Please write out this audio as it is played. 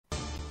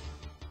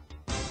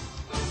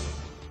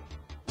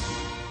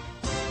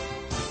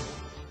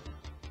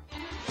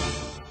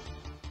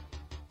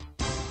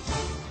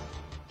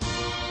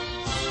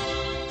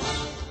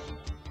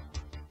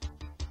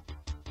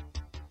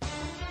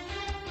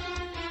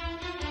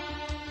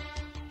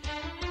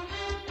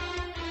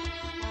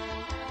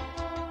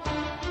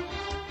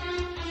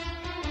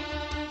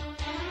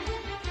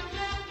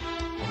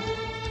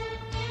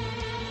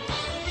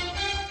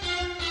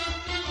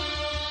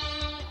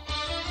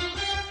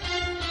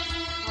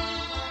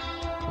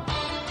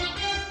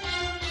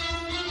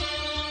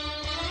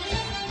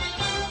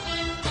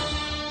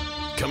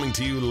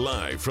Coming to you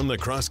live from the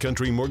Cross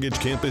Country Mortgage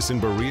Campus in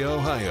Berea,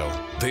 Ohio.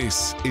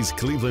 This is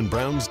Cleveland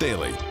Browns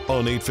Daily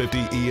on 850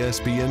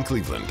 ESPN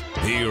Cleveland.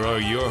 Here are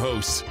your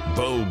hosts,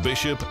 Bo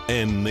Bishop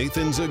and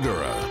Nathan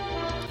Zagura.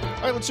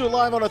 All right, let's do it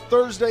live on a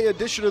Thursday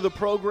edition of the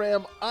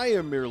program. I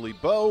am merely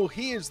Bo.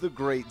 He is the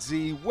great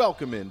Z.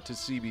 Welcome in to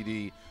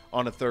CBD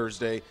on a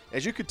Thursday.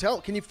 As you could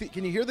tell, can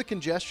you hear the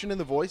congestion in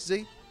the voice,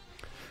 Z?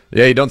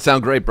 Yeah, you don't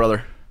sound great,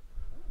 brother.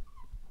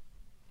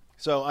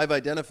 So I've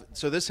identified.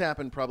 So this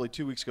happened probably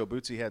 2 weeks ago.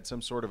 Bootsy had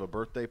some sort of a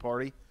birthday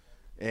party,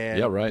 and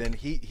yeah, right. then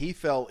he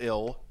fell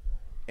ill,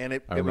 and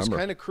it was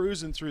kind of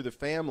cruising through the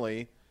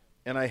family,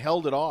 and I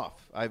held it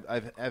off.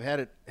 I've had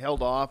it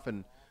held off,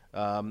 and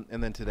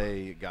then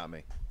today it got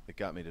me. It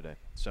got me today.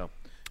 So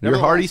you're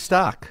hardy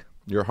stock.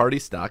 You're hardy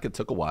stock. It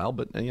took a while,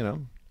 but it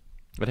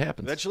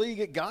happens. Eventually, you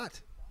get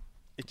got.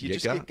 You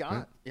just get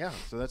got. Yeah.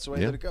 So that's the way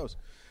that it goes.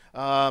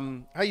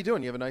 How you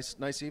doing? You have a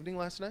nice evening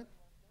last night?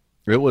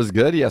 It was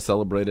good. Yeah,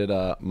 celebrated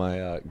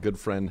my good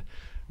friend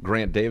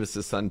Grant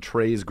Davis's son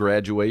Trey's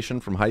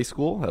graduation from high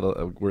school.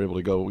 We were able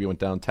to go. We went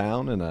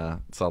downtown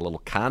and saw a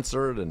little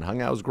concert and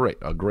hung out. It was great.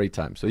 A great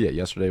time. So yeah,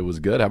 yesterday was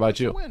good. How about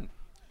you? It was a win.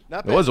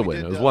 Not bad. It was a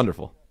win. It was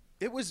wonderful.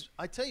 It was.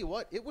 I tell you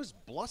what. It was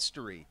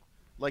blustery,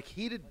 like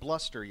heated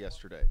bluster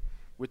yesterday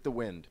with the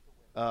wind,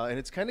 and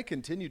it's kind of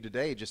continued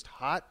today. Just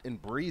hot and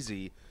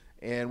breezy.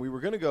 And we were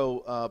going to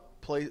go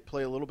play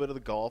a little bit of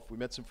the golf. We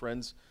met some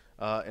friends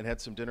and had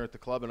some dinner at the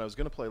club. And I was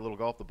going to play a little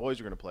golf. The boys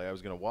were going to play. I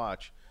was going to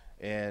watch.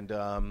 And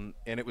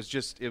it was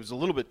a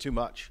little bit too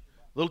much,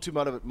 a little too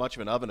much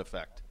of an oven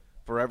effect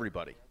for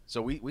everybody.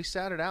 So we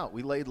sat it out.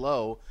 We laid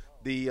low.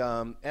 The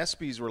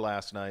ESPYs were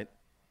last night.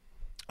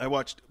 I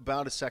watched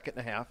about a second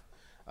and a half.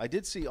 I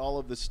did see all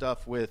of the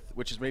stuff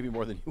which is maybe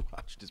more than you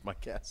watched, is my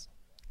guess.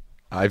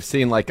 I've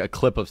seen like a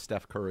clip of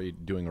Steph Curry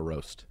doing a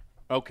roast.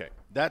 Okay,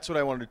 that's what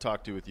I wanted to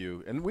talk to with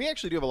you. And we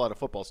actually do have a lot of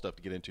football stuff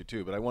to get into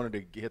too, but I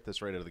wanted to hit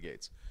this right out of the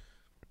gates.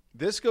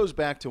 This goes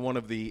back to one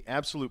of the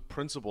absolute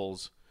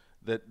principles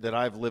that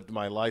I've lived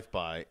my life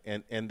by,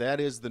 and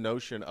that is the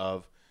notion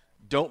of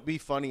don't be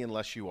funny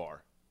unless you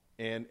are.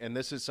 And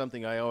this is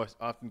something I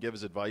often give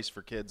as advice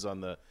for kids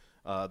on the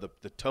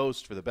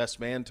toast, for the best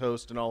man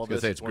toast and all of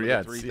this. It's one of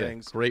the three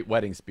things. Great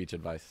wedding speech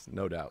advice,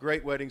 no doubt.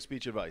 Great wedding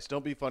speech advice.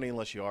 Don't be funny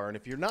unless you are. And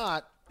if you're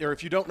not, or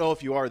if you don't know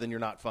if you are, then you're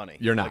not funny.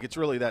 You're not. Like, it's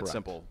really that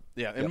simple.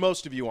 Yeah, and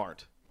most of you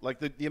aren't. Like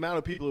the amount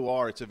of people who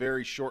are, it's a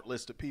very short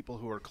list of people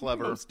who are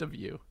clever. Most of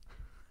you.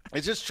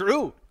 It's just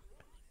true.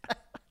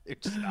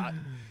 It's just not.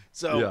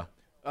 So,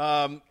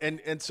 yeah.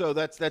 And so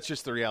that's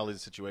just the reality of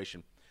the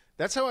situation.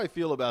 That's how I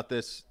feel about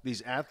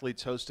these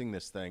athletes hosting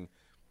this thing.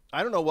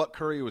 I don't know what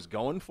Curry was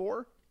going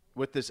for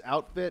with this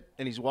outfit,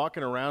 and he's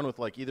walking around with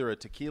like either a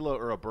tequila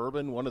or a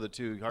bourbon, one of the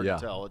two, hard to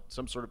tell.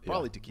 Some sort of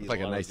probably tequila.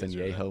 It's like a nice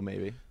añejo,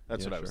 maybe.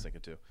 That's what I was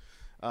thinking too.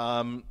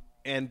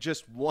 And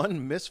just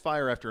one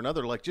misfire after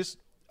another. Like, just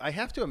I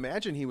have to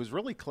imagine he was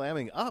really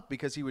clamming up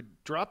because he would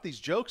drop these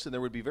jokes and there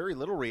would be very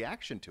little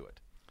reaction to it.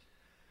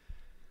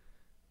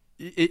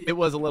 It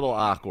was a little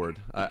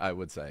awkward, I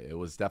would say. It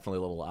was definitely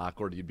a little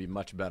awkward. You'd be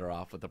much better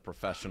off with a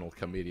professional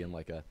comedian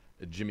like a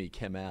Jimmy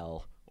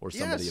Kimmel or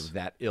somebody of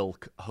that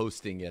ilk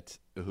hosting it,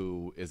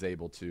 who is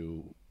able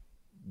to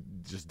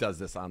just does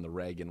this on the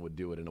reg and would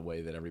do it in a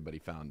way that everybody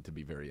found to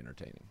be very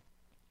entertaining.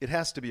 It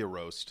has to be a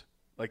roast.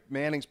 Like,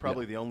 Manning's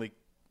probably the only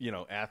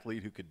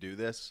athlete who could do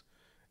this.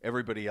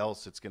 Everybody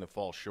else, it's going to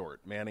fall short.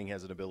 Manning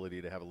has an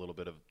ability to have a little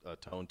bit of a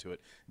tone to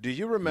it. Do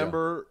you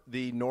remember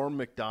the Norm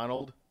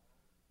Macdonald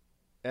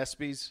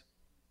ESPYs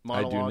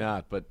monologue? I do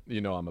not, but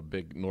I'm a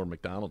big Norm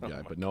Macdonald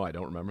guy. But no, I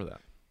don't remember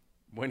that.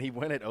 When he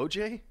went at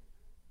OJ?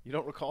 You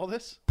don't recall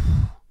this?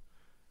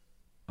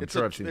 I'm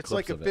sure I've seen it's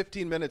clips like a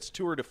 15 minutes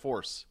tour de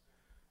force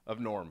of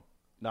Norm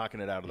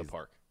knocking it out of the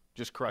park,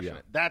 just crushing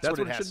it. That's what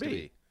it has to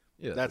be.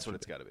 Yeah, that's what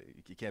it's got to be.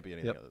 You can't be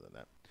anything other than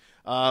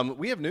that.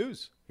 We have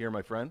news here,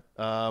 my friend.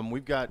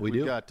 We've got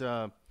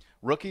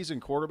rookies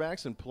and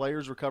quarterbacks and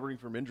players recovering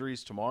from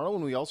injuries tomorrow,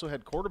 and we also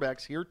had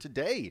quarterbacks here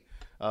today.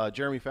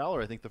 Jeremy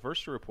Fowler, I think the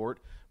first to report.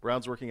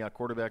 Browns working out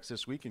quarterbacks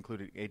this week,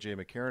 including A.J.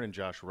 McCarron and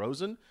Josh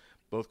Rosen.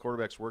 Both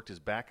quarterbacks worked as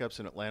backups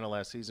in Atlanta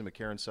last season.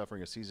 McCarron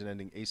suffering a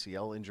season-ending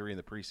ACL injury in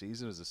the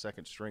preseason as a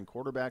second-string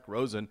quarterback.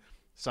 Rosen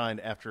signed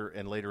after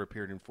and later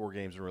appeared in 4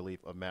 games in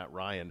relief of Matt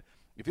Ryan.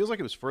 It feels like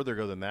it was further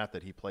ago than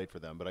that he played for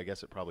them, but I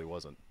guess it probably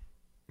wasn't.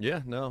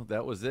 Yeah, no,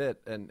 that was it.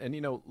 And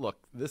look,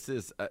 this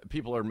is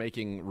people are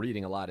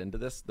reading a lot into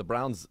this. The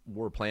Browns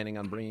were planning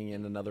on bringing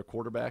in another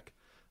quarterback,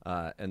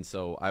 and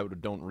so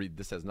don't read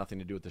this has nothing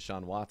to do with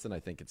Deshaun Watson. I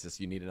think it's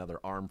just you need another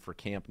arm for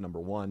camp, number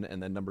one,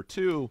 and then number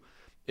two,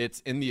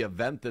 it's in the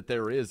event that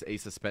there is a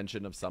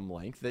suspension of some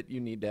length that you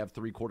need to have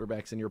 3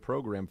 quarterbacks in your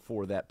program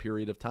for that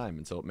period of time.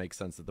 And so it makes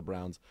sense that the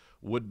Browns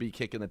would be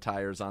kicking the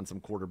tires on some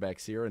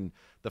quarterbacks here. And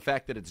the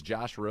fact that it's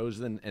Josh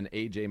Rosen and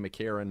A.J.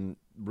 McCarron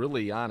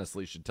really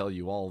honestly should tell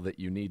you all that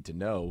you need to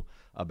know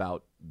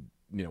about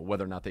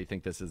whether or not they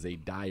think this is a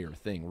dire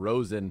thing.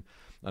 Rosen,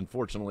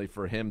 unfortunately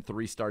for him,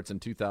 3 starts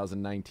in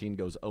 2019,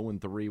 goes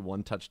 0-3,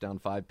 1 touchdown,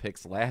 5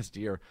 picks last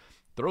year.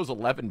 throws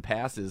 11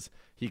 passes.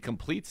 He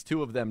completes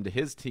 2 of them to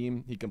his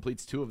team. He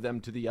completes 2 of them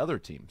to the other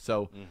team.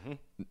 So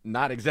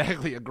not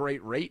exactly a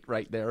great rate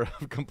right there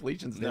of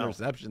completions and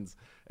interceptions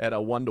at a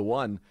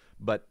 1-to-1.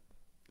 But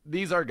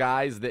these are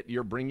guys that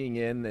you're bringing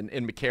in, and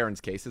in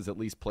McCarron's case, has at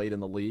least played in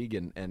the league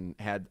and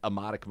had a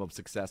modicum of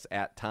success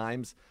at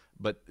times.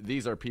 But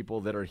these are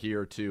people that are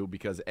here too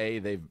because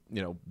they've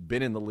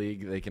been in the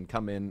league. They can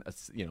come in,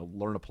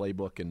 learn a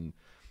playbook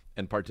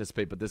and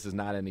participate. But this is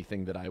not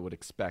anything that I would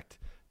expect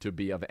to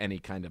be of any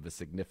kind of a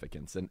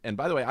significance. And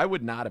by the way, I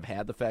would not have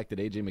had the fact that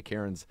A.J.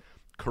 McCarron's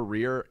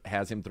career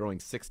has him throwing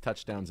 6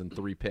 touchdowns and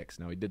 3 picks.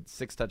 Now, he did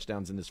 6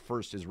 touchdowns in his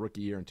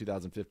rookie year in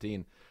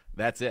 2015.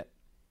 That's it.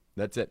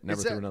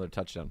 Never threw another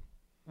touchdown.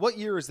 What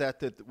year is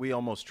that we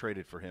almost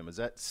traded for him? Is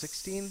that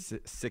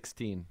 16?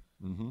 16.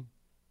 Mm-hmm.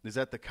 Is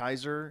that the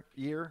Kaiser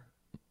year?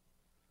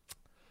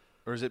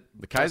 Or is it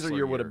the Kaiser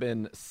year would have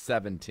been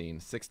 17.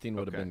 16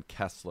 would have been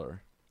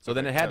Kessler. So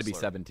then it had to be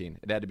 17.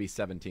 It had to be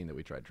 17 that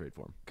we tried to trade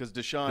for him. Because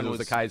Deshaun was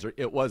the Kaiser.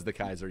 It was the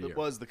Kaiser year. It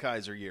was the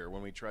Kaiser year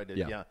when we tried to.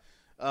 Yeah.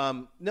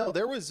 No,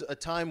 there was a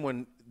time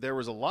when there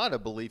was a lot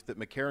of belief that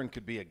McCarron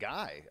could be a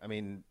guy. I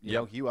mean,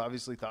 you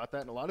obviously thought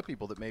that, and a lot of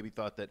people that maybe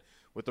thought that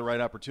with the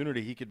right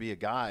opportunity he could be a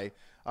guy.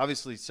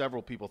 Obviously,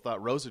 several people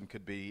thought Rosen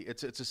could be.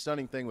 It's a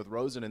stunning thing with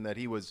Rosen in that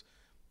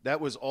that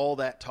was all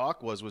that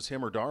talk was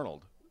him or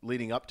Darnold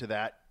leading up to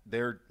that.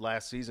 Their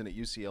last season at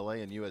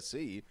UCLA and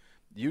USC,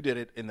 you did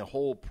it in the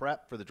whole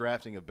prep for the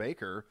drafting of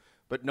Baker,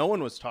 but no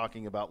one was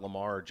talking about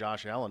Lamar or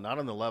Josh Allen, not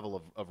on the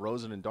level of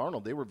Rosen and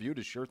Darnold. They were viewed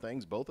as sure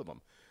things, both of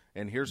them.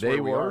 And here's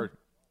where we are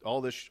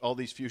all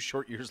these few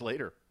short years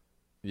later.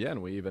 Yeah,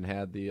 and we even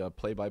had the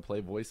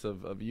play-by-play voice of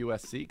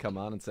USC come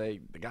on and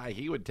say the guy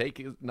he would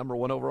take number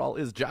 1 overall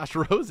is Josh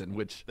Rosen,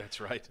 which that's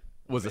right.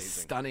 Was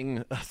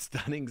amazing. a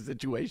stunning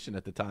situation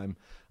at the time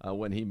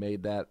when he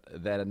made that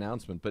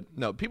announcement. But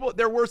no,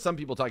 there were some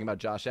people talking about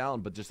Josh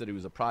Allen, but just that he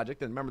was a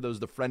project. And remember, there was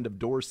the friend of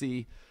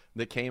Dorsey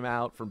that came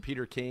out from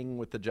Peter King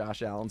with the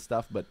Josh Allen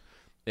stuff. But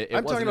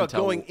I'm talking about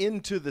going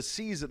into the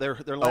season, their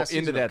last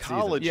season of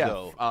college,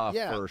 though.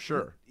 Yeah, for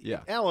sure.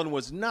 Yeah, Allen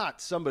was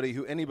not somebody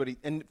who anybody,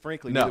 and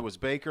frankly, neither was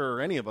Baker or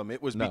any of them. It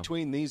was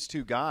between these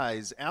two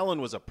guys. Allen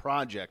was a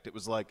project. It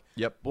was like,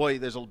 boy,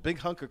 there's a big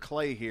hunk of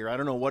clay here. I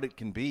don't know what it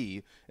can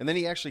be. And then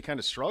he actually kind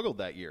of struggled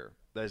that year.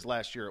 His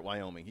last year at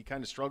Wyoming, he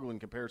kind of struggled in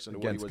comparison to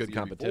what he was good the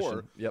year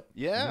competition. Before.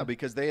 Yeah,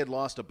 because they had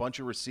lost a bunch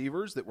of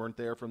receivers that weren't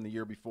there from the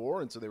year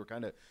before, and so they were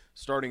kind of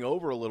starting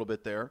over a little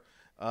bit there.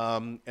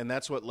 And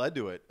that's what led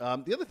to it.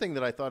 The other thing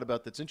that I thought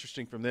about that's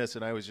interesting from this,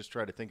 and I always just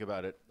try to think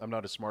about it, I'm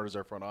not as smart as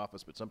our front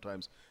office, but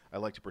sometimes I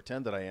like to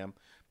pretend that I am.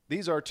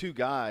 These are two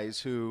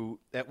guys who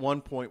at one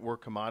point were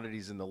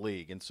commodities in the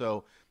league. And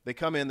so they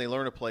come in, they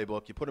learn a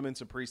playbook, you put them in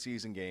some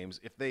preseason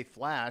games. If they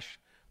flash,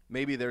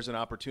 maybe there's an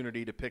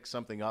opportunity to pick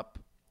something up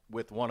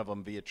with one of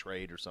them via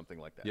trade or something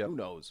like that. Who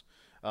knows?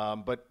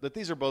 But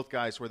these are both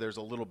guys where there's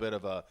a little bit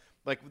of a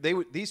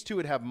 – these two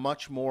would have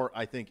much more,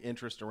 I think,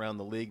 interest around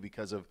the league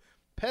because of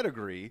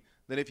pedigree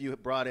than if you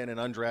brought in an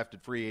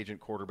undrafted free agent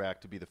quarterback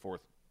to be the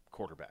 4th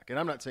quarterback. And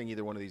I'm not saying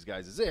either one of these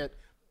guys is it,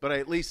 but I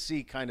at least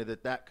see kind of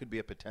that could be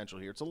a potential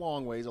here. It's a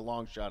long ways, a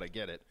long shot, I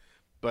get it.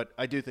 But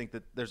I do think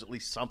that there's at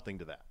least something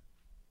to that.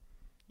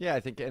 Yeah, I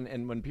think,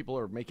 and when people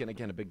are making,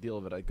 again, a big deal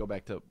of it, I go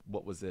back to,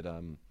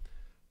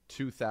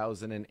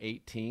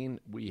 2018,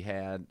 we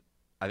had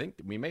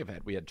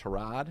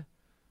Terod,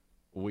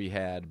 we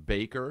had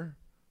Baker,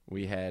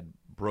 we had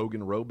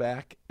Brogan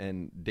Roback,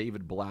 and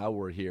David Blau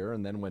were here.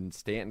 And then when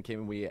Stanton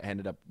came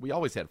in, we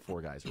always had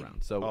 4 guys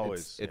around. So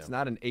it's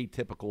not an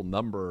atypical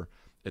number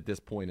at this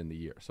point in the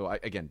year. So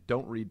again,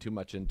 don't read too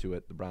much into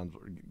it. The Browns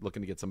are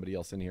looking to get somebody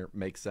else in here.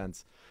 Makes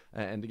sense.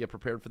 And to get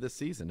prepared for this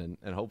season.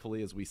 And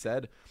hopefully, as we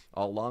said,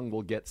 all along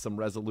we'll get some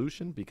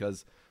resolution,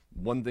 because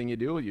one thing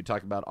you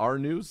talk about our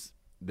news,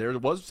 there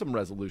was some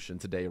resolution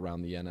today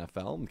around the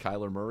NFL, and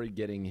Kyler Murray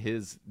getting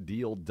his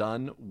deal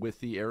done with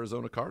the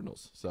Arizona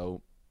Cardinals.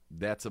 So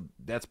that's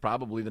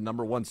probably the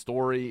number 1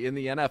 story in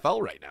the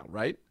NFL right now,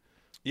 right?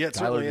 Yeah, it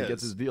certainly is. Kyler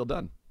gets his deal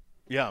done.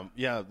 Yeah,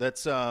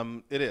 that's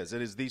it is.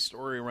 It is the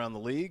story around the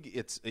league.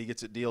 He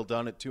gets a deal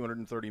done at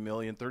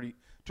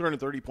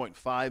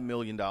 $230.5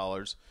 million,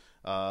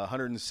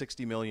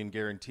 $160 million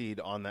guaranteed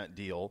on that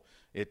deal.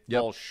 It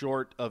falls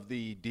short of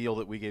the deal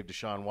that we gave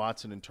Deshaun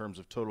Watson in terms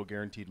of total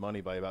guaranteed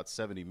money by about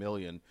 $70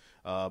 million.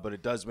 But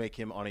it does make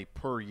him on a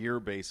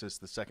per-year basis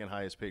the second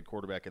highest paid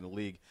quarterback in the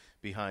league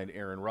behind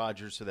Aaron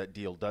Rodgers. So that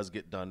deal does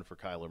get done for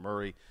Kyler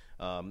Murray.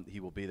 He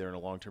will be there on a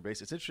long-term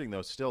basis. It's interesting,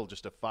 though, still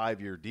just a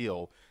 5-year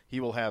deal.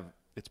 He will have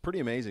 – it's pretty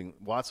amazing.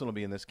 Watson will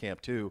be in this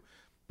camp, too.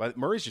 But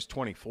Murray's just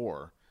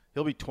 24.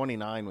 He'll be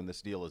 29 when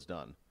this deal is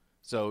done.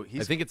 So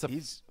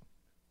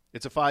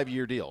it's a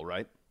 5-year deal,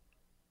 right?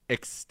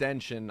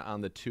 Extension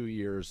on the 2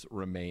 years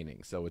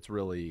remaining. So it's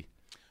really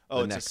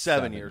it's a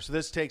 7 years. So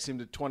this takes him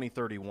to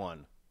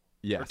 2031.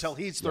 Yes. Or till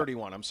he's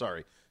 31, I'm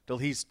sorry. Till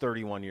he's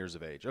 31 years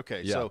of age.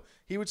 Okay, so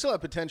he would still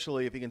have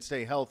potentially, if he can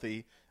stay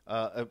healthy,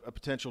 a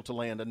potential to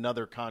land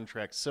another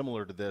contract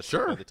similar to this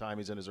by the time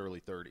he's in his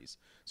early 30s.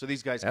 So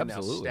these guys can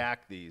now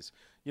stack these.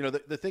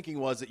 The thinking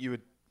was that you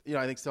would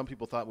I think some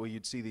people thought, well,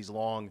 you'd see these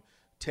long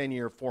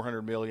 10-year,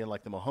 $400 million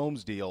like the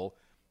Mahomes deal,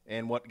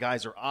 and what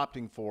guys are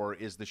opting for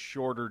is the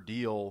shorter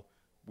deal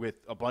with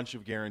a bunch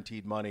of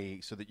guaranteed money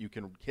so that you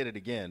can hit it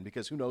again,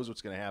 because who knows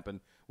what's going to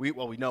happen. We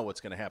know what's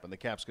going to happen. The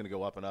cap's going to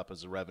go up and up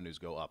as the revenues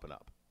go up and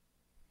up.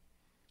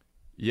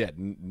 Yeah,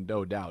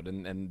 no doubt.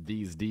 And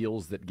these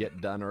deals that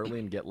get done early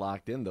and get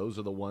locked in, those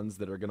are the ones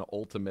that are going to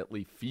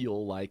ultimately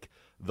feel like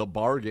the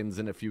bargains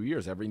in a few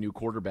years. Every new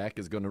quarterback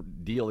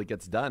deal that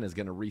gets done is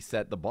going to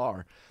reset the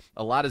bar.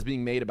 A lot is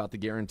being made about the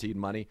guaranteed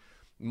money.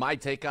 My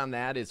take on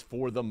that is,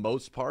 for the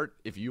most part,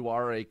 if you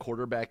are a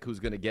quarterback who's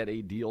going to get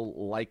a deal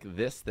like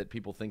this that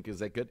people think is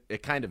that good,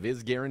 it kind of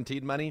is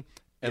guaranteed money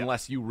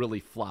unless you really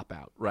flop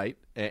out, right?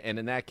 And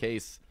in that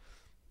case,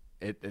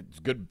 it's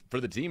good for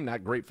the team,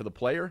 not great for the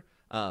player.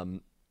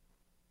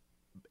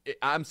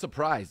 I'm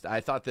surprised. I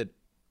thought that,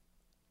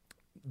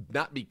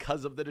 not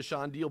because of the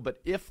Deshaun deal, but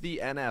if the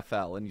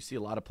NFL, and you see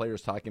a lot of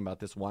players talking about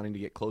this, wanting to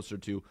get closer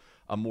to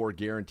a more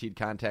guaranteed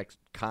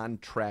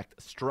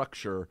contract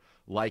structure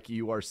like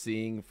you are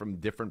seeing from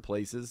different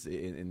places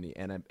in the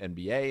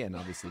NBA and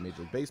obviously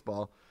Major League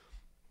Baseball,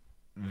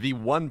 the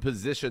one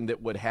position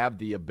that would have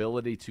the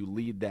ability to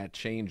lead that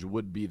change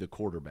would be the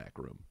quarterback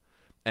room.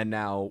 And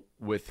now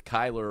with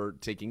Kyler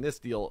taking this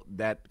deal,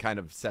 that kind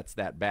of sets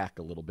that back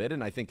a little bit.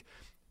 And I think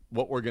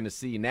what we're going to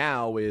see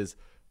now is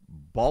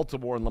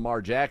Baltimore and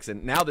Lamar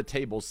Jackson. Now the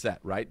table's set,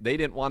 right? They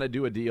didn't want to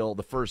do a deal,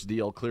 the first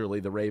deal, clearly,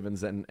 the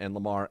Ravens and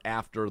Lamar,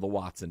 after the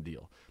Watson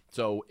deal.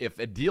 So if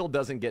a deal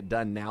doesn't get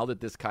done now that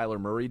this Kyler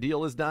Murray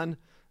deal is done,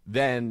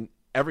 then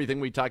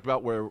everything we talked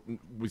about where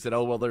we said,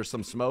 oh, well, there's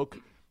some smoke,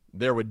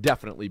 there would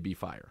definitely be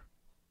fire,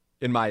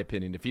 in my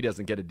opinion, if he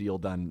doesn't get a deal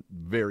done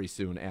very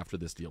soon after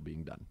this deal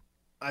being done.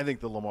 I think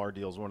the Lamar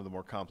deal is one of the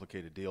more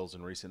complicated deals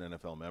in recent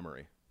NFL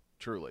memory,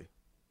 truly,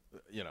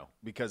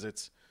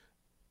 because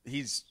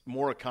he's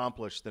more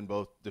accomplished than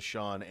both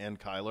Deshaun and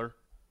Kyler.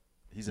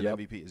 He's an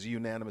MVP. He's a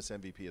unanimous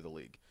MVP of the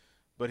league.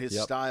 But his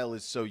style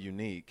is so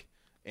unique,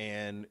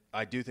 and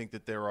I do think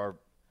that there are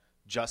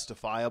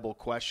justifiable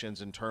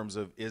questions in terms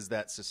of, is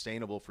that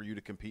sustainable for you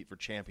to compete for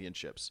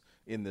championships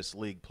in this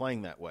league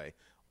playing that way?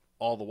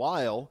 All the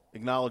while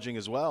acknowledging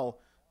as well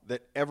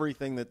that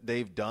everything that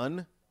they've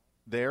done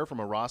there from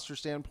a roster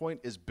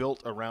standpoint is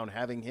built around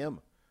having him.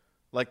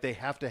 Like, they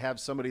have to have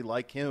somebody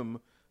like him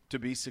to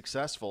be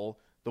successful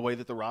the way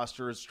that the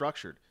roster is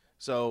structured.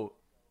 So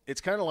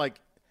it's kind of like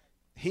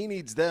he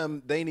needs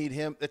them, they need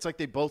him. It's like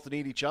they both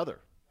need each other,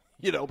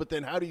 but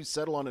then how do you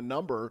settle on a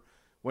number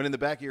when in the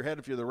back of your head,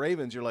 if you're the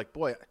Ravens, you're like,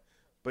 boy,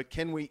 but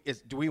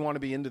do we want to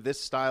be into this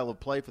style of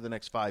play for the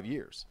next 5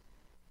 years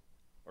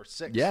or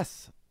 6?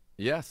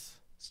 Yes.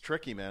 It's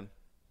tricky, man.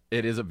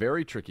 It is a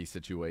very tricky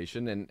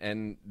situation,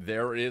 and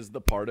there is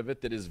the part of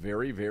it that is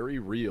very, very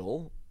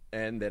real,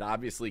 and that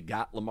obviously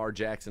got Lamar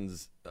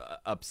Jackson's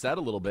upset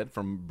a little bit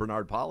from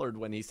Bernard Pollard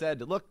when he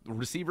said, look,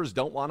 receivers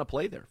don't want to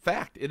play there.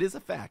 Fact. It is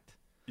a fact.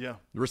 Yeah.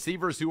 The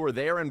receivers who were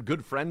there and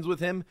good friends with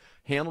him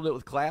handled it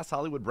with class.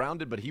 Hollywood Brown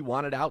did, but he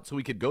wanted out so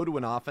he could go to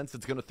an offense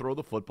that's going to throw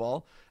the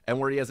football and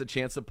where he has a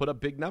chance to put up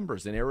big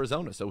numbers in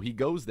Arizona. So he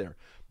goes there.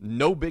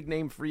 No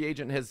big-name free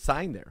agent has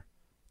signed there.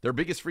 Their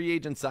biggest free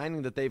agent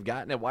signing that they've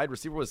gotten at wide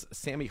receiver was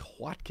Sammy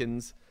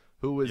Watkins,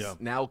 who is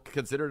now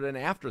considered an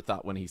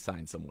afterthought when he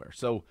signed somewhere.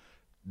 So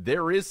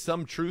there is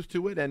some truth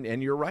to it,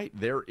 and you're right.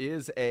 There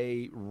is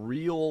a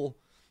real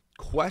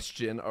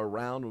question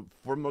around,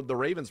 from the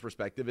Ravens'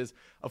 perspective, is,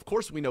 of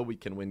course, we know we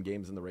can win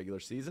games in the regular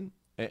season,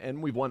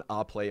 and we've won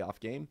a playoff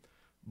game,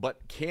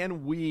 but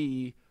can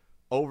we,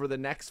 over the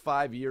next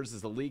 5 years,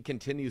 as the league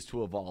continues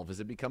to evolve, as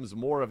it becomes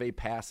more of a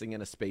passing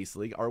and a space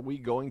league, are we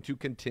going to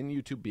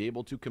continue to be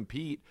able to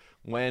compete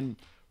when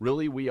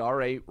really we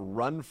are a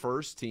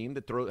run-first team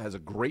that has a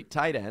great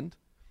tight end,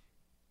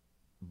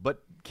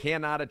 but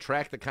cannot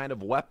attract the kind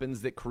of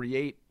weapons that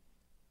create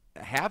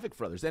havoc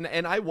for others?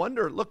 And I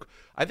wonder, look,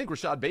 I think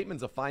Rashad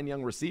Bateman's a fine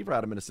young receiver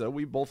out of Minnesota.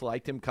 We both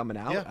liked him coming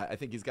out. Yeah. I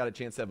think he's got a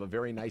chance to have a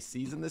very nice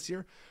season this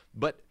year.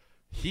 But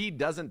he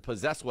doesn't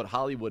possess what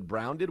Hollywood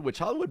Brown did, which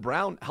Hollywood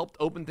Brown helped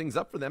open things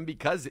up for them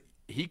because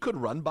he could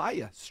run by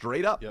you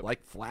straight up,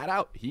 like flat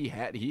out.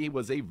 He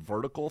was a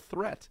vertical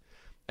threat.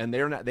 And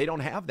they don't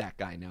have that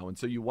guy now. And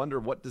so you wonder,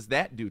 what does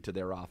that do to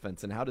their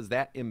offense, and how does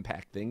that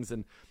impact things,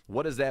 and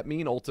what does that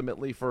mean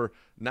ultimately for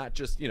not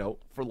just,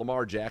 for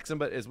Lamar Jackson,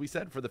 but as we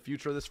said, for the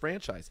future of this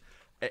franchise?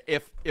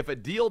 If a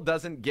deal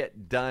doesn't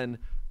get done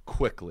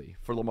quickly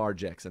for Lamar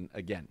Jackson,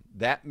 again,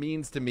 that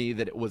means to me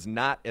that it was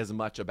not as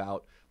much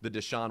about the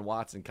Deshaun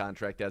Watson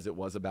contract as it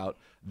was about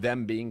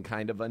them being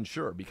kind of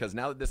unsure, because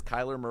now that this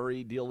Kyler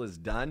Murray deal is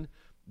done,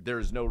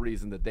 there's no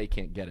reason that they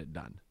can't get it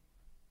done.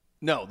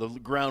 No, the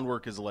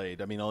groundwork is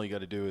laid. I mean, all you got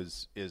to do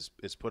is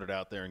put it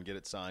out there and get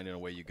it signed, and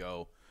away you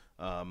go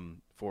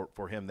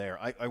for him there.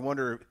 I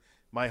wonder,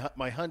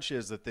 my hunch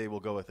is that they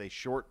will go with a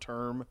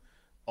short-term,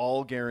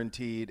 all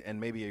guaranteed, and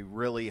maybe a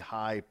really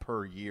high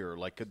per year.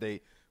 Like,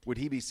 would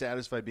he be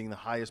satisfied being the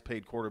highest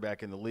paid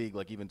quarterback in the league,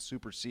 like even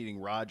superseding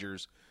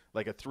Rodgers,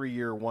 like a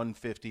 3-year,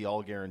 150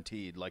 all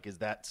guaranteed? Like, is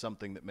that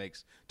something that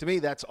makes, to me,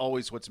 that's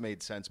always what's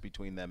made sense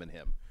between them and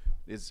him,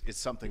 is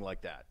something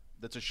like that.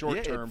 That's a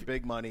short-term,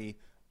 big money.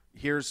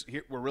 We're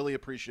really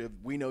appreciative.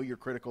 We know you're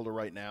critical to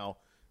right now.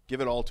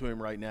 Give it all to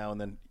him right now,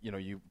 and then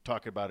you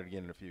talk about it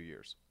again in a few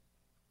years.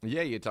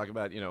 Yeah, you talk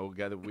about a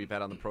guy that we've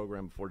had on the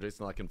program before,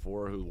 Jason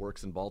Leckenfor, who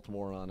works in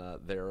Baltimore on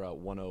their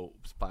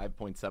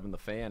 105.7 The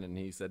Fan, and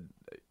he said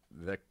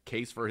the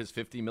case for his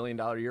 $50 million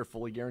a year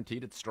fully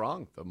guaranteed, it's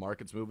strong. The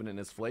market's moving in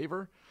his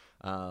favor,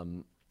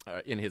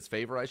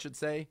 I should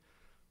say.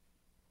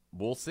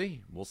 We'll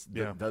see.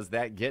 Yeah. Does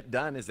that get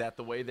done? Is that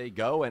the way they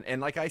go? And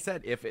like I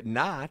said, if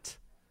not,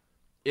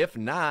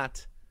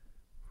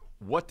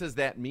 what does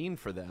that mean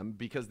for them?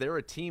 Because they're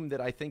a team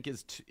that I think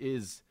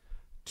is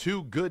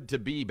too good to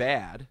be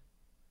bad,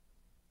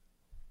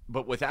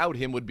 but without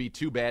him would be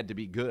too bad to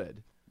be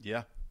good.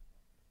 Yeah.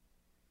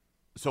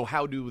 So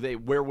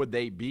where would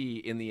they be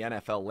in the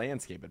NFL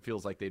landscape? It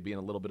feels like they'd be in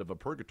a little bit of a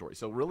purgatory.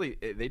 So really,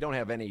 they don't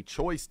have any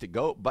choice to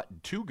go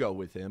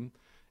with him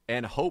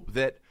and hope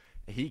that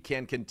he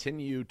can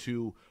continue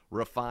to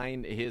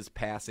refine his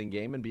passing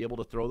game and be able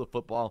to throw the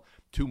football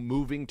to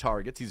moving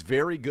targets. He's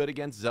very good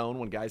against zone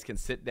when guys can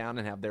sit down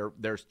and have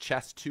their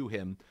chest to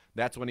him.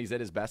 That's when he's at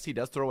his best. He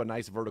does throw a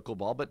nice vertical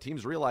ball, but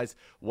teams realize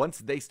once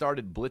they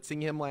started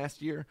blitzing him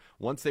last year,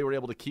 once they were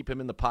able to keep him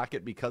in the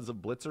pocket because of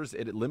blitzers,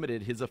 it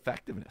limited his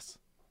effectiveness.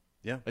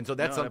 Yeah. And so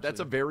that's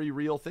a very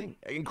real thing.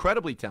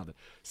 Incredibly talented.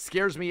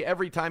 Scares me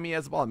every time he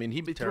has the ball. I mean,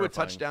 he threw a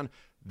touchdown.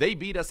 They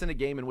beat us in a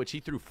game in which he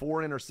threw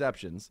 4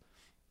 interceptions.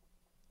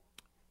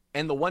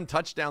 And the one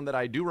touchdown that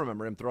I do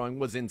remember him throwing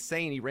was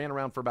insane. He ran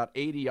around for about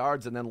 80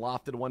 yards and then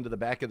lofted one to the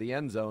back of the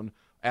end zone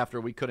after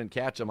we couldn't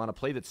catch him on a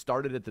play that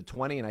started at the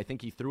 20, and I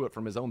think he threw it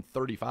from his own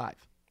 35.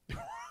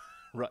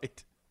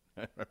 Right.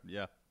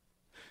 Yeah.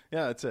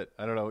 Yeah, that's it.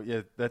 I don't know.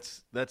 Yeah,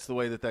 that's the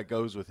way that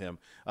goes with him.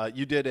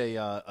 You did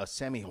a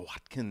Sammy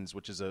Watkins,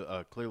 which is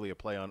clearly a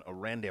play on a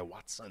Randy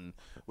Watson,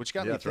 which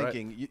got me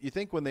thinking. Right. You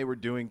think when they were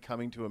doing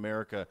Coming to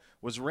America,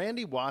 was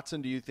Randy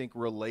Watson, do you think,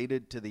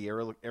 related to the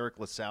Eric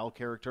LaSalle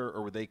character,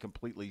 or were they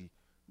completely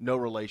no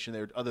relation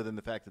there, other than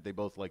the fact that they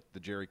both like the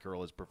Jerry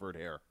curl as preferred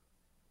hair?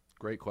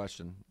 Great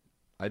question.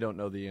 I don't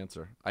know the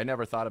answer. I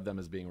never thought of them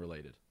as being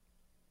related.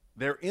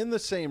 They're in the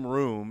same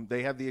room.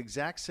 They have the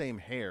exact same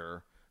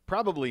hair.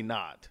 Probably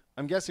not.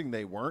 I'm guessing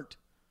they weren't,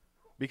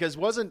 because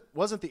wasn't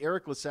the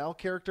Eric LaSalle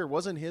character,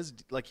 wasn't his,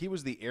 like, he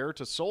was the heir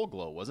to Soul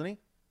Glow, wasn't he?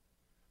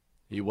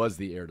 He was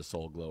the heir to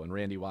Soul Glow, and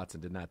Randy Watson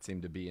did not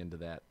seem to be into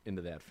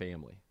that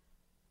family.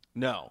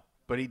 No,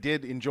 but he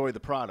did enjoy the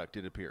product,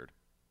 it appeared.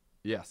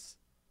 Yes.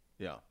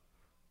 Yeah.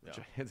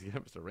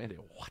 Mr. Randy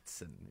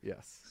Watson.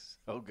 Yes.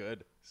 So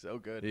good. So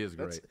good. He is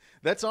great.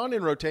 That's on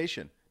in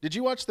rotation. Did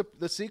you watch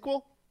the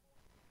sequel?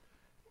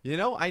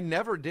 I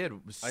never did,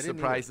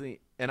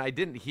 surprisingly, and I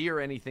didn't hear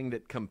anything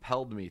that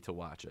compelled me to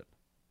watch it.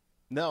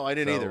 No, I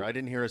didn't either. I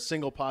didn't hear a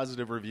single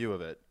positive review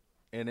of it,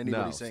 and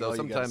anybody saying,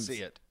 you got to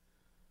see it.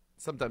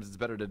 Sometimes it's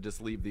better to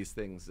just leave these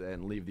things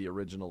and leave the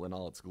original in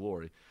all its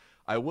glory.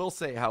 I will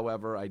say,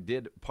 however, I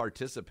did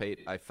participate,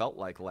 I felt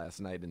like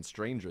last night, in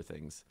Stranger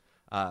Things.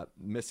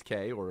 Miss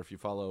K, or if you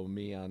follow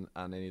me on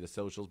any of the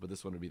socials, but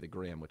this one would be the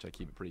Gram, which I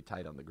keep it pretty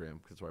tight on the Gram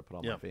because that's where I put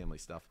all my family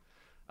stuff.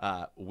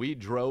 We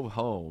drove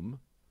home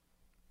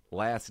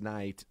last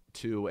night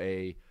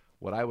to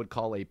what I would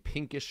call a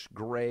pinkish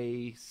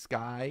gray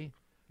sky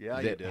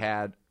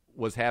that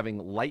was having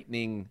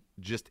lightning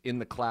just in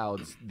the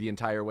clouds the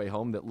entire way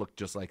home that looked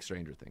just like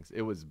Stranger Things.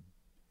 It was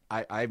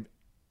I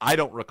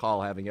don't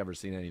recall having ever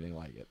seen anything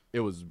like it.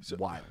 It was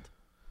wild.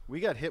 We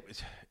got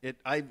hit.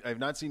 I've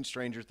not seen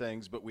Stranger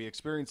Things, but we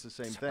experienced the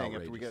same thing.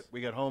 Outrageous. After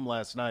we got home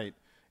last night,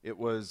 it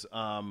was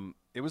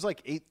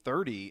like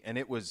 8:30, and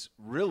it was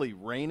really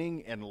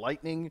raining and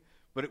lightning,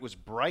 but it was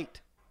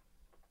bright.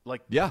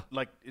 Like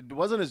it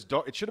wasn't as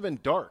dark. It should have been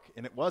dark,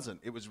 and it wasn't.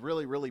 It was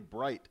really, really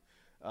bright.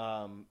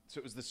 So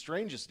it was the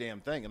strangest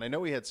damn thing. And I know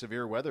we had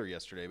severe weather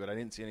yesterday, but I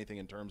didn't see anything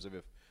in terms of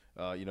if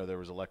there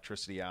was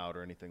electricity out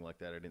or anything like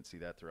that. I didn't see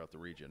that throughout the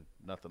region.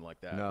 Nothing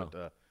like that. No.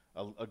 But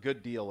a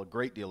great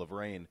deal of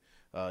rain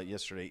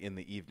yesterday in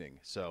the evening.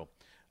 So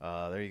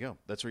there you go.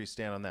 That's where you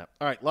stand on that.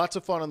 All right, lots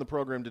of fun on the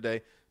program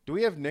today. Do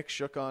we have Nick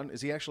Shook on?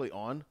 Is he actually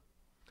on?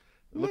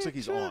 It looks like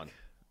he's on.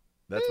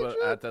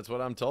 That's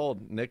what I'm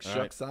told. Nick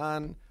Shook's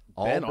on.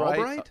 Ben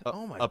Allbright?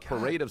 Oh my God. A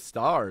parade of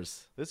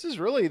stars. This is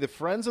really the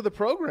friends of the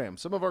program.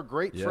 Some of our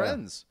great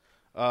friends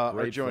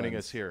are joining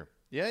us here.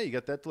 Yeah, you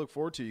got that to look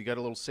forward to. You got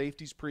a little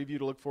safeties preview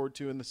to look forward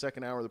to in the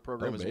second hour of the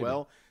program as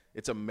well.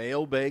 It's a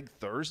Mailbag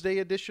Thursday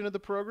edition of the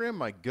program.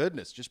 My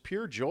goodness, just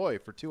pure joy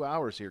for 2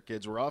 hours here,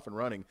 kids. We're off and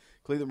running.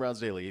 Cleveland Browns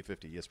Daily,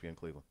 850 ESPN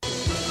Cleveland.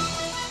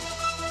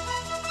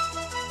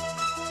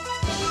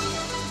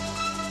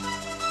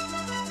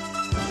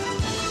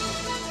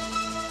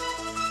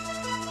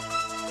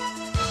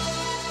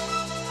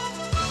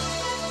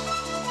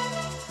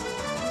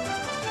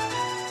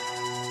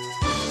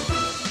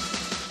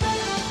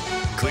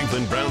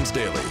 Cleveland Browns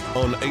Daily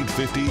on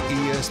 850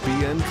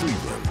 ESPN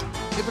Cleveland.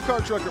 If a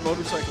car, truck, or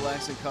motorcycle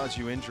accident caused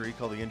you injury,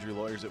 call the injury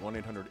lawyers at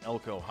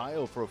 1-800-ELK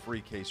Ohio for a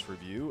free case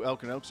review.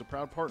 Elk & Elk's a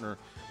proud partner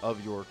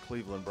of your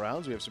Cleveland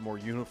Browns. We have some more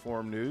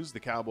uniform news. The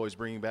Cowboys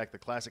bringing back the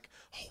classic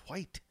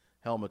white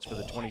helmets for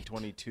the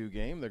 2022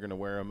 game. They're going to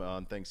wear them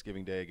on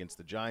Thanksgiving Day against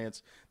the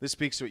Giants. This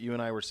speaks to what you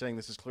and I were saying.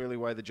 This is clearly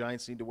why the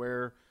Giants need to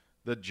wear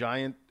the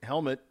Giant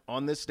helmet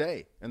on this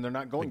day, and they're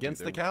not going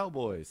against the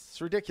Cowboys. It's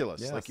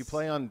ridiculous. Yes. Like you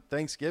play on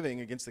Thanksgiving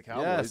against the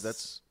Cowboys. Yes.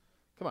 That's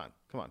come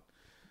on.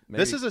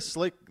 Maybe. This is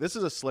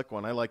a slick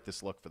one. I like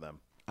this look for them.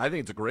 I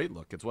think it's a great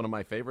look. It's one of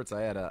my favorites.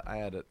 I had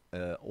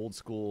a old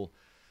school.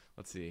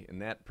 Let's see, in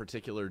that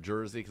particular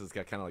jersey, because it's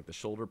got kind of like the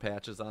shoulder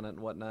patches on it and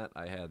whatnot.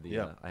 I had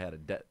I had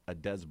a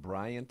Dez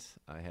Bryant.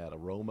 I had a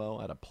Romo.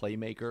 I had a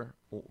Playmaker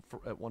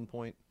at one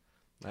point.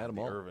 I had them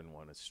all. The Irvin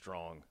one is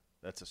strong.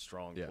 That's a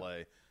strong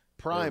play.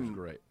 Prime,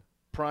 great.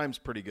 Prime's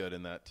pretty good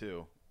in that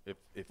too.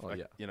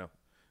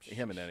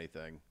 Him in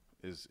anything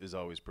is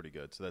always pretty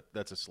good. So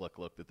that's a slick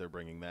look that they're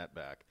bringing that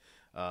back.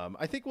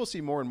 I think we'll see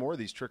more and more of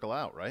these trickle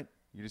out, right?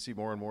 You just see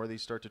more and more of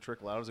these start to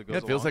trickle out as it goes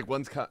along. It feels like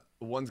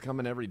one's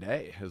coming every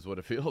day is what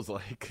it feels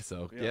like.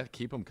 So,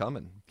 keep them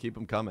coming. Keep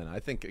them coming. I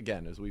think,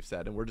 again, as we've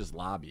said, and we're just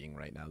lobbying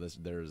right now,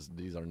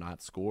 these are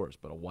not scores,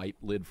 but a white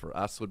lid for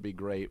us would be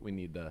great. We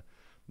need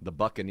the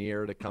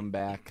Buccaneer to come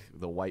back,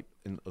 the white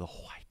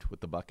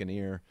with the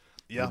Buccaneer.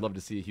 Yeah. I'd love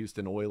to see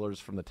Houston Oilers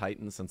from the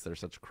Titans since they're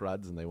such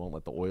cruds and they won't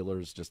let the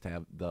Oilers just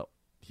have the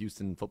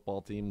Houston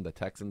football team. The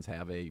Texans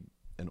have an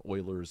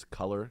Oilers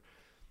color.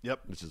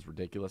 Yep. Which is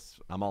ridiculous.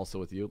 I'm also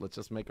with you. Let's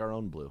just make our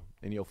own blue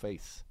in your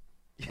face.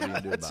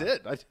 Yeah, that's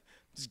it.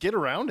 Just get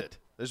around it.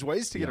 There's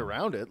ways to get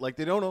around it. Like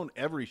they don't own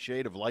every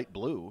shade of light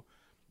blue.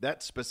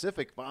 That's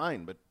specific,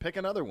 fine, but pick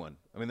another one.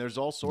 I mean, there's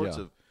all sorts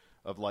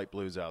of light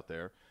blues out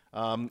there.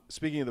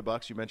 Speaking of the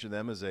Bucs, you mentioned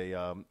them as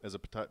a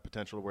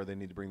potential where they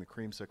need to bring the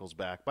creamsicles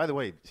back. By the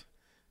way,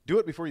 do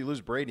it before you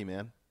lose Brady,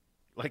 man.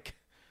 Like,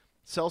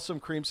 sell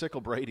some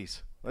creamsicle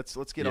Bradys.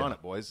 Let's get on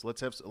it, boys.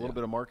 Let's have a little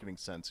bit of marketing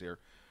sense here.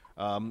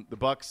 The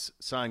Bucs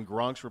signed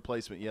Gronk's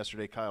replacement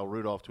yesterday, Kyle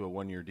Rudolph, to a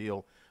one-year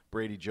deal.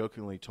 Brady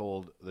jokingly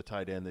told the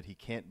tight end that he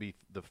can't be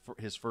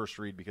his first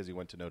read because he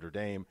went to Notre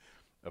Dame.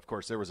 Of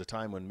course, there was a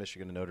time when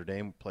Michigan and Notre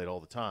Dame played all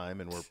the time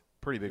and were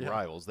pretty big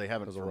rivals. They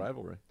haven't. It was a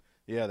rivalry.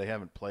 Yeah, they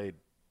haven't played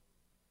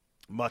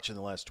much in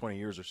the last 20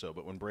 years or so.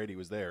 But when Brady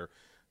was there,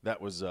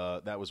 that was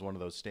one of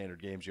those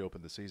standard games you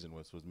opened the season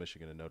with was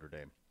Michigan and Notre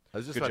Dame. I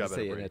was just about to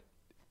say,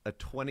 a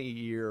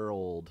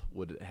 20-year-old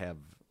would have.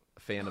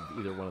 Fan of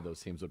either one of those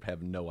teams would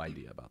have no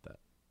idea about that.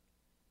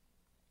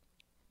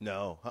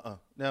 No,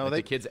 no.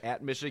 The kids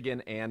at Michigan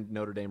and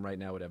Notre Dame right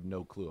now would have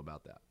no clue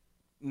about that.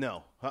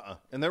 No,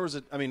 And there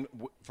was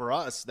for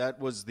us,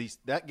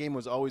 that game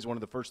was always one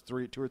of the first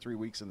 2 or 3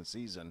 weeks in the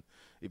season.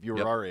 If you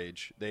were our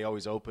age, they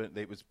always opened.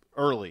 It was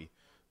early.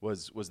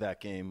 Was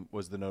that game?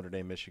 Was the Notre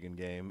Dame Michigan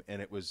game?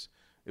 And it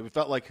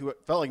felt like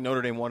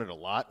Notre Dame won it a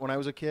lot when I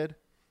was a kid.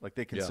 Like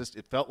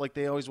it felt like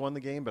they always won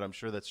the game, but I'm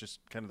sure that's just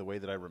kind of the way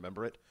that I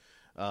remember it.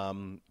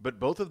 But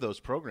both of those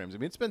programs,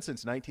 it's been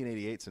since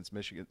 1988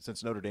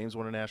 since Notre Dame's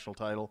won a national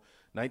title,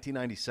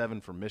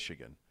 1997 for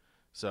Michigan.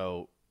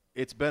 So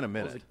it's been a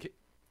minute.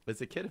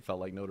 As a kid, it felt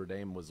like Notre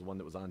Dame was the one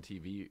that was on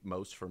TV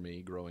most for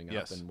me growing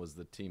up and was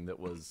the team that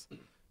was,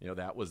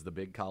 that was the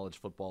big college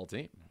football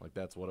team. Like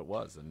that's what it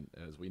was. And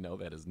as we know,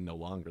 that is no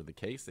longer the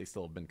case. They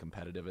still have been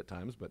competitive at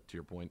times, but to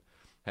your point,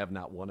 have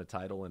not won a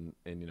title in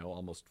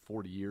almost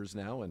 40 years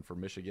now. And for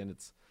Michigan,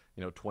 it's,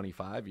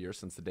 25 years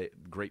since the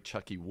great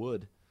Chucky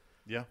Wood.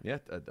 Yeah,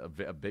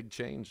 a big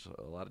change,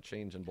 a lot of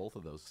change in both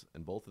of those.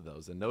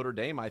 And Notre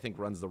Dame, I think,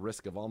 runs the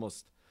risk of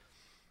almost.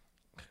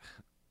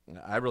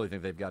 I really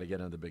think they've got to get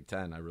into the Big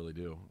Ten. I really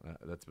do.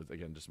 That's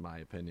again just my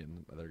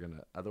opinion. They're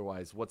gonna.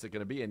 Otherwise, what's it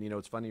going to be? And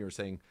it's funny you were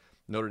saying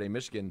Notre Dame,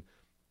 Michigan.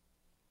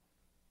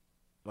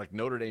 Like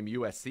Notre Dame,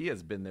 USC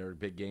has been their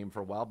big game for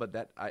a while, but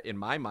that in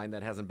my mind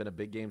that hasn't been a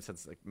big game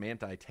since like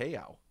Manti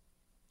Te'o.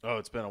 Oh,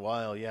 it's been a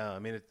while. Yeah,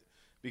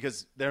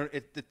 because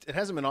it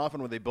hasn't been often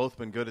where they've both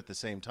been good at the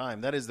same time.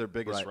 That is their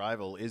biggest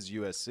rival is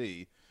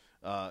USC.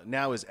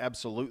 Now is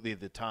absolutely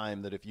the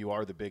time that if you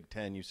are the Big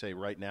Ten, you say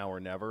right now or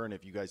never. And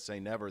if you guys say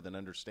never, then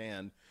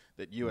understand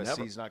that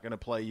USC is not going to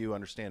play you.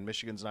 Understand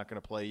Michigan's not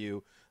going to play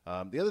you.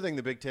 The other thing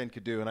the Big Ten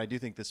could do, and I do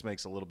think this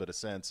makes a little bit of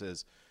sense,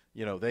 is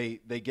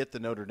they get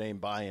the Notre Dame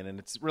buy-in, and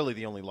it's really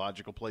the only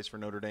logical place for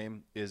Notre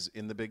Dame is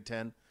in the Big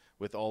Ten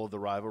with all of the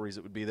rivalries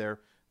that would be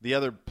there. The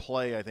other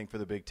play, I think, for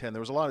the Big Ten, there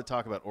was a lot of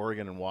talk about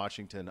Oregon and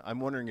Washington. I'm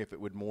wondering if it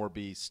would more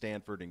be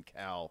Stanford and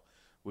Cal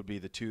would be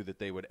the two that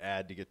they would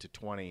add to get to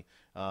 20.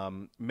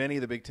 Many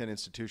of the Big Ten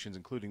institutions,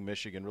 including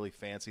Michigan, really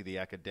fancy the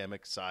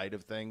academic side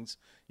of things.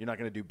 You're not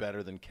going to do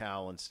better than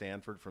Cal and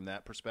Stanford from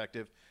that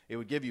perspective. It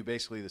would give you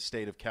basically the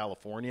state of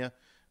California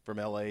from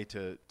L.A.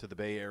 to the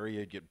Bay Area.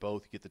 You'd get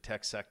both. You get the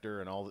tech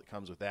sector and all that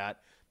comes with that.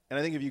 And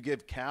I think if you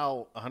give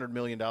Cal $100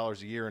 million a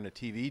year in a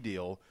TV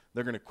deal,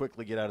 they're going to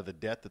quickly get out of the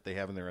debt that they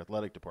have in their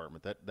athletic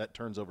department. That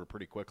turns over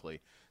pretty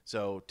quickly.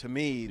 So to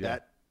me,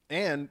 that –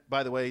 and,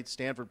 by the way,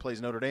 Stanford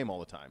plays Notre Dame all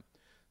the time.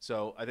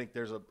 So I think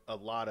there's a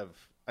lot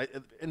of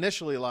 –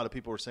 initially a lot of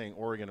people were saying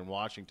Oregon and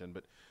Washington,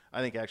 but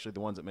I think actually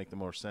the ones that make the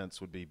most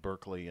sense would be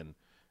Berkeley and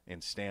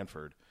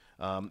Stanford.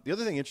 The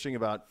other thing interesting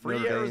about Free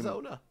Notre Dame,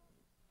 Arizona.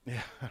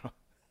 Yeah,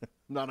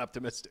 not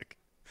optimistic.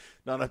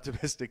 Not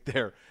optimistic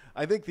there.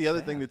 I think the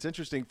other thing that's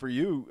interesting for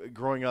you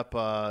growing up,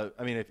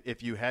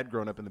 if you had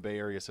grown up in the Bay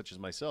Area such as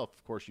myself,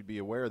 of course, you'd be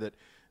aware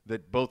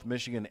that both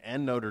Michigan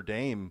and Notre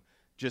Dame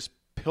just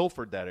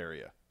pilfered that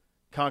area.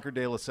 Concord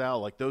de La Salle,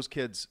 like those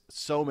kids,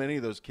 so many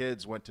of those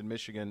kids went to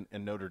Michigan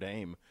and Notre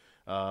Dame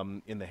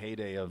in the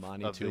heyday of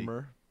Monty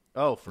Toomer.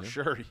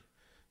 Sure.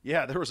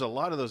 Yeah, there was a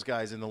lot of those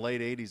guys in the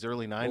late 80s,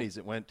 early 90s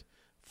that went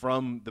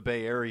from the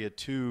Bay Area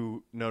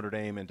to Notre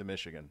Dame and to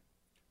Michigan.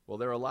 Well,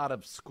 there are a lot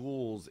of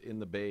schools in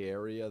the Bay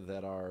Area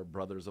that are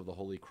Brothers of the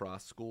Holy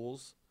Cross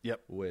schools.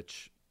 Yep.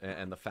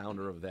 And the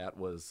founder of that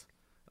was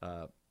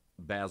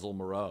Basil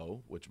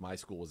Moreau, which my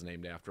school was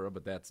named after,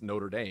 but that's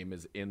Notre Dame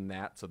is in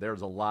that. So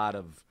there's a lot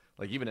of,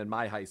 like even in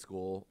my high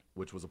school,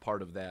 which was a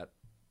part of that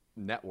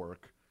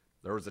network,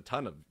 there was a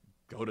ton of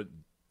go to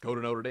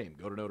Notre Dame,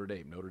 go to Notre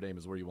Dame. Notre Dame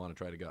is where you want to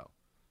try to go.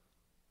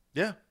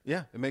 Yeah,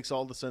 it makes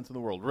all the sense in the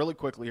world. Really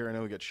quickly here, I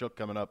know we got Shook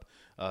coming up.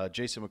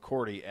 Jason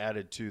McCourty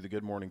added to the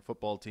Good Morning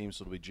Football team,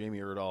 so it'll be Jamie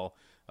Erdahl,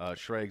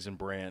 Schrags and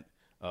Brandt,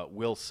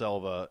 Will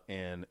Selva,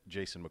 and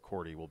Jason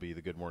McCourty will be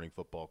the Good Morning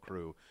Football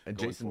crew. And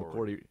Jason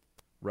McCourty,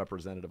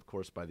 represented, of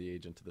course, by the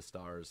agent to the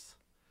Stars,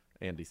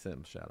 Andy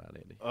Sims. Shout out,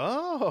 Andy.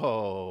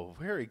 Oh,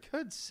 very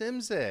good,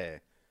 Simsy.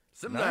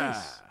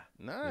 Nice.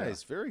 Yeah.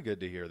 Very good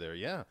to hear there,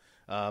 yeah.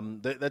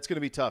 That's going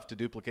to be tough to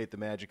duplicate the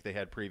magic they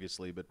had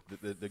previously, but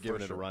they're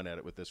giving it a run at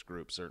it with this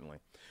group, certainly.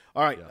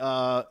 All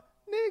right,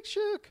 Nick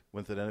Shook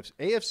with an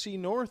AFC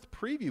North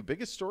preview.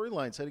 Biggest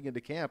storylines heading into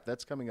camp.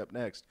 That's coming up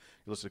next.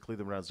 You listen to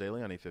Cleveland Browns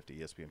Daily on 850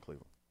 ESPN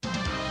Cleveland.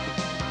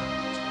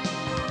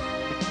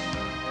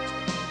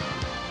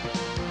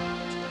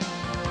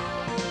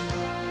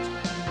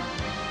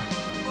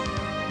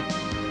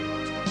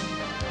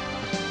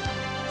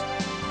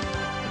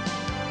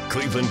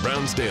 Cleveland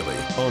Browns Daily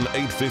on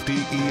 850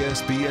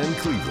 ESPN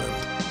Cleveland.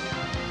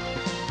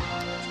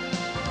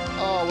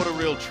 Oh, what a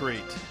real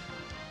treat.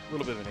 A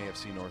little bit of an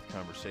AFC North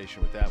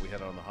conversation with that. We had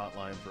it on the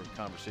hotline for a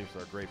conversation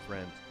with our great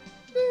friend,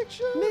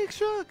 Nick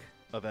Shook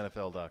of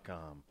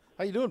NFL.com.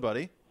 How you doing,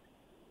 buddy?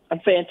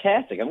 I'm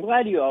fantastic. I'm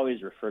glad you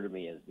always refer to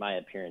me as my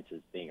appearance as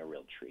being a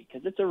real treat,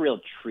 because it's a real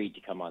treat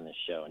to come on this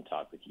show and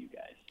talk with you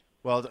guys.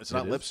 Well, it's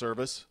not lip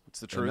service.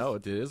 It's the truth. No,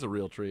 it is a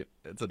real treat.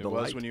 It's a delight.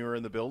 It was when you were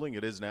in the building.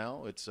 It is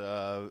now. It's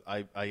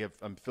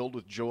I'm filled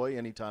with joy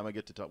anytime I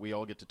get to talk. We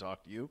all get to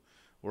talk to you.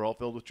 We're all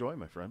filled with joy,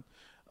 my friend.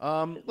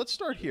 Let's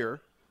start here.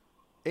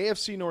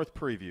 AFC North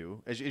preview.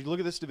 As you look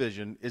at this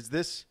division, is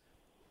this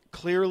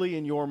clearly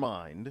in your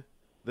mind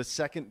the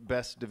second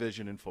best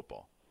division in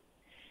football?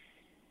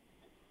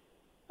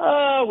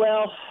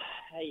 Well,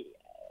 I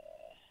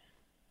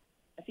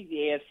think the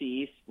AFC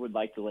East would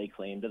like to lay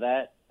claim to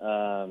that.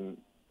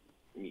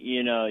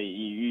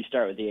 You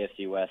start with the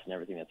AFC West and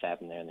everything that's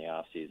happened there in the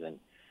offseason,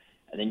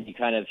 and then you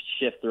kind of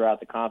shift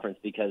throughout the conference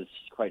because,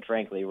 quite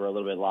frankly, we're a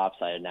little bit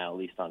lopsided now, at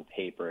least on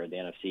paper. The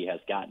NFC has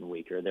gotten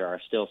weaker. There are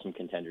still some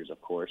contenders,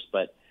 of course,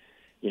 but,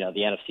 the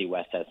NFC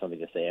West has something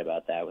to say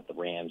about that with the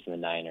Rams and the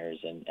Niners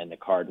and the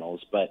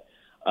Cardinals. But,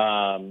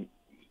 on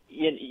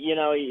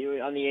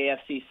the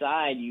AFC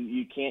side,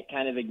 you can't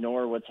kind of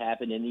ignore what's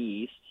happened in the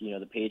East.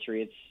 The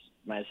Patriots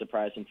might have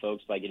surprised some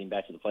folks by getting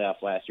back to the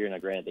playoffs last year. Now,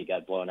 granted, they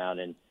got blown out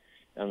in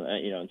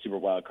Super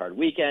Wild Card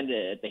Weekend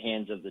at the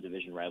hands of the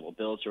division rival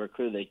Bills, who are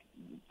clearly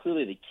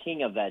the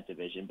king of that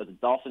division. But the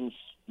Dolphins,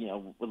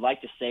 would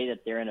like to say that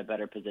they're in a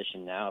better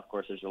position now. Of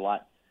course, there's a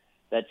lot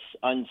that's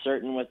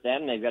uncertain with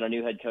them. They've got a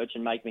new head coach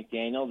in Mike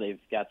McDaniel. They've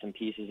got some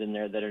pieces in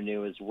there that are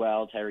new as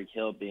well, Tyreek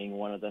Hill being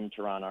one of them,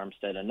 Teron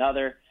Armstead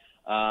another.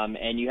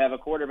 And you have a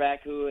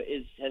quarterback who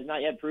has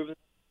not yet proven.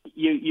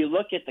 You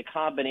look at the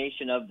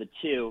combination of the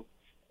two,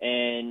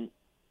 and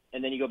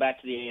then you go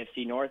back to the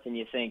AFC North and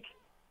you think,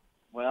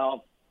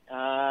 well,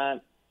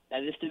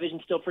 this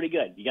division's still pretty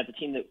good. You got the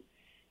team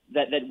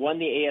that won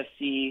the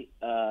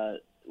AFC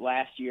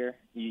last year.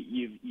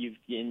 You've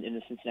in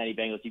the Cincinnati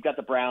Bengals. You've got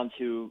the Browns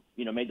who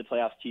made the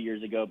playoffs 2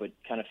 years ago, but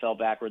kind of fell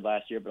backward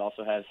last year. But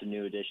also have some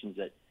new additions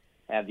that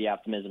have the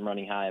optimism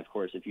running high. Of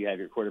course, if you have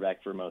your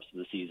quarterback for most of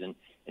the season,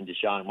 and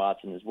Deshaun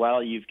Watson as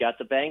well. You've got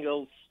the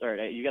Ravens,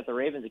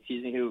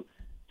 who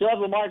still have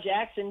Lamar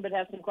Jackson, but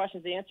have some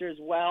questions to answer as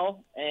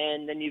well.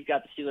 And then you've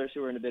got the Steelers,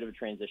 who are in a bit of a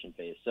transition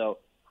phase. So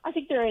I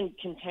think they're in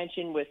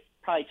contention with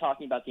probably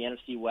talking about the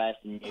NFC West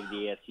and maybe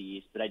the AFC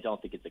East, but I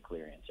don't think it's a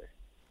clear answer.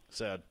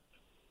 Sad.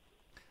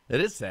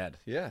 It is sad.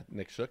 Yeah,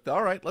 Nick Shook.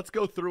 All right, let's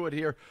go through it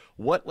here.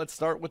 Let's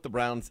start with the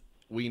Browns.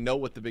 We know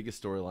what the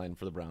biggest storyline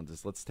for the Browns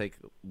is.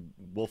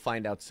 We'll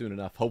find out soon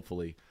enough,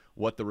 hopefully,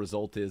 what the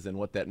result is and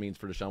what that means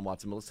for Deshaun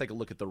Watson. But let's take a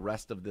look at the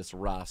rest of this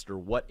roster.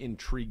 What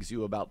intrigues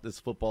you about this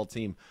football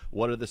team?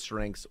 What are the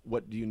strengths?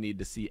 What do you need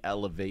to see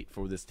elevate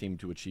for this team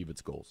to achieve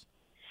its goals?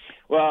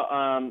 Well,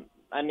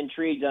 I'm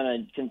intrigued on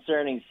a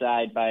concerning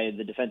side by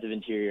the defensive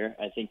interior.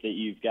 I think that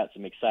you've got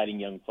some exciting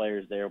young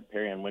players there,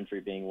 Perrion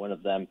Winfrey being one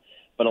of them,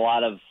 but a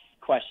lot of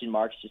question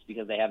marks just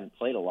because they haven't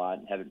played a lot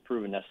and haven't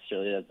proven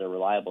necessarily that they're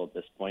reliable at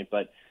this point.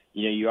 But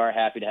you are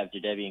happy to have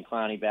Jadeveon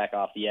Clowney back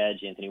off the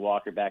edge, Anthony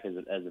Walker back as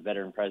a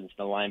veteran presence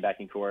in the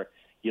linebacking core.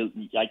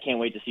 I can't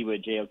wait to see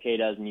what JOK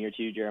does in year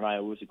 2,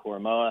 Jeremiah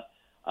Owusu-Koramoah.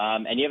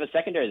 And you have a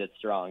secondary that's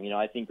strong.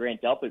 I think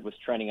Grant Delpit was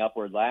trending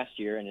upward last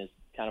year and is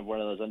kind of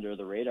one of those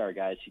under-the-radar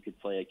guys who could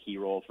play a key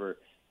role for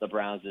the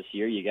Browns this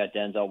year. You got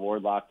Denzel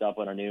Ward locked up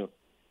on a new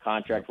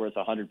contract worth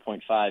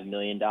 $100.5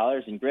 million.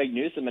 And Greg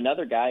Newsome,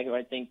 another guy who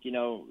I think,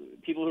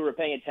 people who were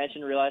paying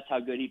attention realized how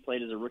good he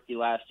played as a rookie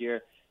last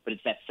year, but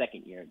it's that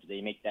second year. Do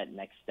they make that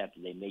next step?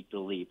 Do they make the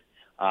leap?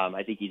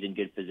 I think he's in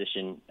good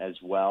position as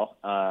well.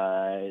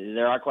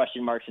 There are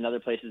question marks in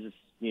other places.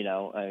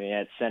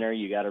 At center,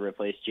 you got to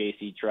replace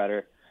J.C.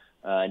 Tretter,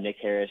 Nick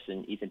Harris,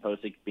 and Ethan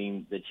Posick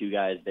being the two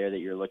guys there that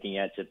you're looking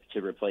at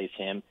to replace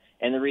him.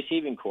 And the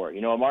receiving core.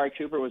 Amari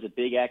Cooper was a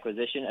big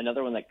acquisition,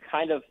 another one that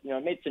kind of,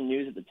 made some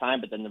news at the time,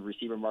 but then the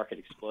receiver market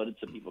exploded,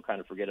 so people kind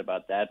of forget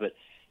about that. But,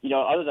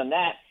 other than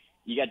that,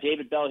 you got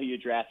David Bell, who you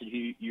drafted,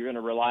 who you're going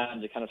to rely on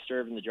to kind of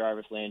serve in the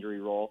Jarvis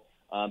Landry role.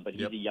 But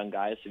he's a young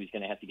guy, so he's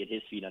going to have to get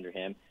his feet under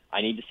him.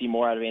 I need to see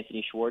more out of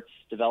Anthony Schwartz's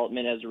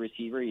development as a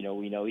receiver.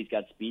 We know he's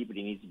got speed, but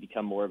he needs to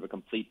become more of a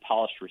complete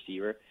polished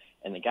receiver.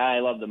 And the guy I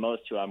love the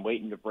most, who I'm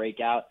waiting to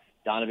break out,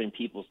 Donovan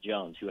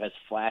Peoples-Jones, who has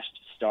flashed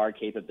star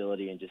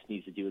capability and just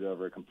needs to do it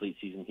over a complete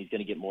season. He's going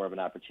to get more of an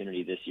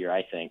opportunity this year,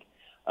 I think.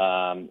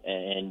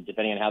 And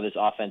depending on how this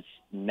offense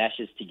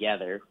meshes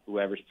together,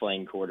 whoever's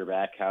playing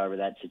quarterback, however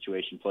that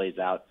situation plays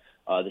out,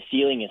 the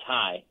ceiling is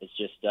high. It's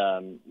just,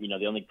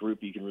 the only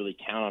group you can really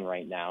count on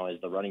right now is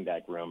the running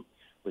back room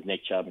with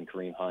Nick Chubb and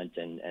Kareem Hunt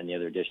and the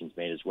other additions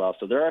made as well.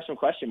 So there are some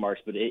question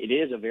marks, but it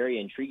is a very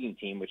intriguing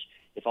team, which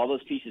if all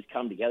those pieces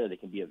come together, they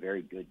can be a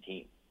very good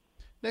team.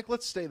 Nick,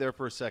 let's stay there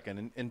for a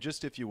second. And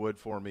just if you would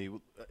for me,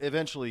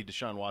 eventually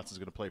Deshaun Watson is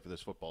going to play for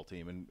this football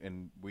team,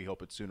 and we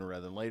hope it's sooner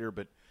rather than later.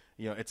 But,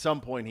 at some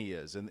point he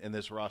is, and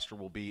this roster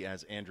will be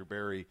as Andrew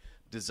Berry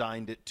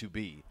designed it to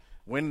be.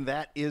 When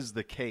that is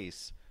the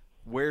case,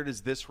 where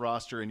does this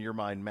roster, in your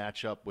mind,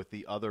 match up with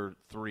the other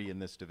three in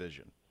this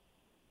division?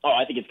 Oh,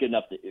 I think it's good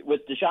enough.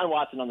 With Deshaun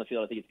Watson on the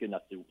field, I think it's good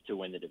enough to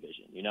win the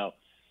division.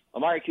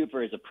 Amari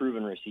Cooper is a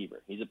proven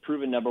receiver. He's a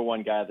proven number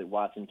one guy that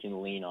Watson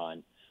can lean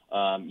on.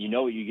 You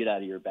know what you get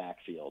out of your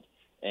backfield.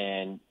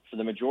 And for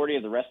the majority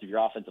of the rest of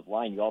your offensive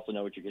line, you also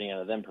know what you're getting out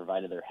of them,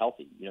 provided they're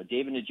healthy.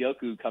 David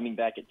Njoku coming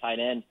back at tight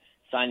end,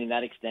 signing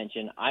that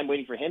extension. I'm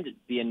waiting for him to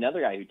be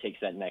another guy who takes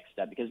that next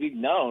step, because we've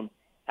known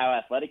how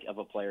athletic of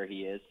a player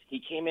he is.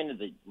 He came into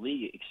the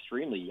league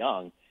extremely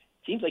young.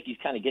 Seems like he's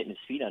kind of getting his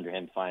feet under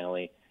him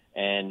finally,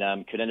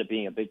 and could end up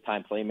being a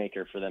big-time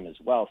playmaker for them as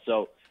well.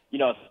 So,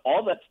 if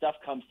all that stuff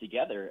comes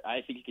together,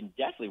 I think you can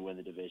definitely win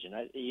the division.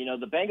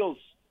 The Bengals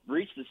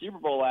reached the Super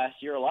Bowl last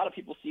year. A lot of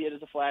people see it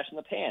as a flash in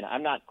the pan.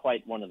 I'm not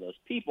quite one of those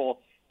people,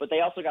 but they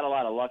also got a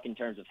lot of luck in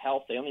terms of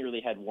health. They only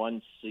really had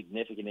one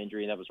significant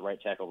injury, and that was right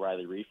tackle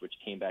Riley Reif, which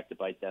came back to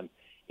bite them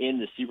in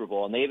the Super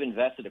Bowl. And they've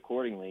invested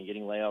accordingly,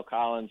 getting La'el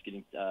Collins,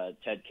 getting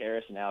Ted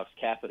Karras and Alex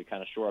Kappa to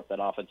kind of shore up that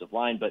offensive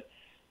line. But,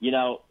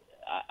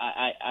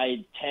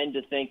 I tend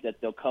to think that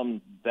they'll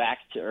come back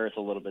to earth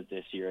a little bit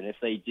this year. And if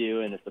they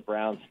do, and if the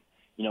Browns,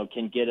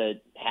 can get a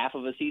half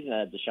of a season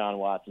out of Deshaun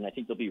Watson, I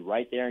think they'll be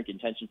right there in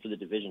contention for the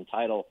division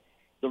title.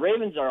 The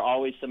Ravens are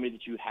always somebody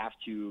that you have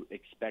to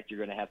expect you're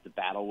going to have to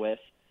battle with.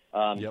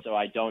 So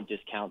I don't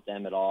discount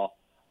them at all.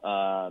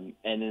 And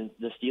then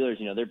the Steelers,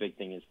 their big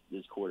thing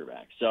is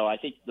quarterback. So I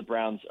think the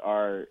Browns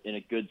are in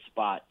a good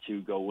spot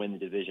to go win the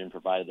division,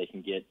 provided they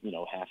can get,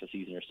 half a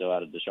season or so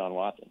out of Deshaun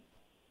Watson.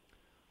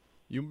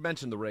 You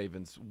mentioned the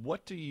Ravens.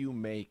 What do you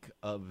make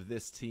of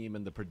this team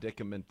and the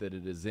predicament that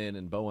it is in?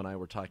 And Bo and I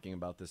were talking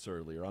about this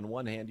earlier. On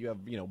one hand, you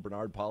have,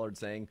 Bernard Pollard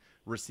saying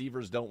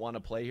receivers don't want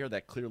to play here.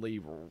 That clearly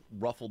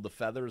ruffled the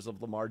feathers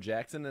of Lamar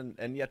Jackson,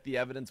 and yet the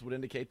evidence would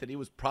indicate that he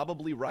was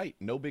probably right.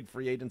 No big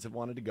free agents have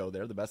wanted to go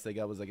there. The best they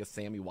got was, I guess,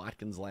 Sammy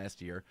Watkins last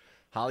year.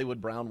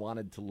 Hollywood Brown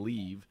wanted to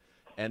leave,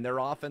 and their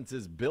offense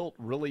is built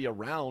really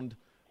around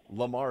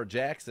Lamar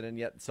Jackson, and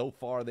yet so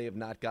far they have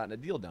not gotten a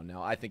deal done.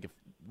 Now, I think if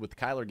with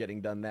Kyler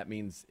getting done, that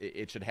means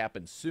it should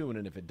happen soon,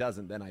 and if it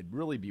doesn't, then I'd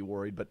really be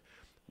worried. But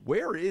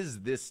where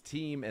is this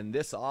team and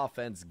this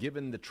offense,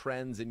 given the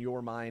trends in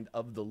your mind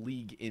of the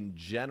league in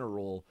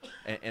general,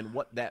 and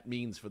what that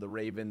means for the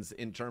Ravens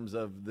in terms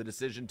of the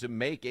decision to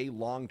make a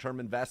long-term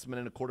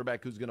investment in a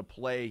quarterback who's going to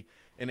play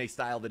in a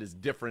style that is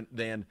different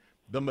than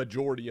the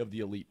majority of the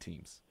elite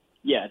teams?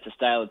 Yeah, it's a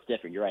style that's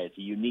different. You're right. It's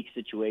a unique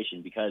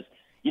situation because,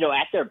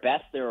 at their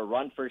best, they're a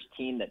run-first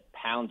team that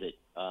pounds it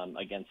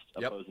against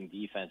opposing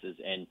defenses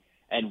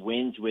and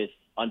wins with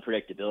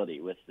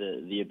unpredictability, with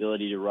the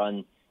ability to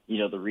run,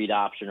 the read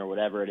option or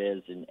whatever it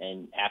is,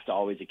 and have to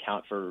always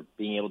account for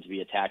being able to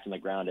be attacked on the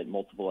ground at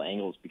multiple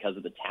angles because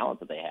of the talent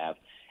that they have.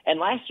 And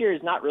last year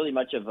is not really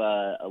much of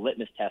a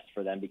litmus test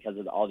for them because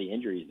of all the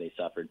injuries they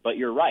suffered. But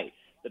you're right.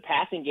 The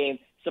passing game,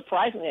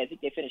 surprisingly, I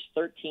think they finished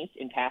 13th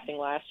in passing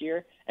last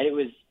year, and it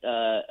was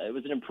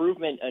an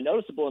improvement, a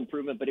noticeable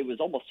improvement, but it was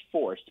almost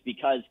forced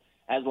because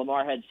as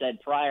Lamar had said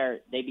prior,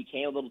 they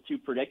became a little too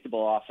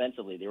predictable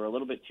offensively. They were a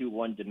little bit too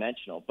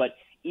one-dimensional. But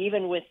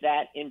even with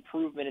that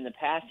improvement in the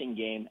passing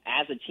game,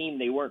 as a team,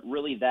 they weren't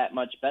really that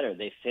much better.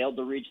 They failed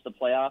to reach the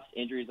playoffs.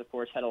 Injuries, of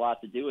course, had a lot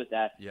to do with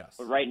that. Yes.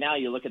 But right now,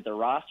 you look at the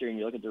roster and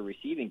you look at their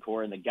receiving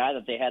core, and the guy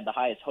that they had the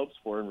highest hopes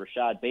for, in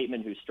Rashad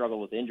Bateman, who struggled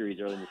with injuries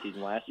early in the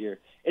season last year,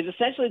 is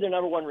essentially their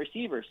number one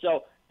receiver.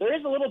 So there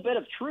is a little bit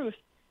of truth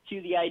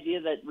to the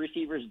idea that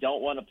receivers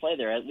don't want to play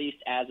there, at least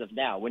as of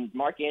now. When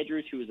Mark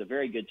Andrews, who is a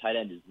very good tight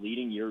end, is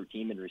leading your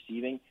team in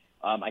receiving,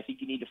 I think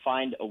you need to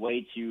find a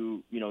way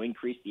to,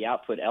 increase the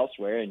output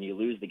elsewhere, and you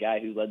lose the guy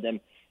who led them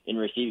in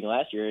receiving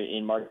last year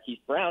in Marquise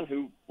Brown,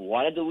 who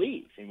wanted to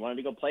leave and wanted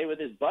to go play with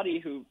his buddy,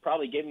 who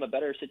probably gave him a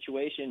better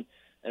situation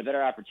and a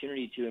better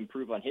opportunity to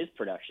improve on his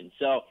production.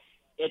 So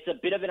it's a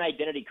bit of an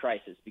identity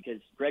crisis because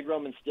Greg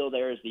Roman's still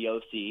there as the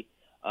OC.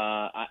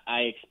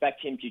 I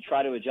expect him to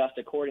try to adjust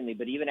accordingly,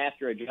 but even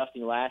after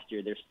adjusting last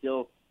year, they're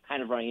still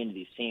kind of running into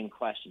these same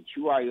questions.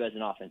 Who are you as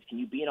an offense? Can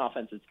you be an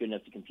offense that's good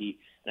enough to compete?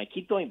 And I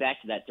keep going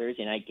back to that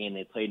Thursday night game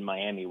they played in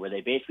Miami where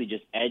they basically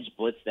just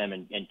edge-blitzed them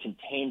and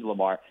contained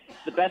Lamar.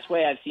 It's the best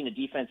way I've seen a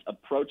defense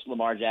approach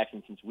Lamar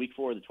Jackson since week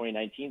 4 of the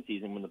 2019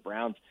 season when the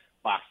Browns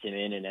boxed him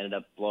in and ended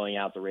up blowing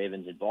out the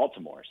Ravens in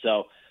Baltimore.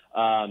 So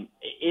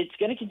it's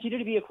going to continue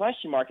to be a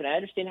question mark, and I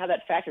understand how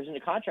that factors into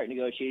contract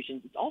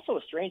negotiations. It's also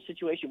a strange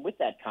situation with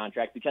that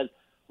contract because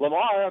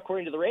Lamar,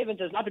 according to the Ravens,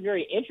 has not been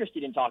very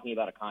interested in talking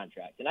about a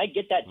contract. And I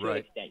get that to an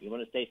extent. You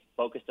want to stay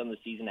focused on the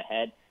season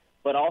ahead,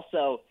 but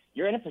also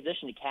you're in a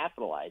position to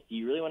capitalize. Do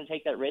you really want to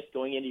take that risk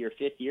going into your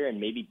 5th year and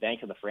maybe bank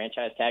on the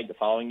franchise tag the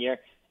following year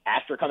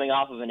after coming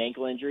off of an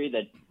ankle injury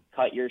that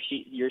cut your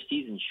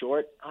season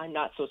short? I'm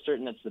not so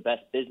certain that's the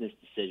best business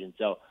decision.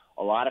 So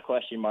a lot of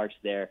question marks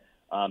there.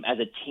 As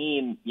a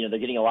team, they're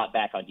getting a lot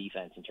back on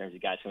defense in terms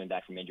of guys coming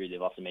back from injury.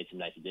 They've also made some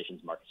nice additions,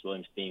 Marcus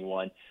Williams being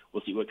one.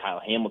 We'll see what Kyle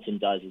Hamilton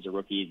does as a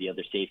rookie, the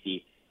other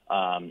safety.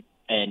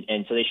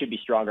 And so they should be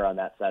stronger on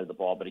that side of the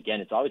ball. But,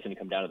 again, it's always going to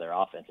come down to their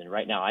offense. And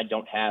right now I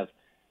don't have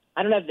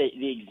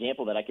the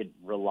example that I could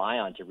rely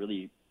on to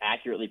really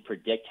accurately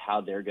predict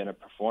how they're going to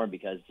perform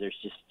because there's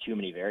just too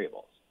many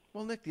variables.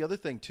 Well, Nick, the other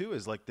thing, too,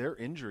 is like their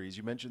injuries.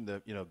 You mentioned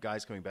the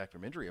guys coming back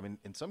from injury. I mean,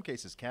 in some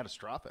cases,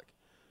 catastrophic.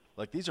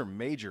 Like, these are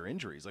major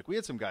injuries. Like, we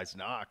had some guys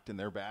knocked, and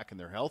they're back, and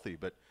they're healthy.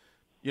 But,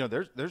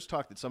 there's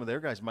talk that some of their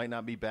guys might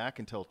not be back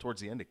until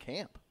towards the end of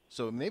camp.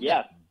 So, they've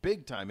got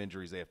big-time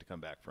injuries they have to come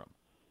back from.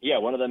 Yeah,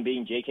 one of them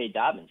being J.K.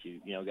 Dobbins, who,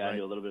 got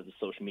into a little bit of the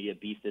social media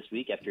beef this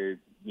week after,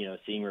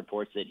 seeing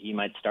reports that he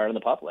might start on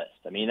the PUP list.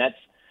 I mean,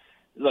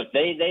 look,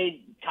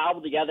 they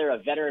cobbled together a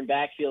veteran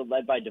backfield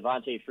led by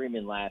Devontae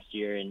Freeman last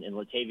year, and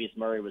Latavius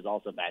Murray was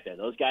also back there.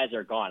 Those guys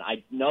are gone.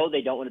 I know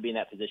they don't want to be in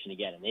that position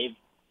again, and they've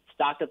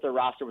stocked up their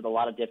roster with a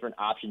lot of different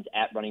options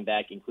at running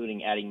back,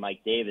 including adding Mike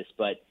Davis.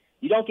 But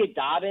you don't get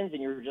Dobbins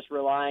and you're just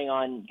relying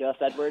on Gus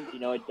Edwards.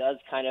 It does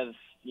kind of,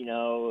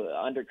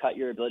 undercut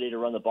your ability to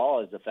run the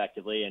ball as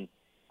effectively. And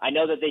I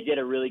know that they did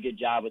a really good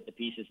job with the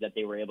pieces that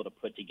they were able to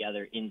put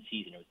together in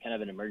season. It was kind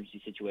of an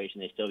emergency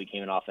situation. They still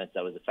became an offense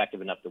that was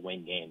effective enough to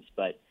win games.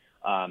 But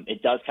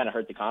it does kind of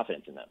hurt the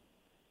confidence in them.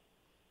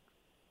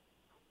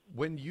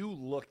 When you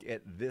look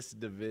at this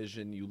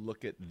division, you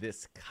look at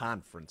this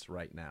conference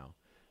right now,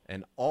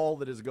 and all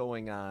that is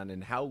going on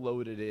and how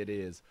loaded it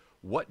is,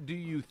 what do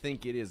you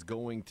think it is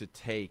going to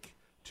take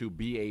to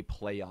be a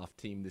playoff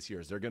team this year?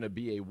 Is there going to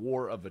be a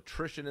war of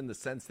attrition in the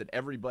sense that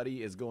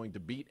everybody is going to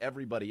beat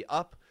everybody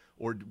up?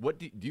 Or what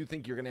do you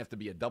think you're going to have to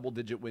be a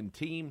double-digit win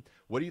team?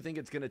 What do you think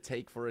it's going to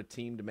take for a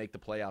team to make the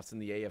playoffs in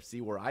the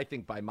AFC, where I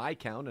think by my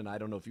count, and I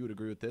don't know if you would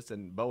agree with this,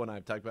 and Bo and I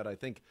have talked about it, I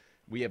think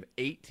we have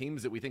 8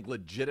 teams that we think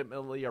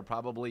legitimately are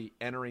probably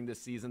entering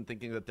this season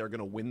thinking that they're going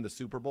to win the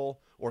Super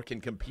Bowl or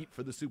can compete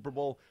for the Super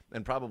Bowl,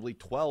 and probably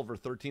 12 or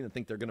 13 that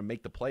think they're going to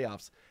make the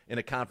playoffs in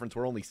a conference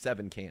where only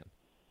 7 can.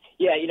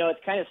 Yeah,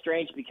 it's kind of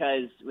strange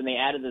because when they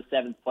added the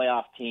 7th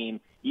playoff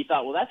team, you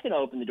thought, well, that's going to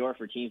open the door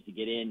for teams to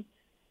get in,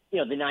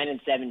 the 9 and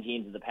 7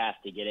 teams of the past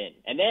to get in.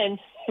 And then,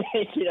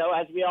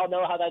 as we all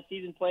know how that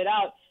season played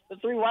out, the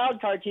 3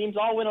 wildcard teams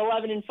all went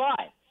 11 and 5.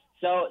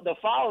 So the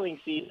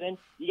following season,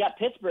 you got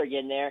Pittsburgh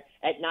in there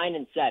at 9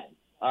 and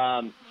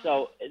 7.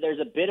 So there's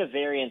a bit of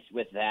variance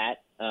with that.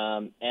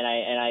 And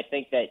I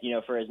think that,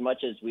 for as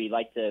much as we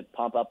like to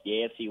pump up the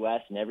AFC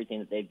West and everything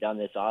that they've done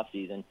this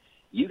offseason,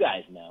 you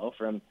guys know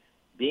from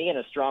being in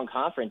a strong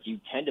conference, you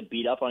tend to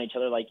beat up on each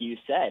other like you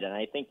said. And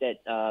I think that,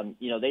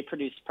 they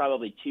produced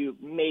probably 2,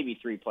 maybe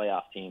 3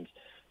 playoff teams.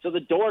 So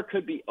the door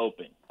could be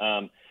open.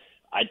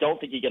 I don't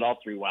think you get all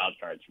 3 wild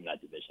cards from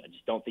that division. I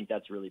just don't think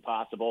that's really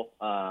possible.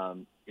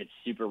 It's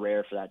super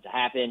rare for that to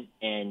happen.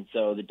 And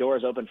so the door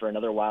is open for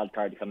another wild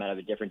card to come out of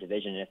a different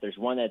division. And if there's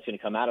one that's going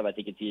to come out of, I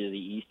think it's either the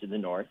East or the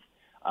North.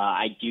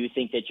 I do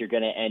think that you're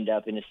going to end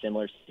up in a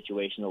similar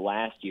situation to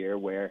last year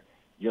where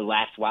your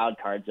last wild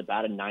card's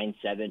about a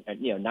 9-7-1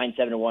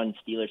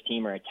 Steelers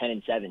team or a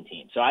 10-7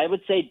 team. So I would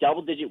say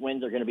double-digit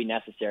wins are going to be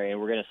necessary, and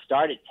we're going to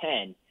start at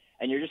 10.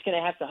 And you're just going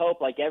to have to hope,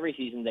 like every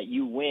season, that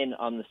you win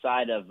on the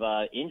side of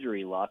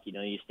injury luck.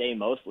 You stay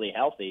mostly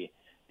healthy.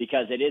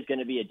 because it is going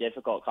to be a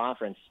difficult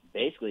conference,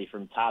 basically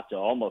from top to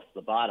almost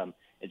the bottom.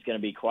 It's going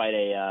to be quite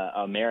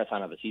a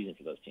marathon of a season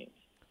for those teams.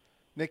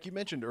 Nick, you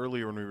mentioned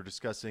earlier when we were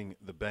discussing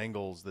the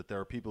Bengals that there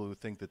are people who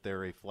think that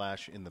they're a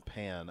flash in the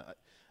pan.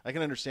 I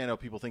can understand how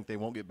people think they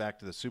won't get back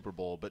to the Super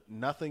Bowl, but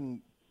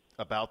nothing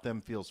about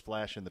them feels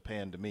flash in the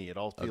pan to me. It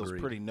all feels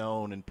pretty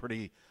known and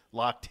pretty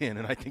locked in,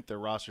 and I think their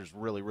roster's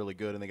really, really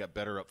good, and they got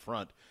better up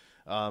front.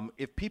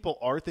 If people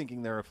are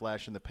thinking they're a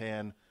flash in the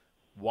pan,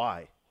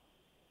 why?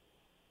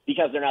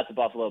 Because they're not the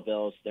Buffalo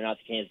Bills. They're not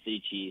the Kansas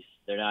City Chiefs.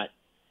 They're not,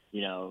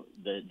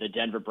 the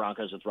Denver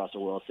Broncos with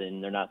Russell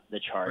Wilson. They're not the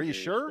Chargers. Are you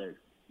sure?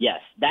 Yes.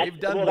 They've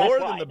done more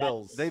than the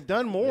Bills. They've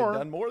done more. They've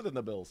done more than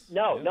the Bills.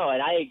 No,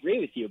 and I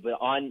agree with you, but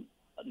on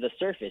the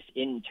surface,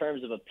 in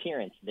terms of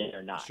appearance,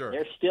 they're not. Sure.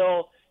 They're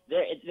still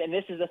there, and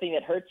this is the thing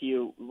that hurts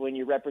you when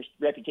your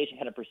reputation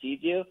kind of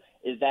precedes you,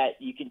 is that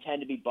you can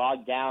tend to be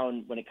bogged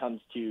down when it comes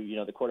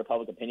to, the court of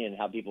public opinion and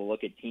how people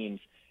look at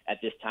teams at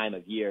this time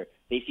of year.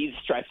 They see the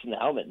stripes in the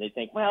helmet and they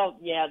think, well,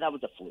 yeah, that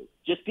was a fluke.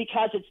 Just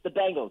because it's the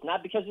Bengals,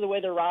 not because of the way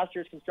their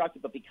roster is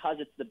constructed, but because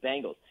it's the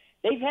Bengals.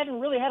 They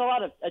haven't really had a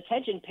lot of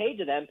attention paid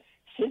to them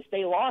since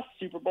they lost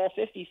Super Bowl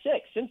 56.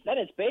 Since then,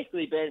 it's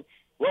basically been,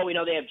 well, we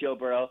know they have Joe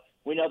Burrow.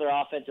 We know their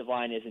offensive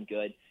line isn't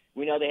good.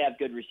 We know they have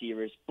good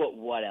receivers, but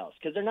what else?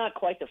 Because they're not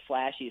quite the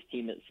flashiest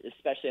team,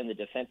 especially on the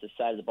defensive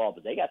side of the ball,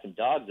 but they got some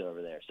dogs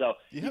over there. So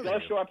you go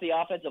shore up the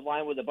offensive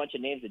line with a bunch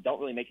of names that don't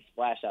really make a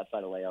splash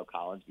outside of Leo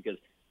Collins because,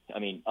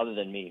 other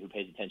than me, who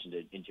pays attention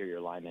to interior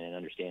linemen and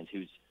understands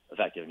who's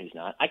effective and who's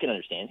not, I can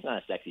understand. It's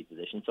not a sexy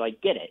position, so I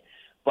get it.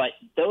 But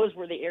those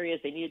were the areas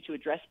they needed to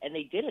address, and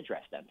they did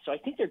address them. So I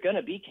think they're going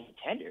to be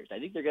contenders. I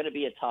think they're going to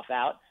be a tough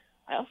out.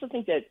 I also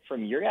think that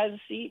from your guys'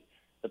 seat,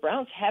 the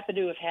Browns happen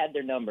to have had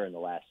their number in the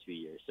last few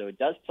years. So it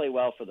does play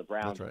well for the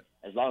Browns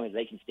as long as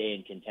they can stay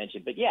in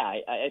contention. But, yeah,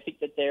 I think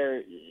that they're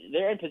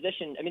in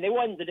position. They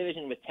won the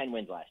division with 10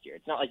 wins last year.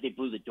 It's not like they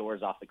blew the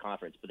doors off the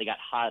conference, but they got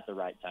hot at the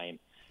right time,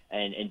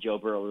 and Joe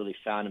Burrow really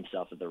found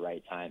himself at the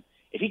right time.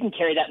 If he can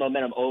carry that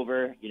momentum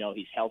over,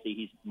 he's healthy.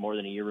 He's more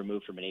than a year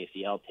removed from an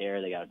ACL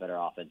tear. They got a better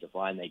offensive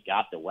line. They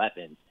got the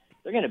weapons.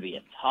 They're going to be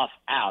a tough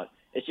out.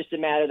 It's just a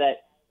matter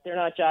that they're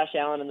not Josh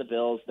Allen and the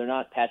Bills. They're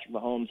not Patrick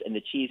Mahomes and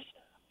the Chiefs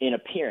in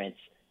appearance,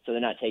 so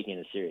they're not taking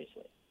it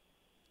seriously.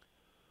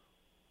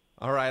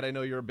 All right, I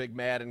know you're a big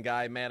Madden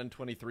guy. Madden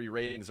 23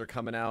 ratings are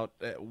coming out.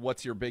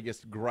 What's your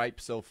biggest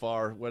gripe so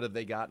far? What have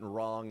they gotten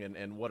wrong,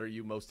 and what are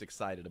you most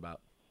excited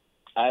about?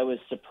 I was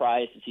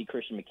surprised to see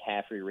Christian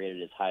McCaffrey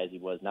rated as high as he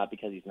was, not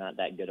because he's not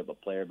that good of a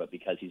player, but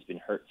because he's been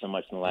hurt so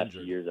much in the last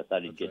few years. I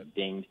thought he'd get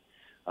dinged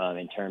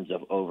in terms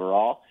of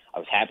overall. I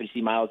was happy to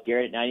see Myles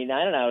Garrett at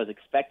 99, and I was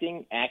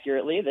expecting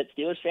accurately that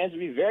Steelers fans would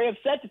be very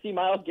upset to see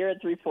Myles Garrett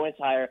 3 points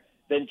higher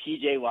than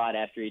T.J. Watt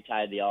after he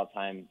tied the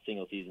all-time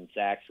single-season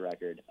sacks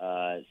record.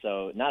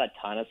 So not a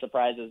ton of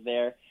surprises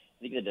there.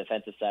 I think the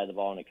defensive side of the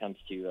ball, when it comes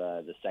to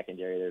the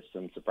secondary, there's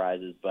some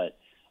surprises, but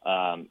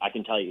I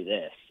can tell you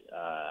this.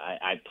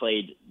 I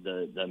played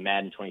the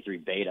Madden 23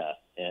 beta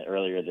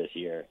earlier this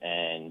year,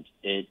 and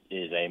it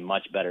is a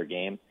much better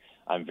game.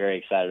 I'm very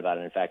excited about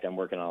it. In fact, I'm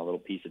working on a little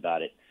piece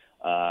about it.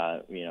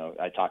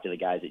 I talked to the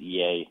guys at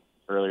EA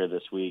earlier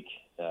this week,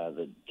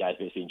 the guys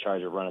basically in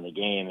charge of running the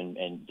game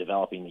and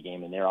developing the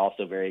game, and they're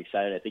also very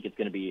excited. I think it's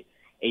going to be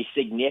a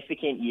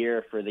significant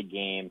year for the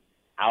game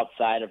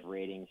outside of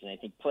ratings, and I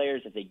think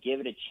players, if they give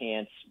it a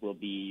chance, will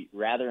be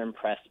rather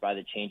impressed by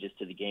the changes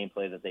to the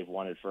gameplay that they've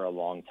wanted for a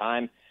long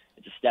time.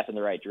 It's a step in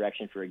the right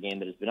direction for a game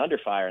that has been under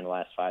fire in the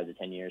last 5 to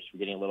 10 years. We're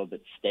getting a little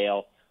bit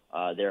stale.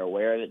 They're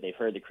aware of it. They've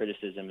heard the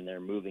criticism, and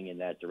they're moving in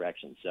that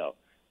direction. So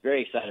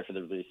very excited for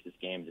the release of this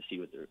game to see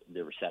what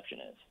the reception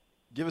is.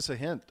 Give us a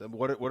hint.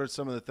 What are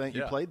some of the things?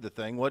 You played the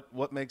thing.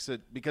 What makes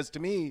it – because to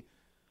me,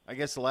 I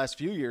guess the last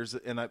few years,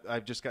 and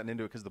I've just gotten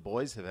into it because the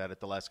boys have had it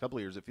the last couple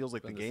of years, it feels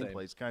like the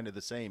gameplay is kind of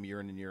the same year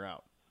in and year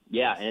out.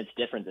 Yeah, and it's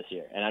different this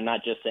year. And I'm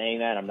not just saying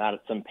that. I'm not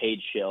some paid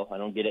shill. I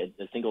don't get a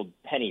single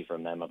penny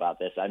from them about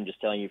this. I'm just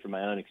telling you from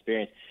my own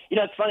experience.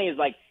 What's funny is,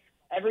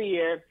 every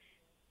year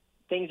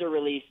things are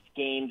released,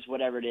 games,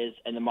 whatever it is,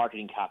 and the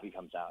marketing copy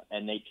comes out,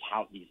 and they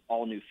tout these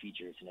all-new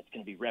features, and it's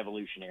going to be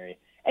revolutionary.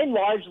 And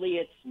largely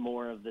it's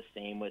more of the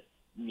same with,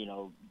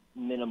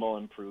 minimal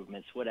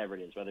improvements, whatever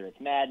it is, whether it's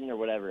Madden or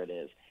whatever it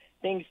is.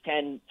 Things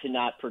tend to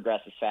not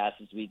progress as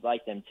fast as we'd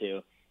like them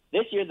to.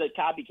 This year the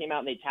copy came out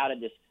and they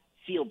touted this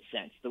field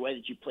sense. The way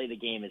that you play the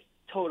game is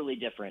totally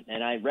different.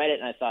 And I read it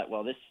and I thought,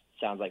 well, this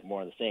sounds like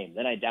more of the same.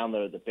 Then I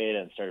downloaded the beta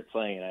and started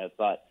playing, and I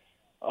thought,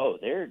 oh,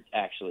 they're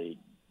actually,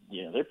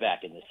 they're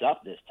backing this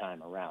up this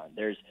time around.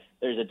 There's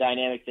a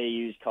dynamic they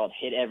use called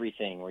hit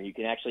everything, where you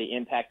can actually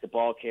impact the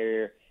ball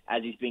carrier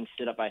as he's being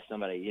stood up by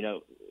somebody.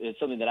 It's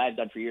something that I've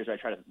done for years where I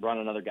try to run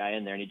another guy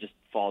in there and he just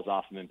falls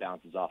off him and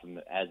bounces off him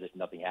as if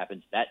nothing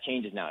happens. That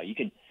changes now. You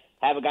can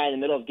have a guy in the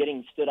middle of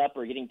getting stood up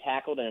or getting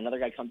tackled, and another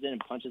guy comes in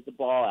and punches the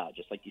ball out,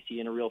 just like you see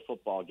in a real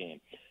football game.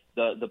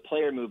 The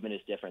player movement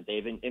is different.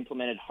 They've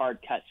implemented hard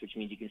cuts, which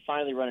means you can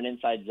finally run an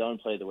inside zone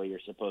play the way you're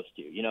supposed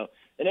to.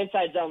 An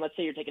inside zone, let's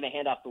say you're taking a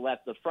hand off the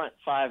left, the front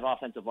 5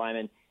 offensive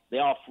linemen, they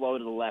all flow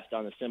to the left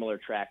on a similar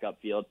track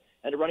upfield.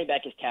 and a running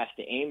back is tasked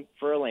to aim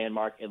for a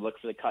landmark and look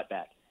for the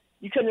cutback.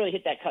 You couldn't really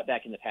hit that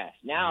cutback in the past.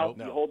 Now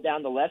you hold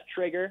down the left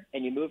trigger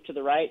and you move to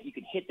the right. You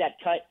can hit that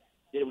cut.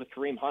 Did it with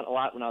Kareem Hunt a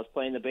lot when I was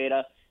playing the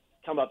beta.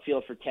 Come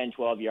upfield for 10,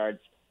 12 yards,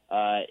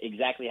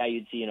 exactly how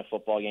you'd see in a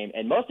football game.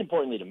 And most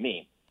importantly to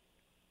me,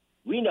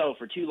 we know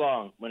for too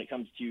long when it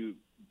comes to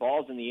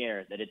balls in the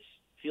air that it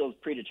feels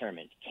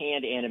predetermined,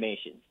 canned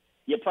animations.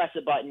 You press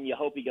a button, you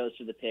hope he goes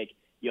for the pick,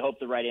 you hope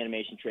the right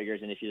animation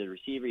triggers, and if you're the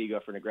receiver, you go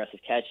for an aggressive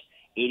catch.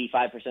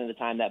 85% of the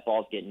time, that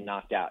ball's getting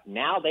knocked out.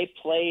 Now they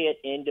play it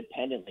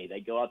independently. They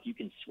go up, you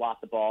can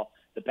swat the ball.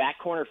 The back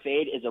corner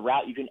fade is a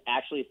route you can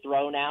actually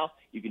throw now.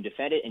 You can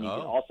defend it, and you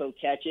can also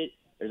catch it.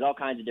 There's all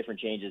kinds of different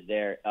changes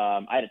there.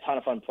 I had a ton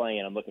of fun playing,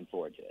 and I'm looking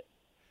forward to it.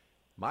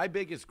 My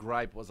biggest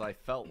gripe was I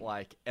felt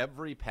like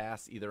every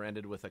pass either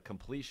ended with a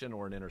completion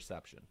or an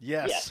interception.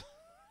 Yes.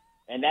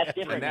 And that's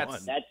different.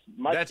 That's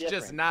much That's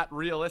different. just not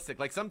realistic.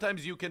 Like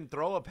sometimes you can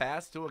throw a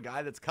pass to a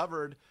guy that's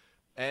covered,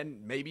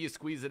 and maybe you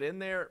squeeze it in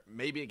there.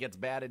 Maybe it gets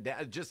batted down.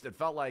 It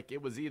felt like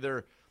it was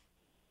either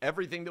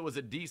everything that was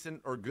a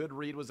decent or good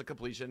read was a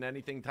completion.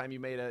 Anything time you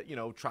made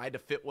tried to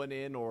fit one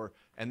in,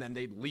 and then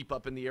they'd leap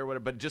up in the air,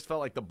 whatever. But it just felt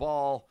like the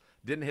ball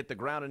didn't hit the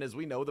ground. And as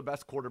we know, the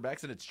best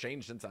quarterbacks, and it's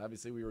changed since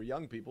obviously we were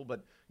young people,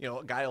 but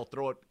a guy will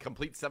throw it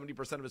complete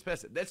 70% of his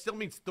passes. That still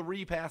means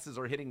 3 passes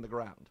are hitting the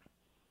ground.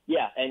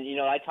 Yeah, and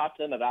I talked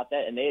to them about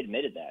that, and they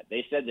admitted that.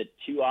 They said that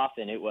too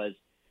often it was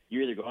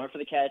you're either going for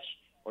the catch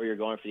or you're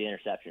going for the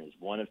interception. It's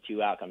one of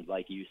 2 outcomes,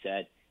 like you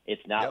said.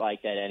 It's not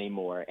like that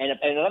anymore. And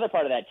another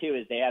part of that too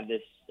is they have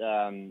this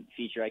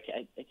feature. I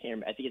can't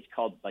remember. I think it's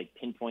called like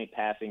pinpoint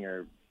passing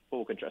or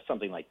full control,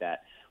 something like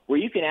that, where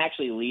you can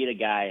actually lead a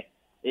guy.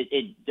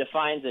 It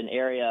defines an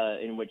area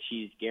in which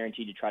he's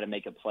guaranteed to try to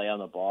make a play on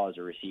the ball as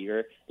a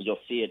receiver. You'll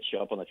see it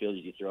show up on the field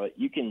as you throw it.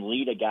 You can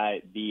lead a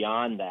guy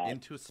beyond that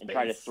into space and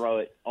try to throw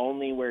it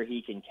only where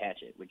he can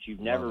catch it, which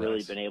you've never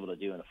really been able to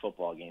do in a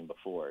football game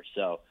before.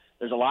 So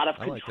there's a lot of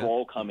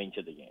control coming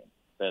to the game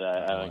that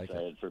I'm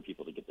excited for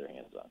people to get their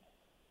hands on.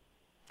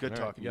 Good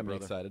talking, you got me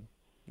brother. excited.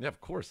 Yeah, of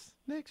course.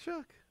 Nick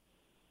Shook.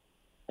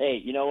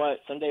 Hey, you know what?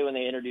 Someday when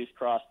they introduce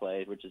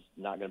crossplay, which is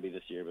not going to be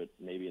this year, but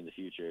maybe in the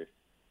future,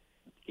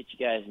 get you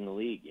guys in the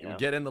league.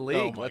 Get in the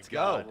league. Oh Let's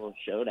God. A little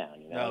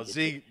showdown. No,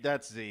 Z.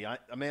 That's Z.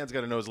 A man's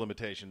got to know his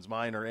limitations.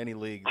 Mine or any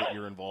league that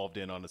you're involved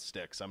in on the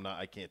sticks. I'm not.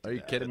 I can't do that. Are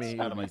you kidding me?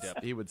 Out of my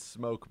depth. He would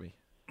smoke me.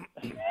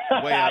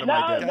 Way out of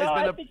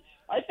my depth.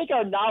 I think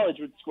our knowledge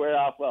would square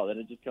off well. Then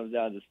it just comes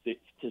down to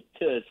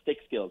stick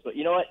skills. But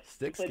you know what?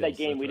 Stick play skills, that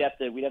game.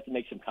 that's We'd have to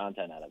make some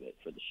content out of it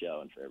for the show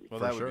and for everything. Well,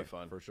 that For would be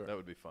fun. For sure. That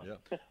would be fun.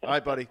 Yeah. All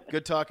right, buddy.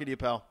 Good talking to you,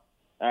 pal.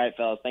 All right,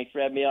 fellas. Thanks for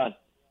having me on.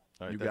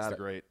 All right, You that's got the it.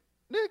 great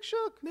Nick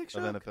Shook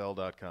of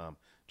NFL.com.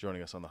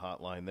 Joining us on the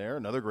hotline there.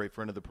 Another great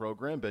friend of the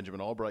program,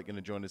 Benjamin Allbright, going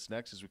to join us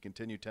next as we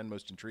continue 10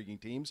 most intriguing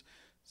teams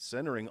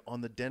centering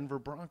on the Denver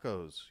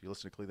Broncos. You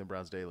listen to Cleveland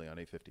Browns Daily on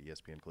 850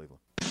 ESPN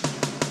Cleveland.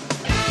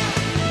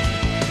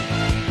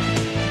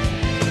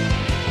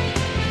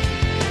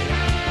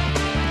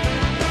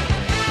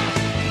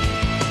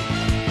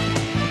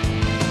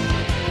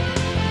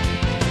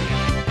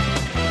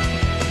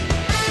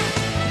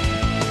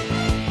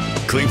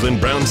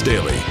 Cleveland Browns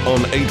Daily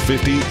on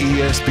 850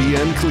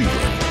 ESPN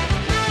Cleveland.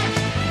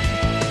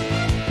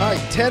 All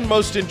right, 10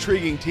 most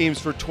intriguing teams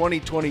for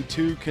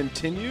 2022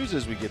 continues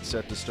as we get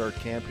set to start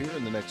camp here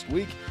in the next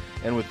week.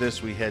 And with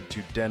this, we head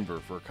to Denver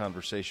for a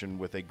conversation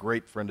with a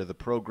great friend of the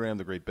program,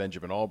 the great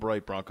Benjamin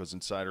Allbright, Broncos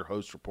insider,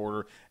 host,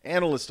 reporter,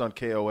 analyst on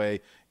KOA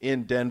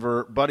in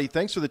Denver. Buddy,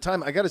 thanks for the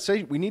time. I got to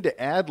say, we need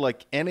to add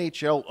like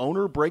NHL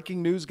owner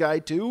breaking news guy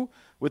too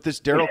with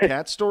this Daryl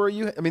Katz story.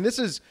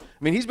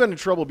 He's been in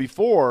trouble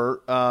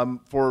before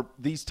for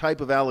these type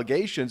of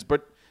allegations,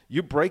 but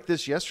you break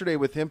this yesterday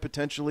with him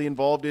potentially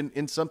involved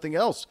in something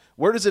else.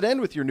 Where does it end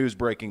with your news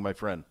breaking, my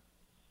friend?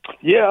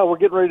 Yeah, we're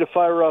getting ready to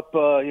fire up,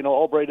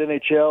 Allbright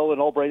NHL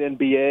and Allbright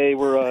NBA.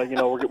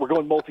 We're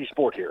going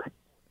multi-sport here.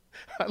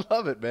 I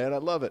love it, man. I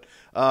love it.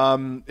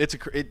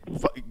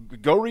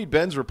 Go read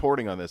Ben's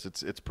reporting on this.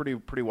 It's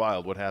pretty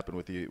wild what happened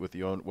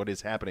what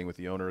is happening with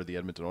the owner of the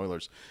Edmonton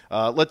Oilers.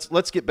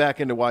 Let's get back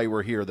into why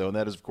we're here though, and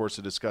that is of course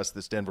to discuss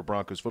this Denver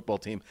Broncos football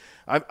team.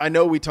 I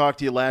know we talked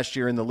to you last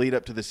year in the lead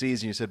up to the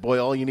season. You said, "Boy,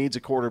 all you need is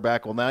a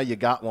quarterback." Well, now you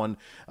got one.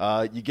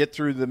 You get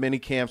through the mini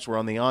camps. We're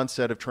on the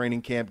onset of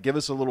training camp. Give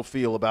us a little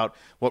feel about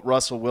what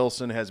Russell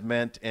Wilson has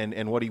meant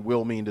and what he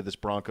will mean to this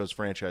Broncos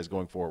franchise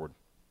going forward.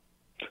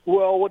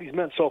 Well, what he's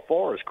meant so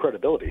far is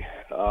credibility.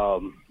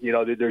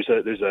 There's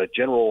a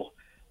general,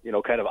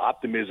 kind of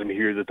optimism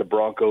here that the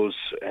Broncos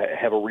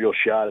have a real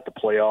shot at the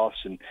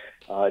playoffs and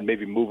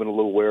maybe moving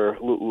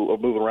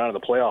moving around in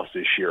the playoffs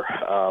this year.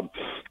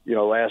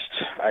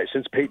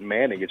 Since Peyton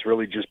Manning, it's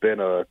really just been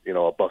a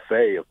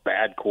buffet of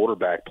bad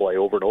quarterback play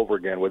over and over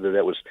again. Whether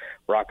that was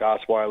Brock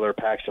Osweiler,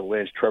 Paxton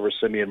Lynch, Trevor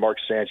Siemian, Mark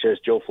Sanchez,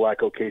 Joe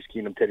Flacco, Case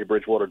Keenum, Teddy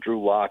Bridgewater,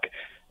 Drew Lock.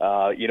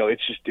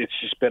 It's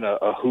just been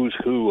a who's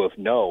who of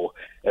no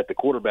at the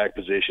quarterback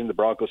position. The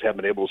Broncos haven't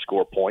been able to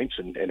score points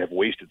and have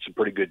wasted some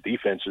pretty good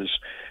defenses,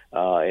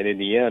 and in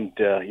the end,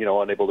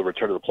 unable to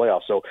return to the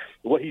playoffs. So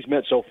what he's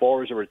meant so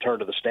far is a return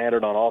to the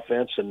standard on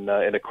offense and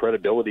a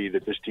credibility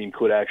that this team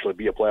could actually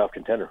be a playoff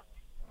contender.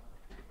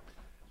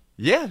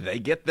 Yeah, they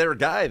get their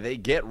guy. They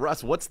get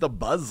Russ. What's the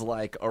buzz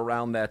like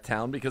around that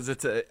town? Because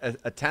it's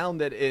a town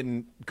that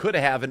could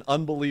have an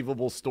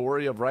unbelievable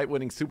story of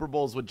winning Super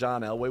Bowls with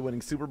John Elway,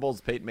 winning Super Bowls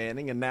with Peyton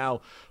Manning, and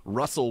now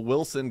Russell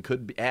Wilson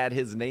could add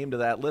his name to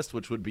that list,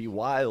 which would be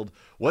wild.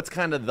 What's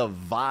kind of the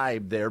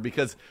vibe there?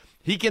 Because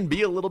he can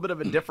be a little bit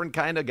of a different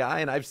kind of guy,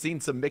 and I've seen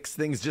some mixed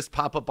things just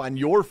pop up on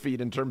your feed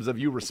in terms of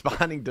you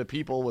responding to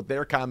people with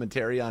their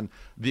commentary on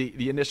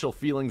the initial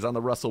feelings on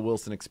the Russell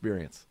Wilson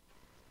experience.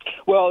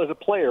 Well, as a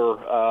player,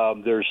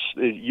 there's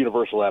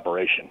universal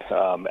admiration.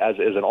 As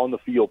an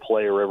on-the-field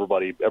player,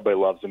 everybody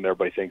loves him.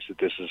 Everybody thinks that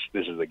this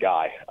is the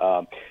guy.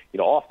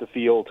 Off the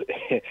field,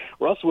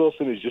 Russ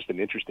Wilson is just an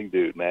interesting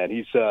dude, man.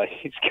 He's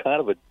kind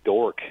of a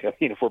dork. I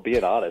mean, if we're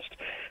being honest,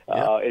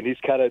 and he's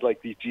kind of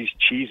like these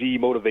cheesy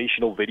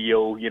motivational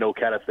video,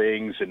 kind of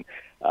things. And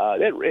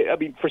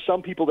for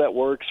some people that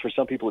works, for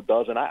some people it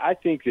doesn't. I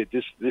think that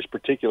this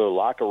particular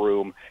locker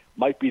room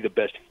might be the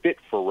best fit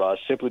for Russ,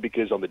 simply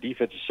because on the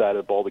defensive side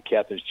of the ball, the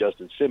captain's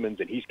Justin Simmons,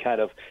 and he's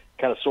kind of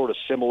sort of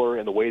similar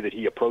in the way that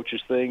he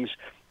approaches things,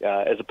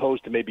 as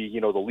opposed to maybe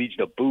the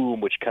Legion of Boom,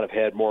 which kind of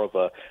had more of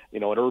a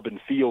an urban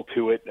feel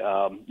to it.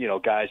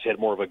 Guys had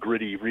more of a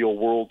gritty, real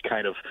world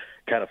kind of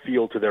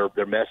feel to their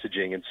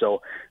messaging, and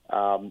so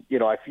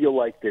I feel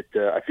like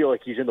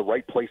he's in the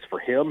right place for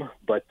him.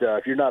 But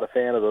if you're not a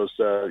fan of those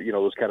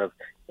those kind of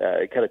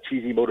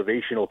cheesy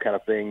motivational kind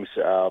of things,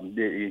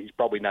 he's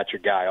probably not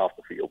your guy off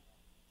the field.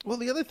 Well,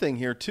 the other thing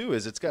here, too,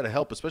 is it's got to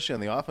help, especially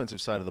on the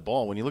offensive side of the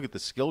ball. When you look at the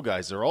skill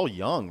guys, they're all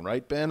young,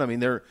 right, Ben? I mean,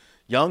 they're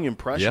young,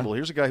 impressionable. Yeah.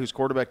 Here's a guy who's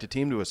quarterbacked a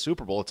team to a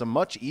Super Bowl. It's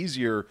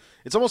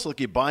it's almost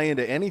like you buy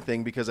into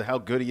anything because of how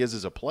good he is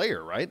as a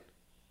player, right?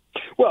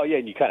 Well, yeah,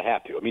 and you kind of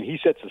have to. I mean, he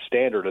sets the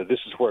standard of this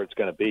is where it's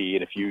going to be,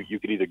 and if you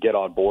could either get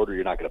on board or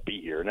you're not going to be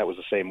here, and that was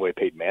the same way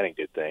Peyton Manning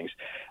did things.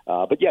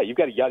 But, yeah, you've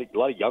got a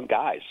lot of young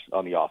guys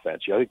on the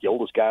offense. I think the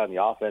oldest guy on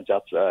the offense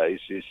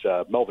is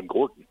Melvin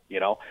Gordon,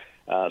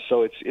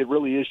 So it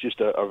really is just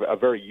a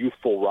very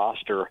youthful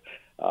roster,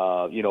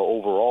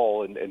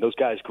 overall, and those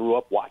guys grew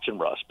up watching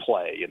Russ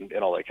play and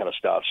all that kind of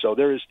stuff. So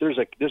there's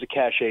a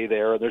cachet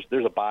there.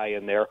 There's a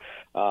buy-in there.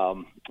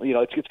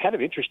 It's kind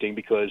of interesting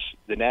because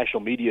the national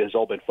media has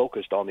all been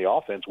focused on the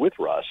offense with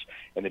Russ,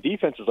 and the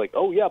defense is like,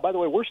 oh yeah, by the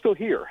way, we're still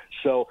here.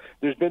 So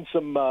there's been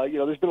some,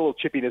 there's been a little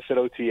chippiness at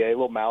OTA, a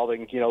little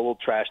mouthing, a little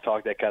trash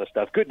talk, that kind of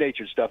stuff.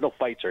 Good-natured stuff, no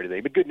fights or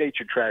anything, but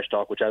good-natured trash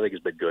talk, which I think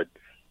has been good.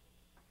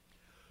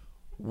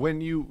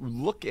 When you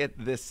look at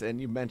this, and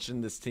you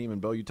mentioned this team,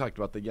 and Bo, you talked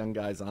about the young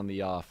guys on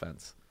the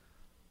offense,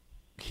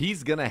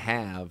 he's going to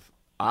have,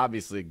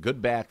 obviously, a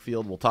good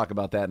backfield. We'll talk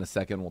about that in a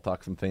second. We'll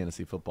talk some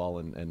fantasy football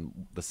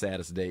and the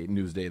saddest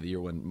news day of the year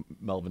when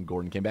Melvin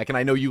Gordon came back. And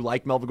I know you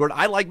like Melvin Gordon.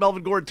 I like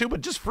Melvin Gordon, too,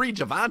 but just free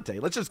Javonte.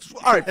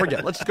 All right, forget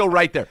it. Let's just go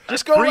right there.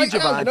 Just go free right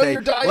Javonte. Now.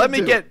 You're dying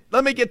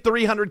let me get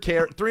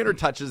 300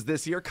 touches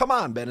this year. Come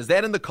on, Ben. Is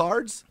that in the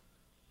cards?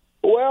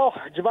 Well,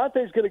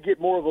 Javonte's going to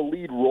get more of a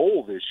lead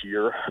role this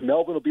year.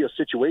 Melvin will be a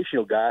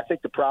situational guy. I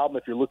think the problem,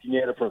 if you're looking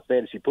at it from a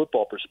fantasy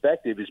football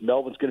perspective, is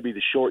Melvin's going to be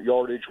the short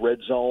yardage, red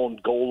zone,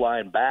 goal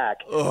line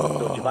back.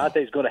 So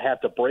Javonte's going to have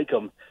to break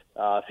him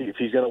if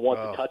he's going to want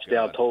the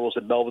touchdown totals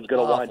that Melvin's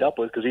going to wind up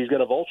with, because he's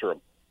going to vulture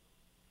him.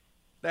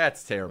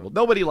 That's terrible.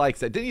 Nobody likes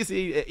that. Didn't you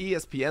see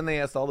ESPN?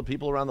 They asked all the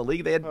people around the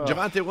league. They had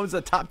Javonte Williams,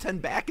 a top 10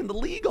 back in the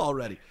league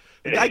already.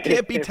 The guy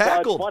can't be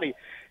tackled. It's funny.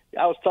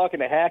 I was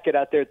talking to Hackett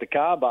out there at the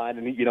Combine,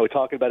 and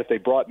talking about if they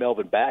brought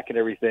Melvin back and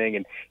everything,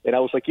 and I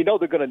was like, they're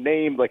going to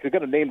name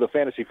the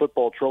fantasy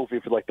football trophy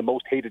for like the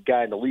most hated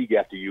guy in the league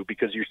after you,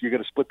 because you're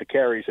going to split the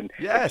carries and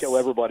kill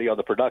everybody on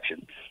the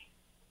production.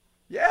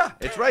 Yeah,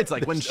 it's right. It's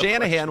like when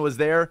Shanahan was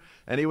there,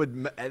 and he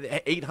would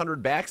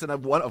 800 backs, and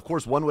of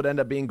course one would end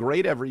up being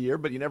great every year,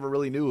 but you never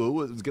really knew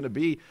who it was going to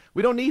be.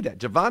 We don't need that.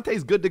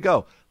 Javonte's good to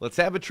go. Let's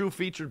have a true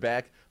featured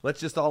back. Let's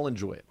just all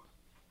enjoy it.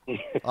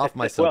 Off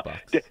my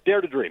soapbox.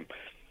 Dare to dream.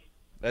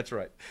 That's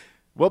right.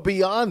 Well,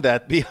 beyond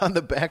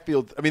the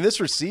backfield, I mean, this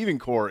receiving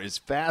core is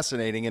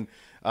fascinating, and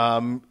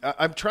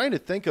I'm trying to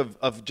think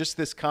of just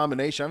this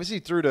combination. Obviously, he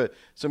threw to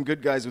some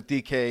good guys with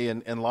DK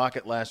and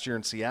Lockett last year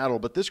in Seattle,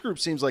 but this group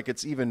seems like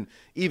it's even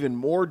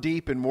more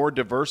deep and more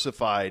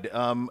diversified.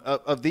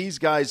 Of these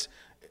guys,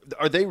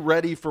 are they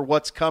ready for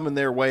what's coming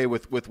their way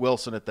with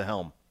Wilson at the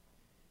helm?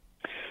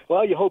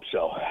 Well, you hope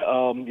so.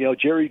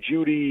 Jerry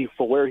Jeudy,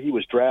 for where he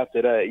was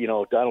drafted, I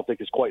don't think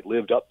has quite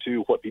lived up to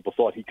what people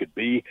thought he could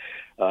be.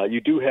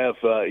 You do have,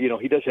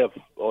 he does have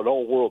an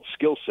all-world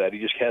skill set. He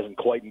just hasn't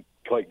quite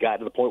gotten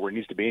to the point where he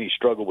needs to be, and he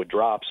struggled with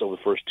drops over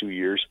the first 2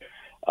 years.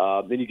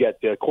 Then you got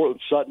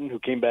Cortland Sutton, who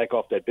came back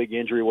off that big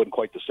injury, wasn't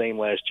quite the same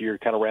last year,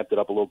 kind of ramped it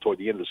up a little toward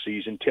the end of the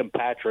season. Tim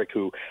Patrick,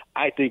 who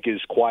I think is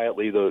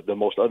quietly the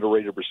most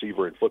underrated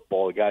receiver in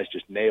football. The guy's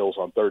just nails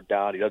on third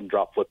down. He doesn't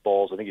drop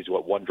footballs. I think he's,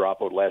 one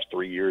drop over the last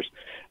 3 years.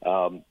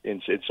 And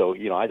so,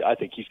 I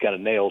think he's kind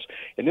of nails.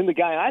 And then the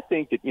guy I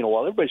think that,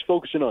 while everybody's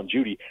focusing on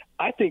Judy,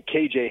 I think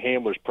KJ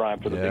Hamler's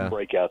primed for the big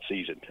breakout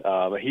season.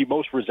 He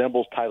most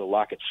resembles Tyler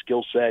Lockett's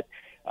skill set.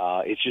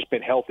 It's just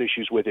been health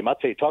issues with him. I'll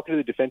tell you, talking to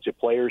the defensive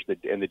players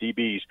and the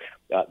DBs,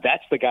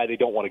 that's the guy they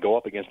don't want to go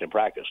up against in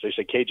practice. They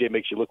say, KJ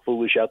makes you look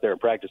foolish out there in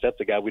practice. That's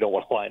the guy we don't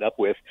want to line up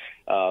with.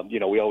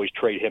 We always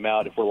trade him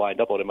out. If we're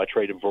lined up on him, I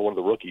trade him for one of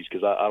the rookies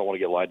because I don't want to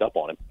get lined up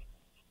on him.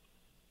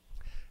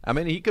 I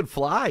mean, he could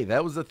fly.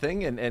 That was the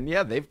thing. And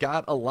yeah, they've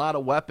got a lot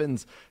of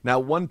weapons. Now,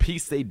 one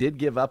piece they did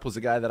give up was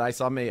a guy that I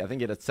saw I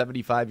think he had a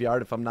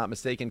 75-yard, if I'm not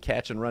mistaken,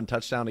 catch and run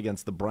touchdown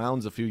against the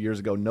Browns a few years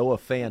ago, Noah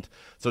Fant.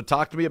 So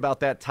talk to me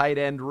about that tight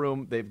end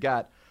room. They've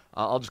got,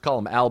 I'll just call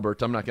him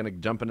Albert. I'm not going to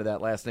jump into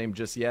that last name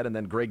just yet. And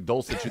then Greg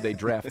Dulcich, who they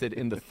drafted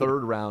in the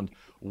third round.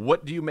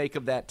 What do you make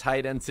of that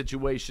tight end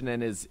situation?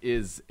 And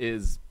is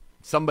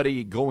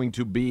somebody going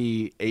to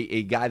be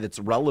a guy that's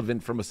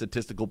relevant from a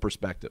statistical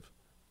perspective?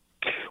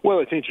 Well,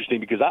 it's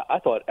interesting because I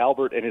thought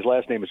Albert, and his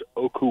last name is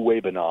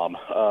Okuwebanam.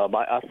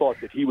 I thought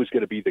that he was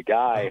going to be the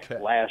guy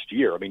last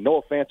year. I mean,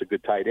 Noah Fant's a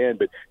good tight end,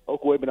 but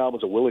Okuwebanam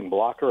was a willing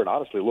blocker and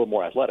honestly a little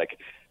more athletic.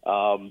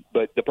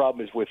 But the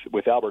problem is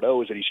with Albert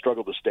O is that he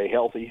struggled to stay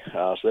healthy,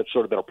 so that's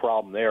sort of been a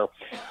problem there.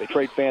 They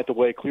trade Fant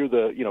away, clear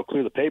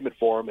the pavement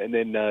for him, and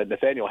then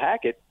Nathaniel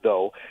Hackett,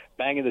 though,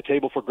 banging the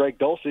table for Greg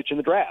Dulcich in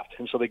the draft.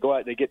 And so they go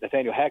out and they get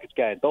Nathaniel Hackett's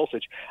guy in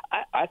Dulcich.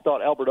 I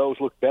thought Albert O's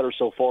looked better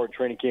so far in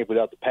training camp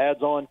without the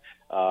pads on.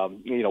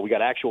 We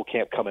got actual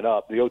camp coming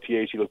up. The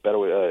OTAs, he looked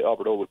better.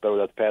 Albert O looked better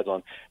without the pads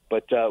on.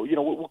 But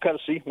we'll kind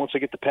of see once they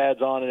get the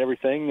pads on and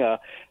everything.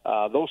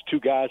 Those two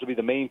guys will be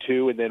the main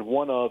two, and then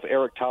one of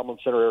Eric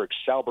Tomlinson or Eric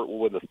Salbert will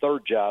win the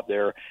third job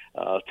there.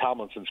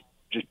 Tomlinson's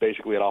just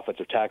basically an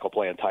offensive tackle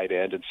playing tight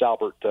end, and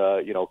Salbert,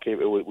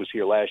 was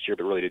here last year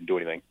but really didn't do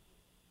anything.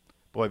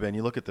 Boy, Ben,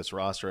 you look at this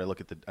roster.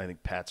 I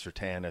think Pat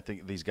Surtain. I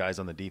think these guys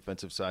on the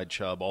defensive side,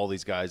 Chubb, all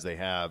these guys they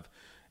have.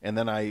 And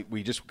then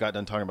we just got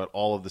done talking about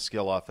all of the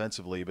skill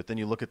offensively, but then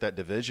you look at that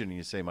division and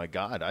you say, my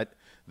God,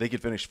 they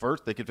could finish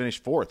first, they could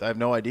finish fourth. I have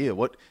no idea.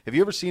 Have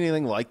you ever seen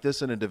anything like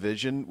this in a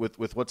division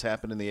with what's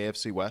happened in the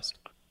AFC West?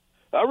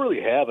 I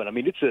really haven't. I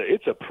mean,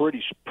 it's a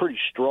pretty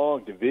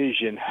strong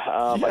division.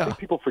 I think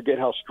people forget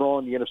how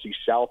strong the NFC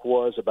South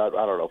was about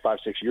 5-6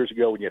 years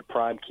ago when you had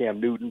prime Cam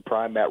Newton,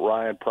 prime Matt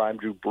Ryan, prime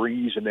Drew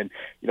Brees, and then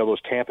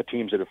those Tampa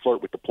teams that had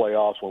flirted with the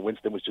playoffs when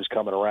Winston was just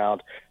coming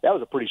around. That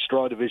was a pretty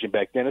strong division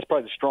back then. It's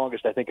probably the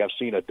strongest I think I've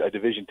seen a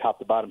division top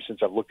to bottom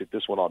since I've looked at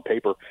this one on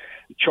paper.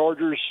 The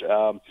Chargers,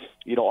 on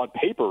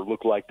paper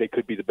look like they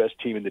could be the best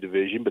team in the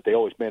division, but they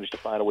always manage to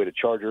find a way to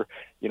charger.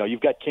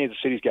 You've got Kansas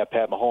City's got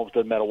Pat Mahomes.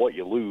 Doesn't matter what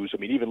you lose.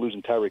 I mean, even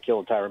losing Tyreek Hill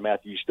and Tyrann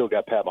Mathieu, you still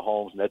got Pat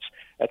Mahomes, and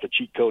that's a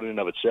cheat code in and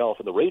of itself.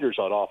 And the Raiders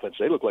on offense,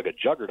 they look like a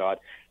juggernaut,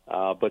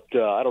 but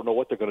I don't know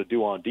what they're going to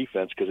do on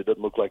defense because it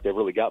doesn't look like they've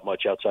really got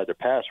much outside their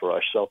pass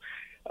rush. So,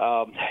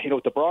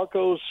 with the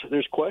Broncos,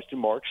 there's question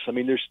marks. I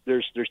mean,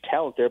 there's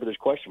talent there, but there's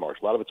question marks.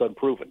 A lot of it's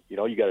unproven.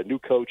 You got a new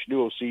coach,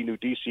 new OC, new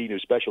DC, new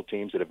special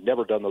teams that have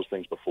never done those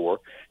things before.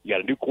 You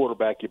got a new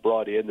quarterback you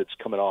brought in that's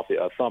coming off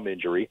a thumb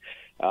injury.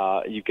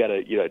 You've got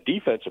a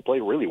defense that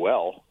played really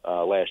well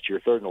last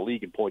year, third in the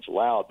league in points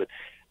allowed, but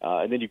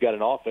and then you've got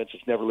an offense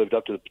that's never lived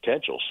up to the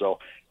potential. So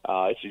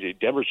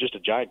Denver's just a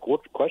giant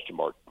question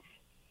mark.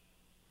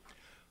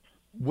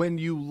 When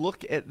you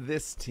look at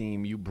this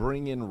team, you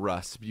bring in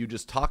Russ, you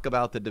just talk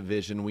about the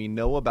division, we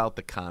know about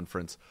the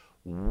conference.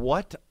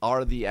 What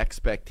are the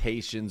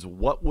expectations?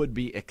 What would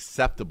be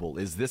acceptable?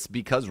 Is this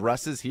because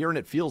Russ is here and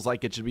it feels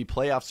like it should be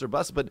playoffs or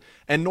bust?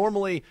 And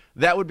normally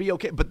that would be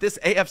okay, but this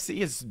AFC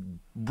is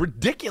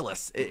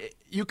ridiculous.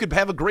 You could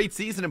have a great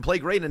season and play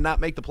great and not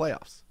make the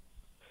playoffs.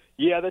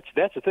 Yeah,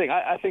 that's the thing.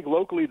 I think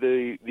locally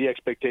the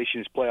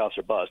expectation is playoffs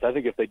or bust. I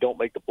think if they don't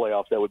make the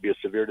playoffs, that would be a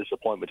severe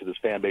disappointment to this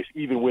fan base,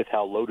 even with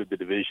how loaded the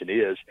division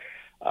is.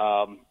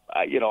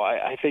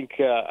 I think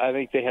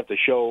they have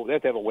to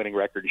have a winning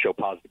record and show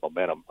positive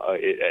momentum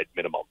at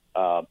minimum.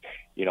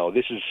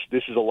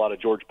 This is a lot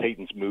of George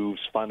Payton's moves,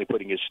 finally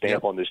putting his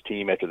stamp on this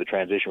team after the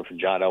transition from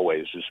John Elway.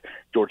 This is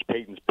George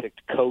Payton's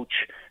picked coach.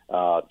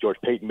 George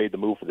Payton made the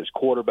move for this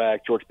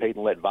quarterback. George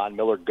Payton let Von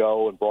Miller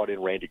go and brought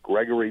in Randy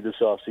Gregory this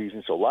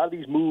offseason. So a lot of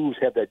these moves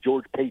have that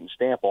George Payton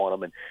stamp on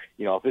them. And,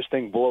 if this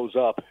thing blows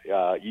up,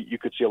 you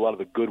could see a lot of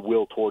the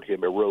goodwill toward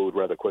him erode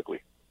rather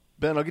quickly.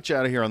 Ben, I'll get you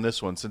out of here on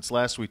this one. Since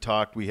last we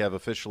talked, we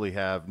officially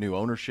have new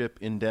ownership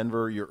in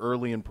Denver. Your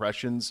early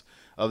impressions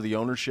of the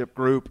ownership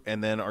group,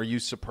 and then are you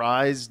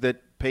surprised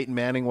that Peyton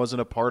Manning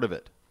wasn't a part of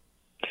it?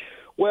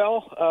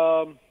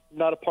 Well,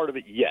 not a part of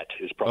it yet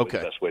is probably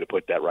the best way to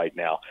put that right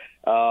now.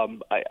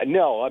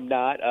 No, I'm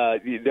not.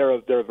 They're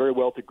a very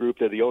wealthy group.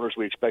 They're the owners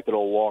we expected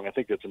all along. I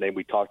think that's the name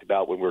we talked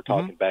about when we were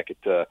talking back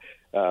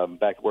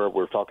where we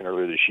were talking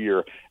earlier this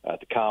year at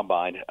the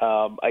Combine.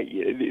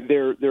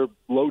 They're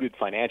loaded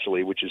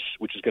financially, which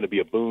is going to be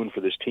a boon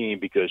for this team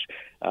because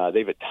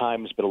they've at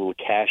times been a little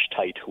cash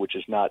tight, which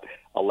has not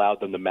allowed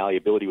them the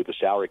malleability with the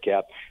salary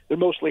cap. They're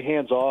mostly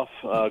hands off.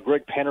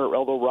 Greg Penner,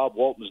 although Rob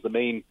Walton's the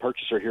main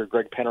purchaser here,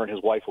 Greg Penner and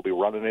his wife will be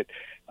running it.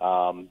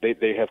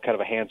 They have kind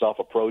of a hands off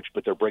approach,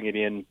 but they're bringing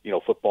in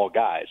football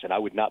guys, and I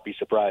would not be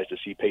surprised to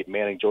see Peyton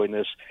Manning join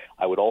this.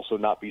 I would also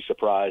not be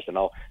surprised, and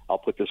I'll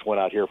put this one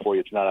out here for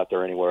you. It's not out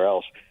there anywhere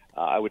else.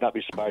 I would not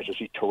be surprised to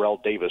see Terrell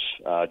Davis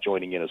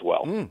joining in as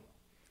well.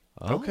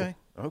 Oh.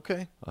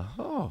 Okay.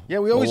 Oh. Yeah,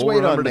 we always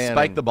wait on Manning. To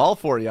spike the ball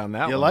for you on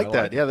that one. You like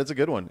that? Yeah, that's a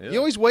good one. Yeah. You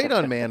always wait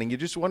on Manning. You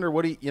just wonder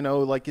what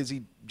is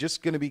he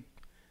just going to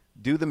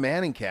do the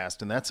Manning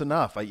cast, and that's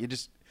enough.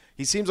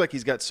 He seems like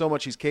he's got so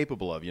much he's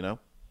capable of, Yeah,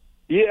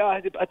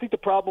 I think the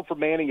problem for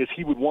Manning is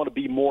he would want to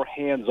be more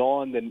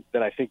hands-on than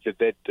I think that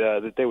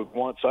they would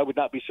want. So I would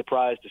not be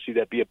surprised to see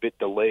that be a bit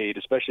delayed,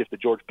 especially if the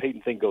George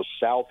Paton thing goes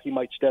south. He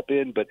might step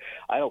in, but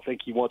I don't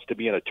think he wants to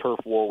be in a turf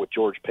war with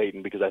George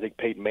Paton because I think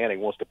Peyton Manning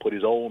wants to put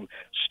his own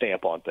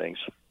stamp on things.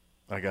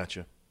 I got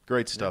you.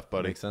 Great stuff,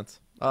 buddy. Makes sense.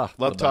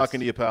 Love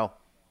talking to you, pal.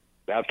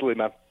 Absolutely,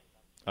 man.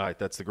 All right,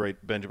 that's the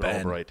great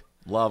Benjamin Allbright.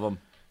 Love him.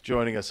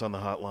 Joining us on the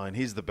hotline.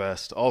 He's the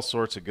best. All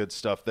sorts of good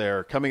stuff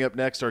there. Coming up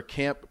next, our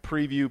camp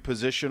preview,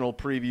 positional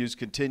previews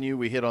continue.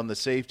 We hit on the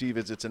safety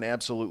because it's an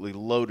absolutely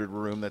loaded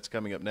room. That's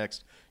coming up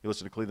next. You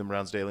listen to Cleveland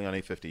Browns Daily on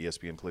 850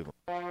 ESPN Cleveland.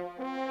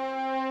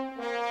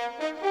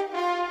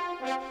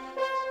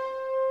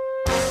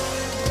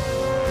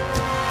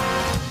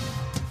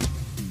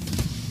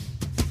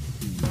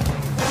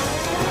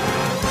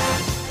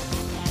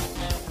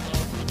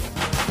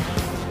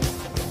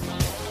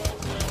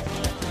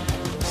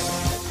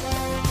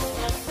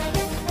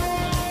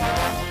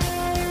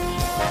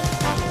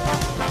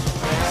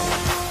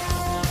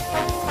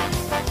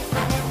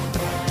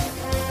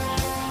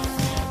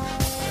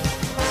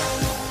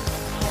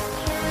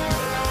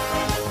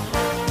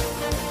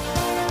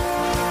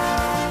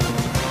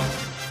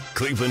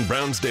 Cleveland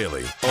Browns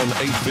Daily on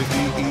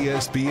 850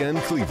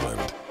 ESPN Cleveland.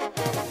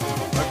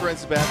 My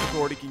friends, the Bath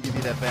Authority can give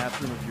you that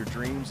bathroom of your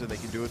dreams, and they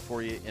can do it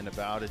for you in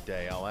about a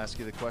day. I'll ask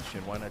you the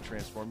question, why not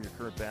transform your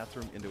current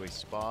bathroom into a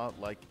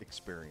spa-like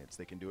experience?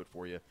 They can do it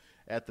for you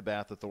at the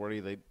Bath Authority.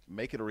 They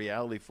make it a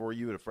reality for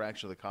you at a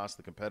fraction of the cost of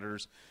the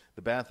competitors.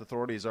 The Bath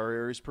Authority is our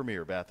area's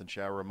premier bath and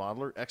shower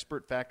remodeler,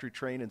 expert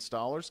factory-trained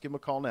installers. Give them a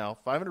call now.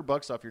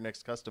 $500 off your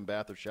next custom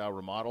bath or shower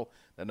remodel.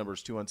 That number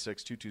is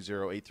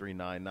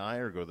 216-220-8399,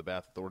 or go to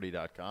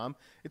thebathauthority.com.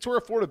 It's where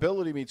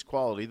affordability meets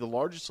quality. The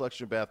largest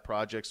selection of bath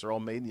projects are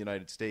all made in the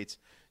United States.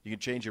 You can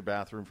change your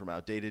bathroom from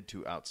outdated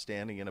to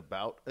outstanding in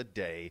about a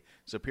day.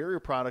 Superior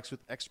products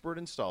with expert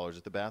installers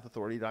at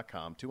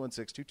thebathauthority.com,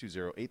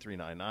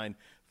 216-220-8399.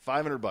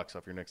 $500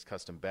 off your next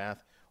custom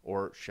bath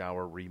or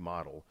shower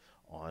remodel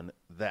on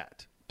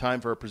that.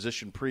 Time for our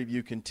position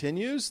preview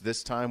continues.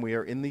 This time we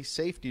are in the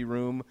safety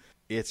room.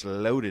 It's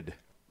loaded.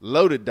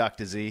 Loaded,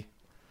 Dr. Z.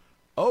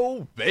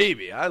 Oh,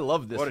 baby. I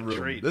love this room. What a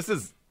treat.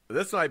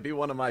 This might be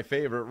one of my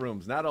favorite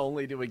rooms. Not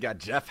only do we got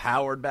Jeff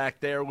Howard back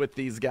there with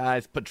these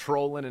guys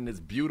patrolling in his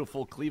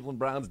beautiful Cleveland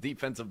Browns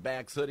defensive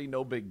backs hoodie,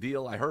 no big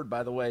deal. I heard,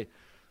 by the way,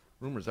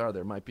 rumors are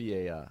there might be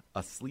a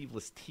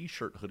sleeveless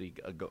T-shirt hoodie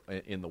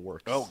in the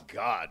works. Oh,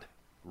 God.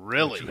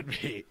 Really?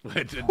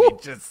 Which would be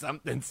just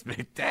something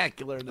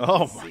spectacular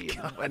to see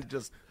and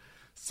just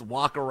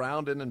walk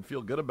around in and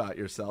feel good about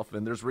yourself.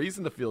 And there's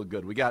reason to feel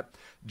good. We got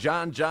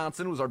John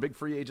Johnson, who was our big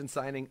free agent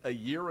signing a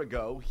year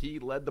ago. He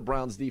led the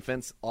Browns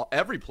defense,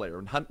 every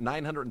player,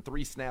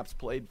 903 snaps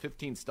played,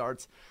 15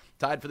 starts.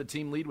 Tied for the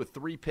team lead with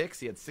 3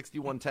 picks. He had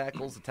 61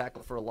 tackles, a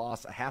tackle for a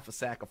loss, a half a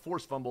sack, a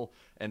forced fumble,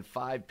 and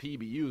 5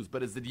 PBUs.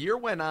 But as the year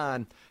went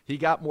on, he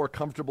got more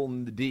comfortable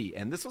in the D.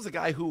 And this was a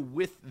guy who,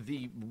 with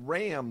the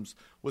Rams,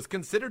 was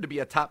considered to be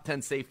a top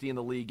 10 safety in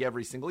the league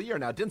every single year.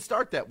 Now, it didn't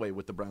start that way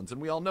with the Browns,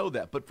 and we all know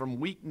that. But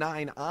from week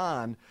 9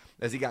 on,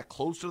 as he got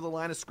closer to the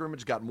line of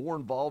scrimmage, got more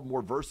involved,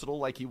 more versatile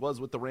like he was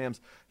with the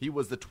Rams, he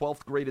was the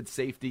 12th graded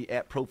safety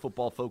at Pro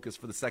Football Focus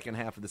for the second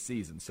half of the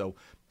season. So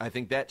I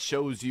think that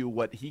shows you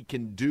what he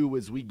can do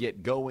as we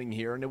get going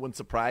here, and it wouldn't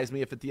surprise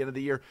me if at the end of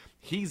the year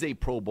he's a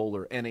Pro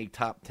Bowler and a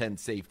top 10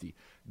 safety.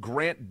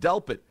 Grant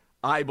Delpit,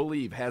 I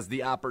believe, has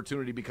the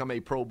opportunity to become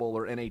a Pro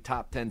Bowler and a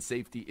top 10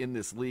 safety in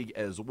this league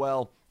as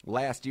well.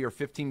 Last year,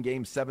 15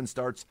 games, 7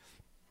 starts,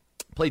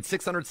 played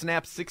 600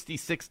 snaps,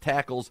 66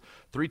 tackles,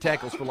 3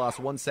 tackles for loss,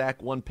 1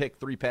 sack, 1 pick,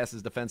 3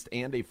 passes defensed,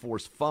 and a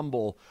forced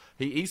fumble.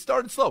 He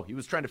started slow. He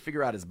was trying to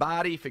figure out his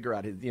body, figure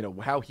out his,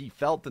 how he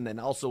felt, and then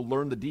also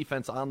learn the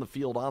defense on the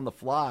field on the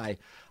fly.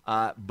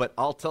 But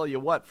I'll tell you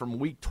what, from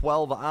week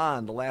 12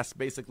 on, the last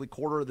basically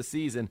quarter of the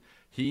season,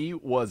 He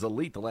was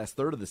elite the last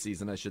third of the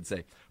season, I should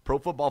say. Pro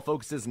Football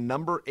Focus's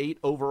number 8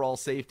 overall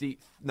safety,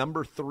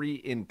 number 3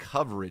 in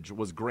coverage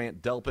was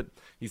Grant Delpit.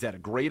 He's had a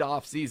great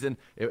offseason.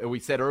 We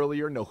said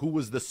earlier, who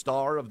was the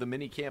star of the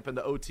minicamp and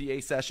the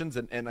OTA sessions,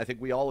 and I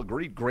think we all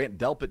agreed Grant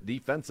Delpit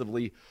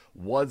defensively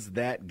was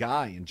that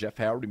guy. And Jeff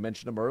Howard, we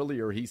mentioned him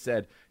earlier, he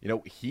said,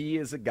 he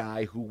is a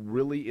guy who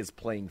really is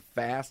playing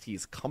fast.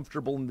 He's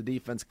comfortable in the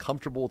defense,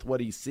 comfortable with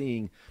what he's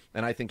seeing,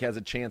 and I think has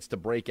a chance to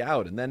break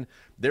out. And then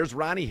there's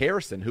Ronnie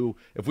Harrison, who,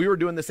 if we were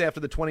doing this after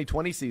the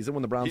 2020 season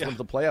when the Browns went to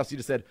the playoffs, you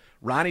just said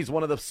Ronnie's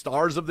one of the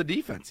stars of the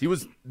defense. He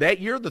was, that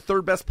year, the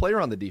third best player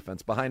on the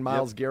defense behind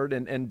Myles Garrett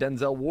and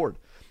Denzel Ward.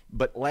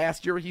 But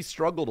last year he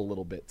struggled a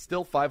little bit.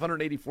 Still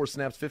 584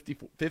 snaps,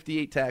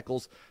 58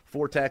 tackles,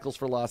 4 tackles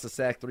for loss, a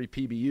sack, 3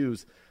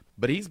 PBUs.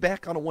 But he's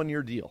back on a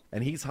one-year deal,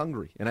 and he's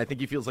hungry, and I think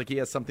he feels like he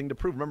has something to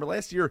prove. Remember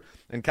last year,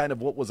 and kind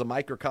of what was a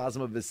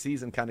microcosm of his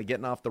season kind of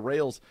getting off the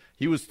rails,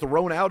 he was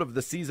thrown out of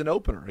the season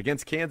opener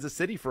against Kansas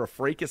City for a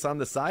fracas on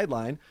the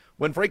sideline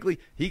when, frankly,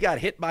 he got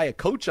hit by a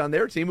coach on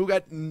their team who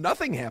got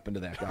nothing happened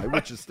to that guy,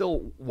 which is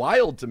still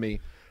wild to me.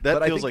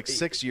 That feels like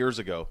 6 years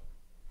ago.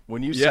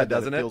 When you said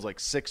that, it feels like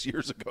 6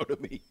 years ago to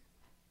me.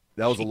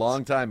 That was a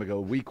long time ago.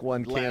 Week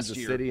 1,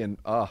 Kansas City, and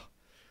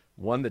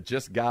one that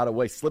just got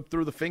away, slipped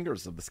through the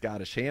fingers of the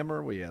Scottish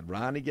Hammer. We had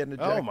Ronnie getting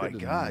ejected. Oh, my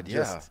God,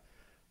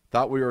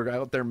 Thought we were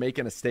out there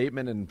making a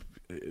statement and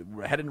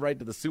heading right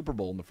to the Super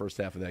Bowl in the first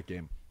half of that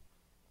game.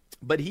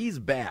 But he's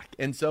back.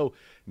 And so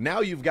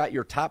now you've got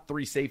your top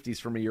 3 safeties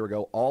from a year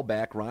ago all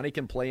back. Ronnie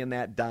can play in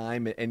that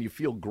dime, and you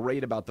feel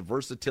great about the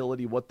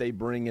versatility, what they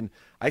bring. And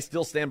I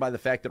still stand by the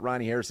fact that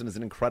Ronnie Harrison is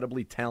an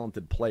incredibly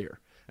talented player.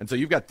 And so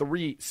you've got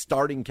 3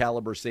 starting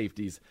caliber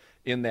safeties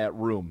in that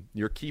room.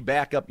 Your key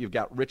backup, you've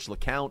got Rich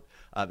LeCount,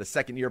 the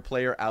second-year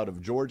player out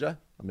of Georgia.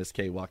 Miss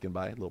Kay walking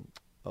by.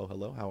 Oh,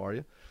 hello, how are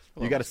you?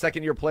 Hello. You got a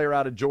second-year player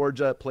out of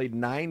Georgia, played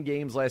 9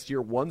 games last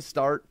year, 1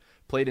 start,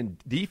 played in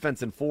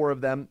defense in 4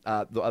 of them.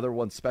 The other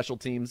one, special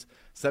teams,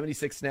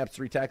 76 snaps,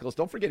 3 tackles.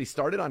 Don't forget, he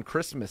started on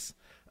Christmas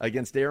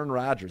against Aaron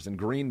Rodgers in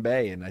Green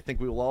Bay, and I think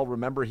we will all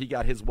remember he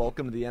got his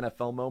welcome to the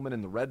NFL moment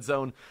in the red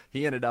zone.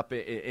 He ended up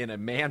in a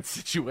man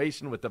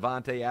situation with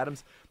Devontae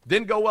Adams.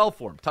 Didn't go well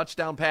for him.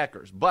 Touchdown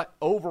Packers. But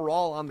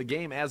overall on the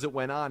game as it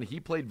went on, he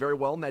played very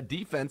well in that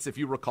defense, if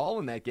you recall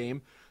in that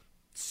game.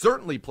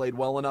 Certainly played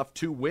well enough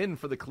to win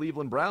for the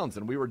Cleveland Browns,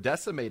 and we were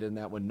decimated in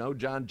that one. No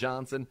John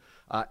Johnson.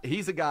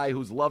 He's a guy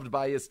who's loved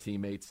by his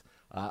teammates.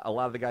 A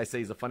lot of the guys say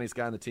he's the funniest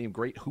guy on the team,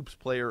 great hoops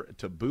player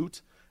to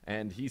boot,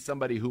 and he's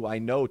somebody who I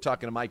know,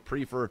 talking to Mike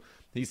Prefer,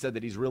 he said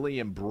that he's really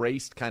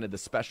embraced kind of the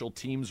special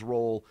teams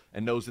role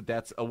and knows that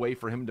that's a way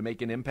for him to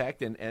make an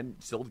impact and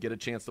still get a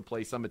chance to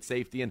play some at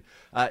safety. And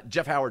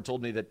Jeff Howard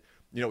told me that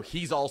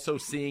he's also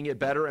seeing it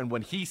better, and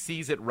when he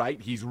sees it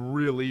right, he's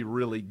really,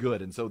 really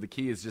good. And so the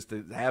key is just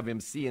to have him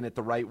seeing it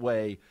the right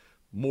way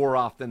more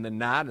often than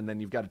not, and then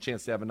you've got a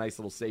chance to have a nice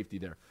little safety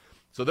there.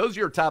 So those are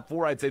your top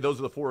 4. I'd say those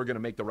are the 4 who are going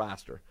to make the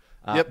roster.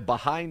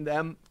 Behind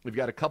them, we've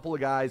got a couple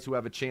of guys who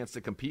have a chance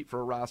to compete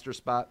for a roster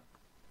spot.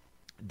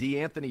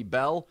 DeAnthony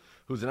Bell,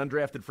 who's an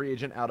undrafted free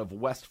agent out of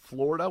West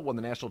Florida, won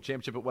the national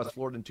championship at West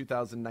Florida in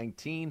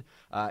 2019.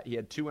 He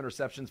had 2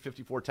 interceptions,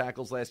 54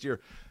 tackles last year.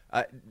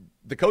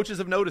 The coaches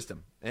have noticed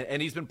him,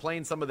 and he's been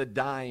playing some of the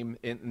dime,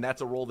 and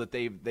that's a role that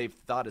they've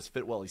thought has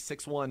fit well. He's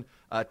 6'1",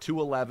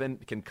 211,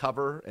 can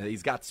cover, and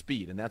he's got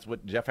speed, and that's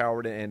what Jeff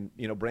Howard and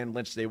Brandon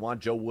Lynch, they want.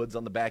 Joe Woods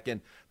on the back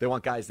end. They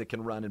want guys that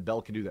can run, and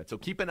Bell can do that. So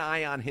keep an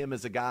eye on him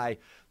as a guy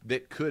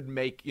that could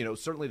make,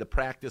 certainly the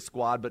practice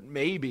squad, but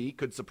maybe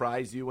could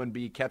surprise you and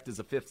be kept as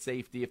a 5th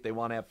safety if they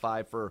want to have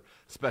 5 for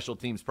special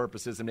teams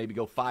purposes and maybe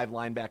go 5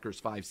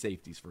 linebackers, 5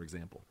 safeties, for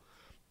example.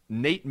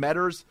 Nate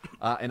Metters,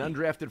 an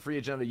undrafted free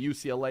agent out of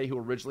UCLA who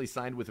originally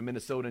signed with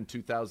Minnesota in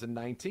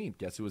 2019.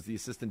 Guess who was the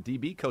assistant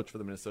DB coach for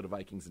the Minnesota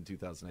Vikings in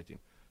 2019?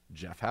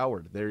 Jeff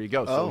Howard. There you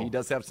go. So he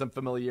does have some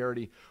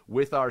familiarity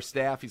with our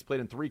staff. He's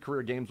played in 3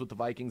 career games with the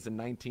Vikings in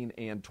 19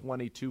 and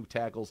 22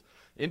 tackles.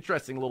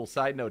 Interesting little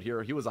side note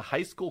here. He was a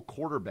high school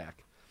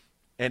quarterback,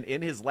 and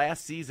in his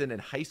last season in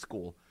high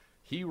school,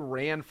 he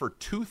ran for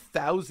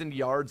 2,000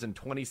 yards and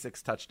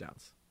 26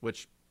 touchdowns,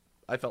 which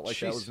I felt like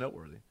that was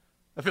noteworthy.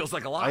 That feels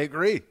like a lot. I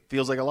agree.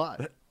 Feels like a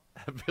lot.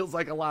 It feels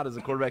like a lot as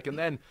a quarterback. And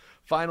then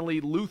finally,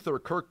 Luther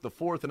Kirk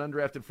IV, an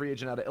undrafted free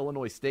agent out of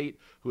Illinois State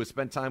who has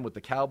spent time with the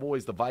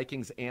Cowboys, the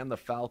Vikings, and the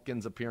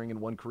Falcons, appearing in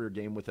 1 career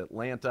game with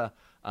Atlanta.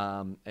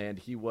 And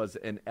he was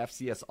an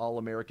FCS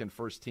All-American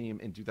first team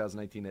in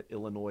 2019 at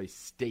Illinois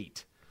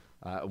State.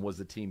 And was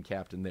the team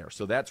captain there.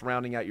 So that's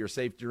rounding out your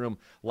safety room,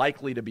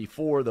 likely to be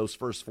 4, those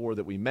first 4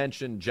 that we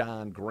mentioned,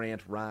 John,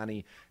 Grant,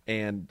 Ronnie,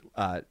 and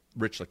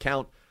Rich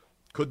LeCount.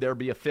 Could there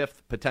be a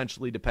 5th?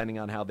 Potentially, depending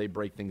on how they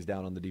break things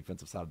down on the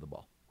defensive side of the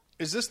ball.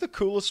 Is this the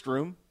coolest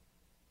room?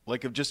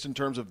 Like, just in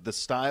terms of the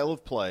style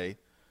of play,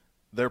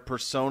 their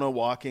persona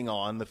walking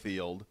on the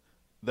field,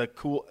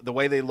 the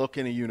way they look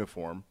in a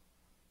uniform?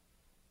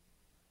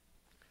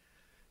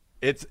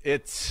 It's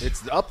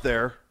up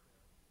there.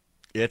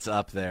 It's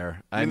up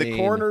there. I mean, the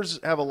corners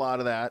have a lot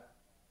of that.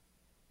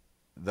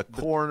 The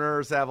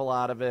corners have a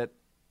lot of it.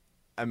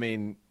 I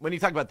mean, when you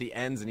talk about the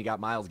ends and you got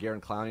Myles Garrett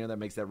and Clowney, that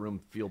makes that room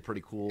feel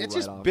pretty cool. It's right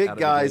just off, big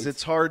guys.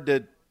 It's hard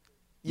to,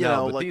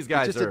 like these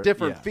guys it's just are, a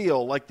different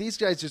feel. Like these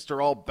guys just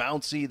are all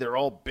bouncy. They're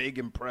all big,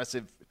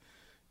 impressive,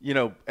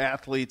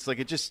 athletes. Like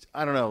it just,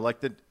 I don't know,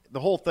 like the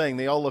whole thing.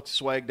 They all look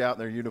swagged out in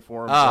their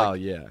uniforms. Oh,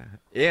 yeah.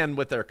 And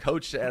with their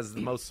coach as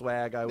the most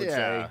swag, I would say,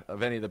 Yeah.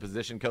 of any of the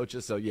position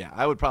coaches. So, yeah,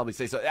 I would probably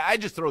say so. I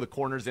just throw the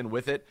corners in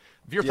with it.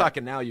 If you're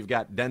talking now, you've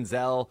got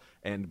Denzel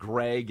and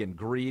Greg and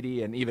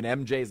Greedy, and even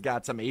MJ's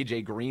got some.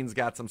 AJ Green's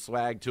got some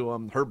swag to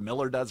him. Herb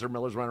Miller does. Herb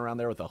Miller's running around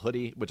there with a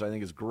hoodie, which I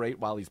think is great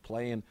while he's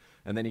playing.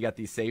 And then you got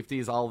these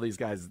safeties. All of these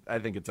guys, I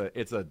think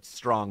it's a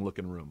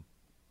strong-looking room.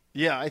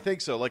 Yeah, I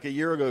think so. Like a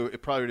year ago,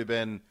 it probably would have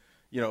been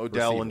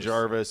Odell Receivers. and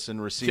Jarvis and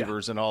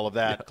receivers and all of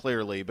that,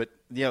 clearly. But,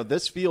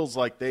 this feels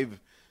like they've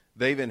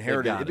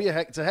inherited.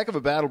 It's a heck of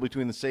a battle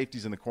between the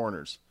safeties and the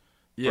corners.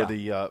 Yeah. For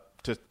the,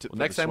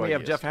 Next time we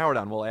have Jeff Howard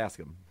on, we'll ask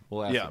him.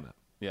 We'll ask him that.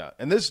 Yeah.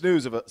 And this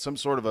news of some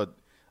sort of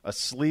a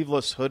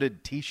sleeveless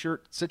hooded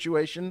T-shirt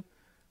situation,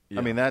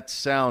 I mean, that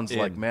sounds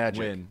like magic.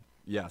 Win.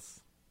 Yes.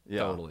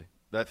 Yeah. Totally.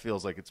 That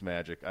feels like it's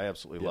magic. I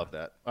absolutely love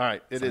that. All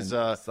right.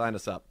 Sign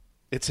us up.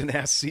 It's an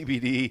Ask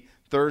CBD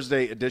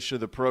Thursday edition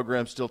of the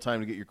program. Still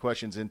time to get your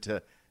questions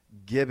into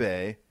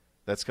Gibbe.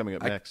 That's coming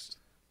up next.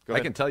 Go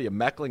ahead. I can tell you,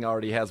 Meckling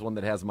already has one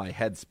that has my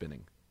head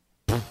spinning.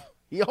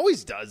 He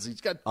always does.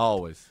 He's got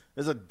always.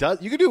 There's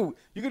you could do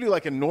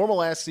like a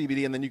normal Ask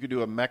CBD, and then you could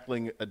do a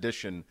Meckling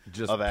edition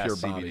of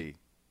Ask CBD.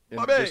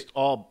 Bobby. Just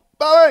all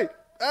Bobby.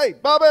 Hey,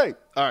 Bobby.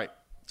 All right.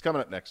 It's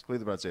coming up next.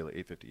 Cleveland Browns Daily,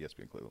 850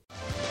 ESPN Cleveland.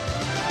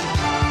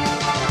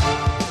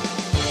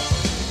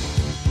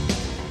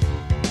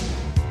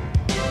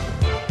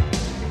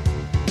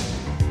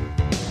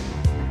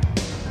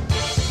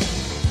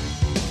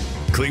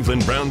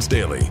 Cleveland Browns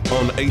Daily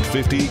on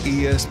 850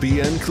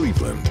 ESPN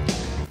Cleveland.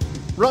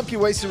 Rumpke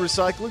Waste and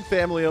Recycling,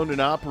 family-owned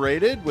and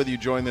operated. Whether you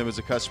join them as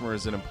a customer or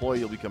as an employee,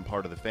 you'll become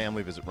part of the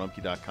family. Visit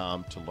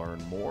rumpke.com to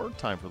learn more.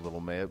 Time for a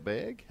little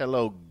mailbag.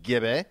 Hello,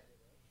 Gibby.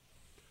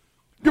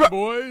 Good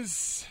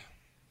boys.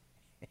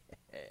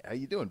 Hey, how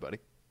you doing, buddy?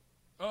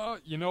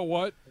 You know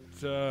what?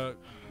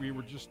 We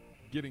were just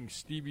getting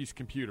Stevie's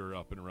computer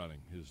up and running,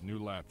 his new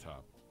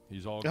laptop.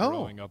 He's all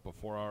growing up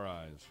before our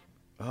eyes.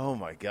 Oh,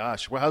 my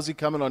gosh. Well, how's he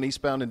coming on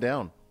Eastbound and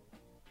Down?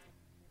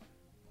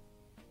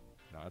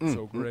 Not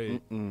so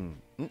great.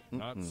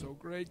 Not so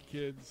great,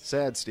 kids.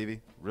 Sad,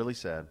 Stevie. Really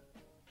sad.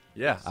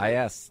 Yeah, I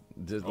asked.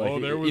 You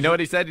know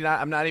what he said?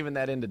 I'm not even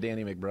that into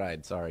Danny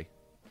McBride. Sorry.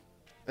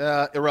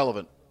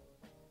 Irrelevant.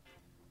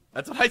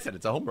 That's what I said.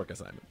 It's a homework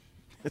assignment.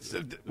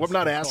 We're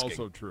not asking.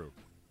 Also true.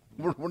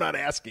 We're not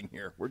asking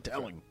here. We're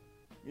telling.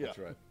 Yeah. That's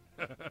right.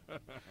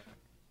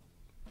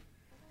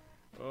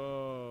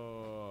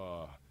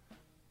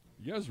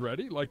 You guys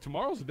ready? Like,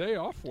 tomorrow's a day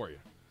off for you.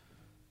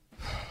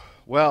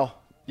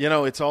 Well,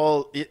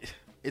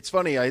 it's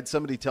funny. I had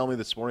somebody tell me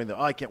this morning that,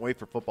 I can't wait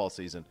for football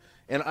season.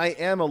 And I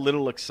am a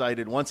little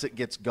excited. Once it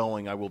gets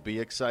going, I will be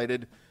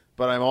excited.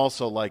 But I'm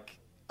also like,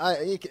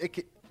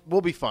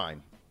 we'll be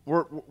fine.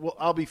 I'm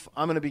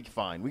going to be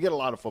fine. We get a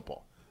lot of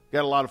football. We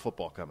got a lot of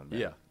football coming, man.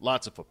 Yeah.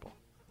 Lots of football.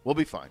 We'll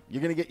be fine.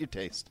 You're going to get your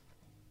taste.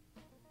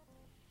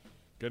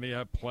 Going to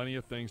have plenty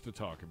of things to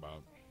talk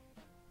about.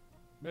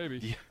 Maybe.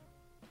 Yeah.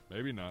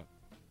 Maybe not.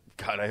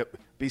 God, I hope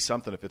be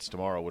something if it's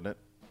tomorrow, wouldn't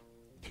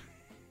it?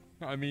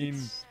 I mean,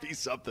 be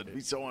something. Be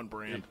so on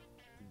brand.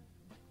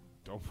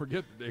 Don't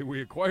forget the day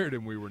we acquired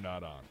him, we were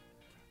not on.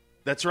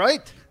 That's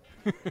right.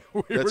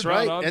 That's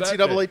right.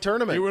 NCAA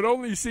tournament. It would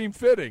only seem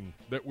fitting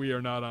that we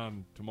are not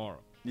on tomorrow.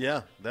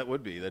 Yeah, that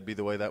would be. That'd be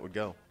the way that would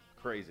go.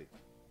 Crazy.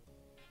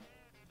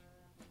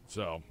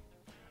 So,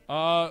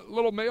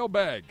 little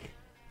mailbag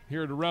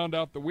here to round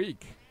out the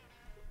week.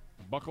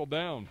 Buckle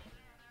down.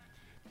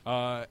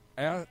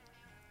 At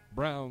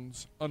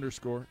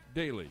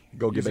Browns_daily.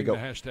 Go, using go. the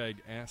hashtag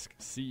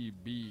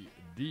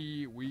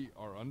AskCBD. We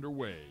are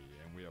underway,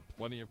 and we have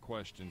plenty of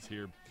questions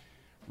here.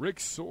 Rick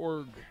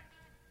Sorg,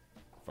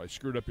 if I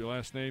screwed up your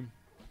last name,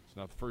 it's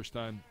not the first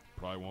time,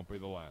 probably won't be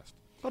the last.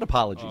 But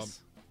apologies.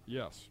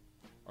 Yes.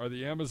 Are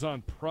the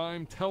Amazon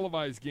Prime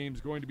televised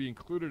games going to be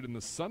included in the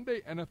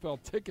Sunday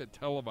NFL ticket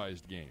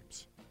televised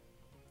games?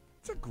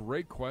 It's a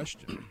great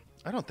question.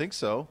 I don't think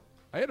so.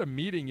 I had a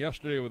meeting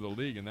yesterday with the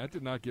league, and that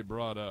did not get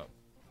brought up.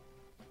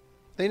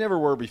 They never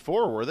were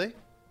before, were they?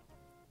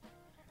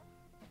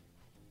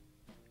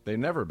 They've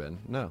never been.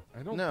 No.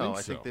 I don't No, think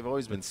I so. think they've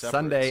always been separate.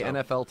 Sunday so.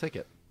 NFL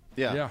ticket.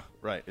 Yeah,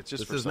 right. It's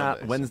just this for is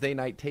Sundays. not Wednesday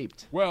night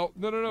taped. Well,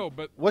 no.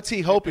 But what's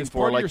he hoping as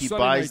for? part of Like your he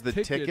Sunday buys night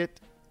the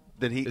ticket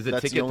that he. Is the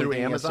that's ticket the only through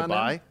thing Amazon he has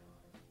to buy? now?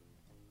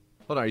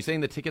 Hold on. Are you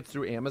saying the ticket's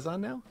through Amazon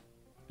now?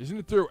 Isn't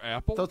it through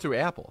Apple? I thought through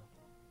Apple.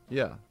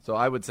 Yeah. So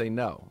I would say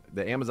no.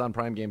 The Amazon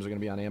Prime games are going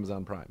to be on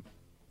Amazon Prime.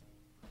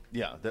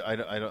 Yeah,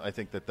 I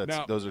think that's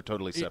Now, those are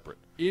totally separate.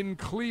 In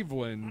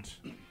Cleveland,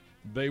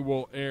 they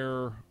will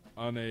air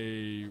on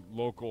a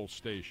local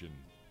station.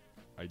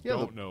 I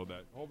don't know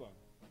that. Hold on.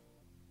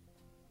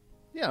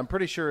 Yeah, I'm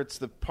pretty sure it's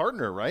the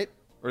partner, right?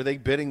 Or are they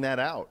bidding that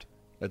out?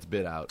 That's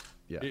bid out.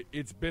 Yeah.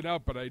 It's bid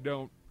out, but I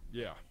don't.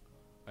 Yeah,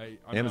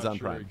 I'm Amazon not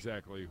sure Prime.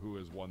 exactly who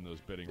has won those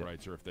bidding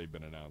rights or if they've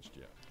been announced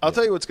yet. I'll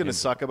tell you what's going to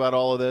suck about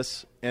all of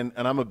this, and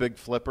I'm a big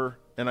flipper,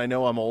 and I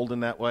know I'm old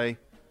in that way,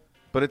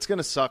 but it's going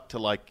to suck to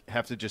like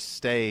have to just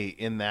stay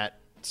in that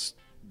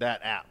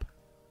app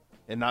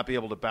and not be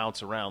able to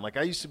bounce around. Like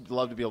I used to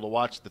love to be able to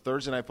watch the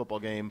Thursday night football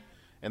game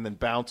and then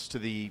bounce to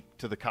the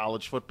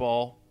college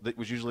football that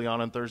was usually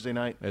on Thursday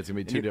night. It's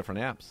going to be two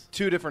different apps.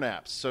 Two different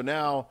apps. So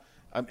now,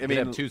 I mean, you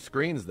have two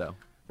screens though.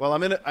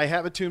 Well, I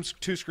have a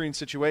two-screen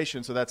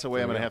situation, so that's the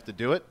way I'm going to have to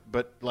do it.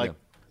 But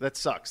that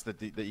sucks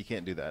that you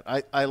can't do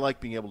that. I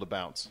like being able to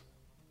bounce.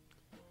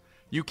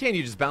 You can.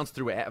 You just bounce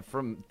through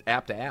from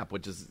app to app,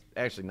 which is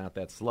actually not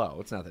that slow.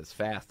 It's not as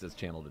fast as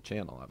channel to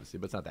channel, obviously,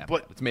 but it's not that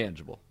bad. It's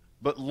manageable.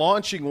 But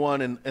launching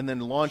one and then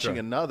launching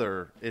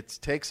another, it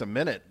takes a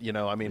minute.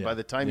 By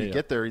the time you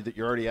get there,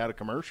 you're already out of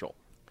commercial.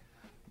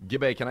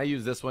 Gibbe, can I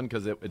use this one?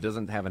 Because it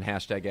doesn't have an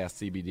hashtag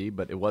AskCBD,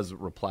 but it was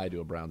replied to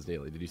a Browns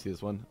Daily. Did you see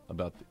this one?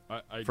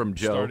 From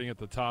Joe? Starting at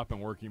the top and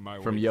working my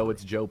way From through.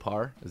 It's Joe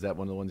Parr. Is that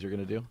one of the ones you're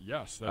going to do?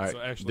 Yes, that's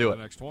right, actually the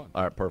next one.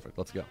 All right, perfect.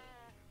 Let's go.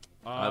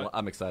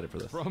 I'm excited for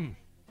this. From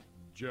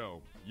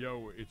Joe.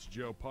 It's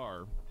Joe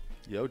Parr.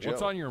 Yo, Joe.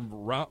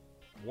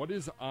 What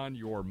is on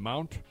your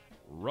Mount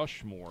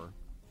Rushmore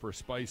for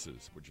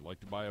spices? Would you like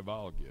to buy a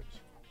Vol Gibbs?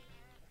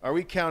 Are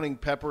we counting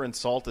pepper and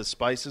salt as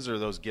spices, or are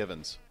those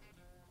givens?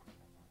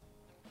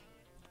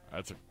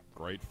 That's a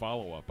great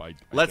follow-up.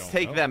 Let's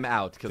take them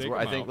out because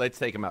let's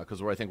take them out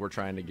because I think we're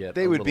trying to get.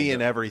 They would be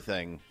in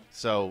everything.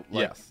 So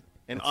yes,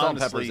 and salt and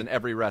honestly, peppers in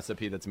every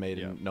recipe that's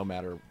made, no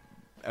matter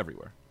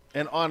everywhere.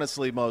 And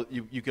honestly,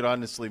 you could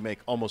honestly make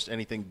almost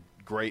anything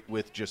great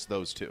with just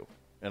those two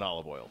and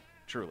olive oil.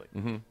 Truly.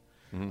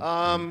 Mm-hmm.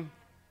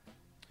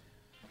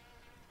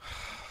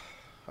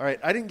 All right,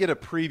 I didn't get a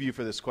preview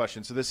for this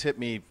question, so this hit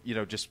me,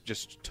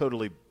 just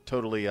totally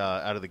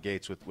out of the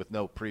gates with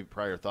no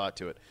prior thought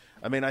to it.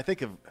 I mean, I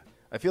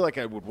feel like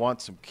I would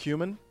want some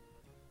cumin.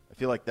 I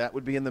feel like that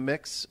would be in the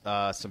mix.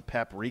 Some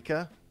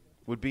paprika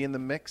would be in the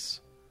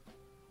mix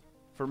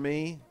for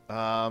me.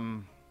 I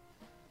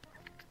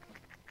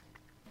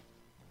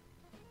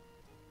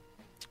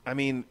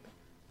mean,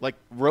 like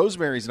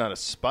rosemary's not a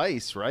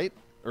spice, right?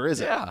 Or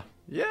is it? Yeah,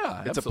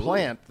 it's absolutely. a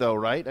plant, though,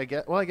 right? I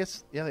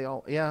guess they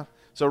all.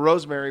 So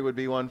rosemary would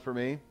be one for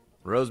me.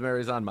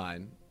 Rosemary's on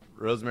mine.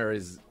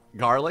 Rosemary's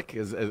garlic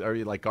are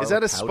you like garlic? Is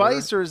that a powder?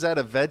 spice or is that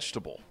a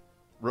vegetable?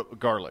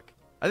 Garlic.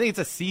 I think it's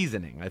a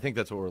seasoning. I think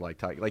that's what we're like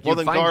talking. Like you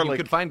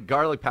could find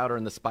garlic powder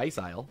in the spice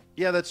aisle.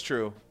 Yeah, that's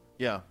true.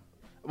 Yeah.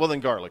 Well,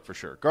 then garlic for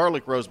sure.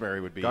 Garlic rosemary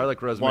would be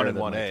garlic rosemary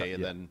 1 and 1A,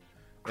 and then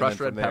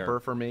crushed red there. pepper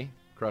for me.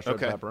 Crushed red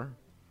pepper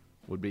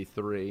would be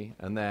 3,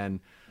 and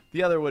then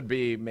the other would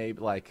be maybe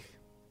like.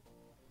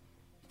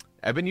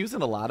 I've been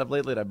using a lot of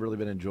lately that I've really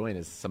been enjoying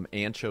is some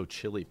ancho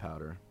chili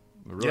powder.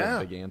 I'm a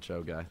really big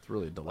ancho guy. It's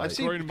really a delight.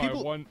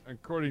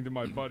 According to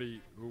my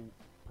buddy who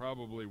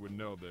probably would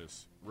know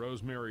this,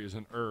 rosemary is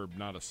an herb,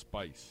 not a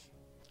spice.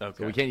 Okay.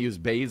 So we can't use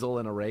basil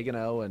and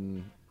oregano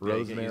and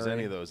rosemary. You can't use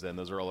any of those then.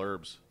 Those are all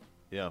herbs.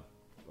 Yeah.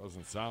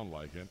 Doesn't sound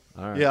like it.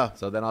 All right. Yeah.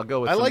 So then I'll go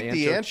with I some like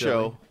the ancho.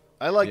 Chili.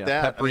 I like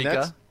that.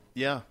 Paprika.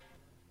 Yeah.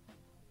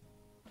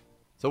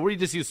 So we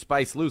just use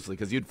spice loosely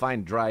because you'd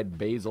find dried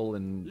basil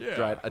and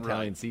dried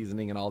Italian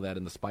seasoning and all that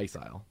in the spice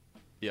aisle.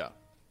 Yeah.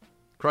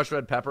 Crushed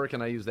red pepper,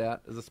 can I use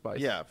that as a spice?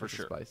 Yeah, for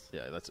sure. Spice.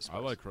 Yeah, that's a spice. I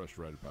like crushed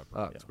red pepper.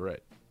 Oh, it's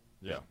great.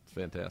 Yeah. It's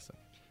fantastic.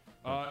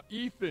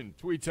 Ethan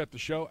tweets at the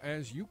show,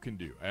 as you can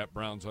do, at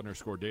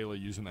Browns_Daily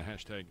using the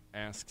hashtag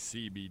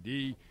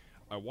AskCBD.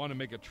 I want to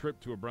make a trip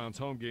to a Browns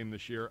home game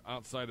this year.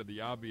 Outside of the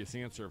obvious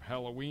answer of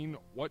Halloween,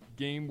 what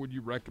game would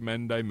you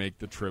recommend I make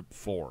the trip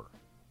for?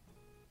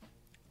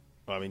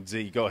 I mean,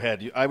 Z, go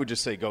ahead. I would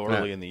just say go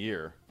early in the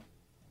year.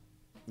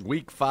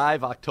 Week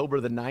 5, October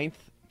the 9th,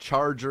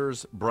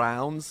 Chargers,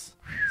 Browns.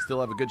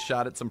 Still have a good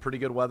shot at some pretty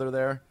good weather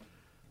there.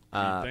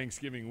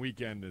 Thanksgiving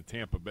weekend in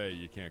Tampa Bay,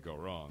 you can't go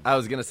wrong. I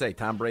was going to say,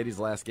 Tom Brady's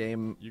last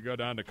game. You go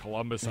down to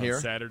Columbus here?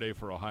 On Saturday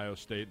for Ohio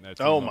State. And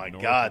that's my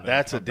God,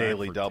 that's a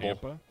daily double.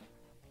 Tampa.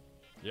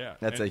 Yeah.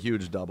 That's a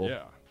huge double.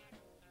 Yeah.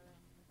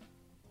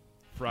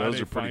 Friday, those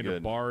are pretty find good.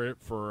 A bar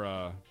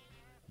for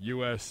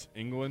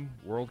U.S.-England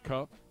World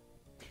Cup.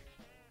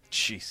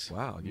 Jeez.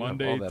 Wow.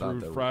 Monday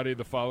through Friday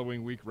the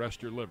following week,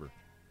 rest your liver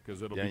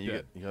because it'll be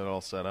dead. You got it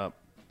all set up.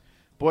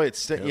 Boy,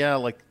 it's that's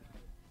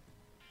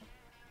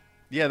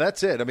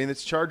it. I mean,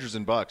 it's Chargers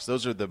and Bucks.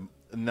 Those are the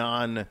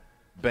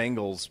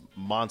non-Bengals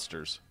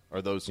monsters.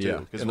 Are those two? Yeah,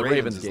 because the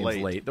Ravens game's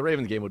late. The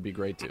Ravens game would be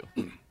great too.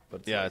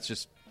 But it's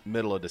just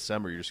middle of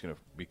December. You're just going to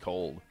be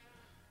cold.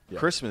 Yeah.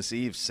 Christmas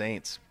Eve,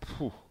 Saints.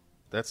 Whew,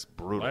 that's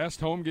brutal.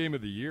 Last home game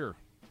of the year.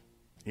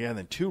 Yeah, and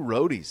then 2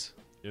 roadies.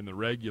 In the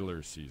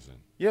regular season.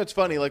 Yeah, it's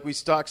funny. Like, we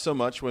talked so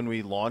much when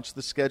we launched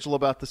the schedule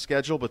about the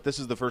schedule, but this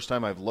is the first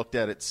time I've looked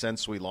at it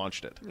since we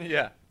launched it.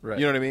 Yeah, right.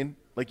 You know what I mean?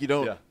 Like, you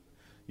don't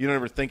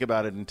ever think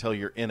about it until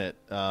you're in it.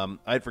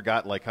 I'd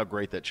forgot, like, how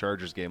great that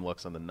Chargers game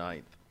looks on the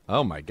 9th.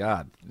 Oh, my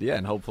God. Yeah,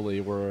 and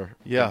hopefully we're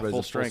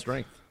full strength.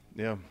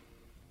 Yeah.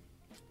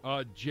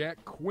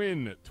 Jack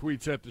Quinn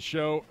tweets at the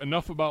show,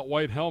 enough about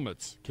white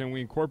helmets. Can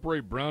we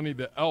incorporate Brownie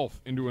the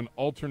Elf into an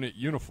alternate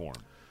uniform?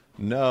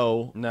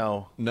 No.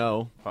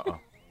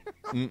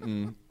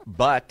 Mm-mm.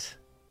 But,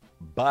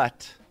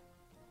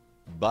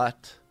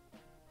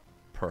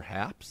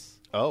 perhaps.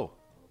 Oh.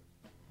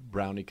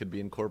 Brownie could be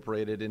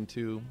incorporated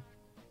into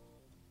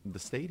the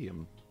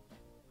stadium.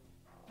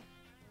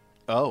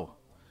 Oh.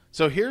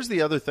 So here's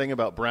the other thing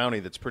about Brownie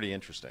that's pretty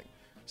interesting.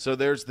 So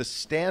there's the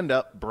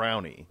stand-up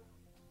Brownie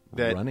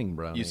that running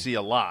Brownie you see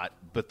a lot,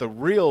 but the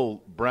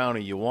real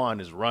Brownie you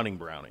want is running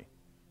Brownie.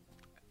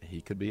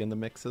 He could be in the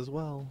mix as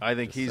well. I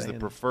think he's the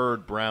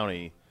preferred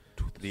Brownie,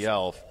 the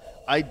elf.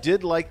 I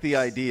did like the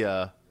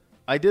idea.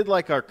 I did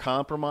like our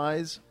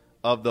compromise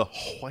of the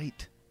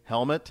white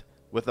helmet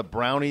with the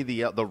Brownie,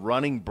 the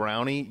running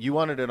Brownie. You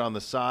wanted it on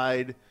the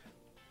side.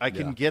 I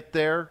can get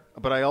there,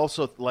 but I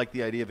also like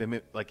the idea of him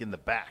like in the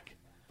back.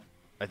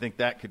 I think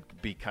that could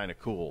be kind of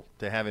cool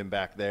to have him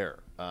back there.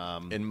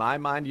 In my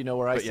mind, you know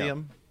where I see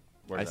him?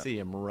 Where's that? See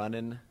him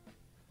running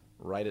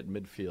right at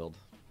midfield.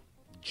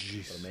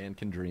 Jeez. A man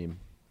can dream.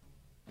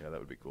 Yeah, that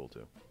would be cool,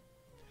 too.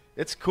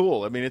 It's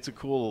cool. I mean, it's a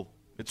cool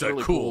 – It's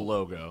really a cool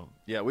logo.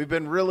 Yeah, we've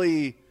been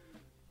really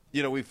 –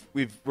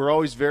 we're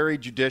always very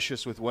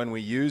judicious with when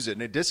we use it,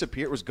 and it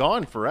disappeared. It was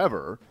gone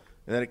forever,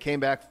 and then it came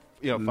back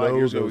 5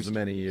 years ago.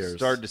 Many years.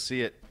 Started to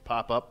see it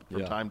pop up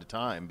from time to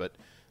time, but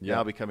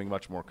now becoming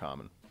much more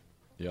common.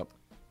 Yep.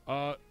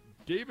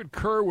 David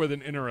Kerr with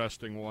an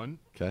interesting one.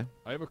 Okay.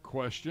 I have a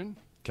question.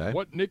 Okay.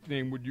 What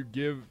nickname would you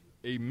give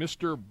a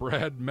Mr.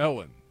 Brad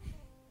Mellon?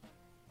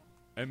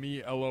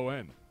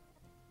 M-E-L-O-N.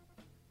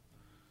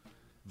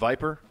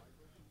 Viper?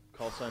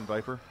 Call sign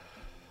Viper?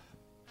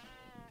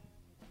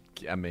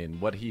 I mean,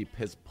 what he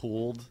has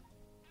pulled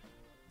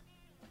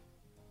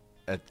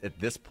at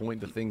this point,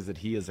 the things that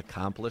he has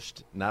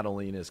accomplished, not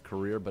only in his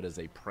career but as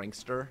a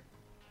prankster,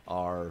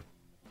 are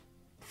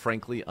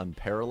frankly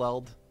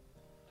unparalleled.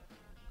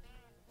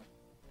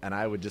 And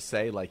I would just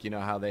say, like, you know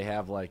how they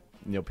have, like,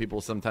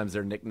 people sometimes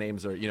their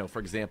nicknames are, for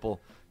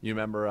example, you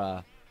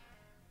remember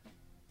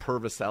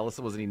Purvis Ellis,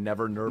 wasn't he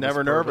Never Nervous?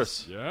 Never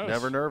Nervous. Yes.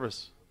 Never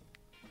Nervous.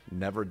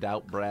 Never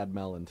Doubt Brad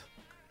Mellon.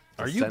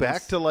 Are you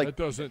back to, like,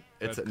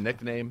 it's a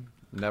nickname,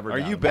 Never Doubt.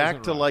 Are you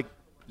back to, like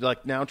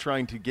now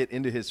trying to get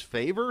into his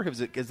favor? Has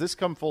this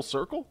come full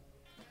circle?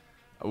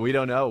 We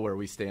don't know where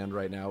we stand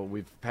right now.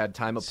 We've had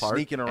time apart.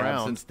 Sneaking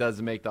around. Absence does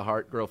make the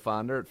heart grow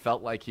fonder. It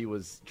felt like he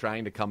was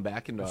trying to come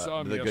back into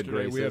the good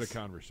graces. We had a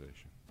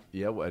conversation.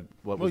 Yeah, what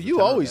well, was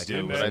you always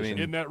do.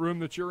 In that room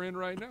that you're in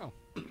right now.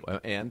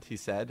 And he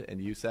said,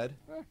 and you said?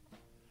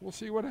 We'll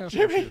see what happens.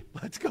 Jimmy,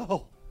 let's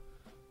go.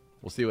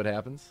 We'll see what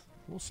happens.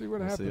 We'll see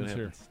what happens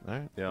here. All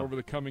right. Yeah. Over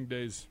the coming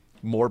days.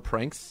 More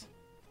pranks?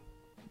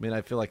 I mean,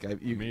 I feel like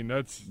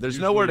there's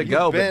nowhere to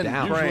go but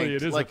down.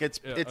 Pranked,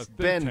 it's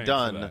been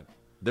done.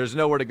 There's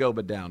nowhere to go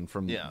but down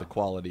from the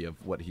quality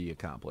of what he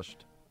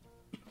accomplished.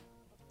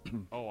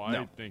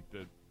 I think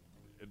that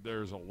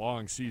there's a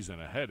long season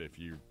ahead if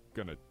you're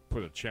going to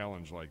put a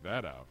challenge like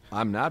that out.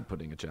 I'm not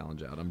putting a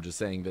challenge out. I'm just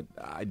saying that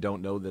I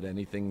don't know that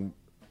anything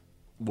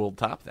will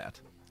top that.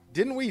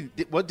 Didn't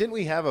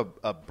we have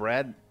a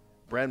Brad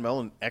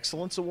Mellon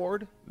Excellence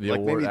Award?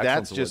 Maybe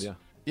that's just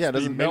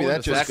maybe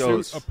that just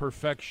goes a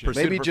perfection.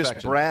 Maybe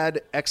just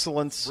Brad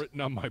Excellence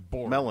written on my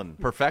board. Mellon.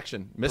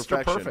 Perfection.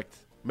 Mr. Perfect.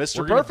 Mr.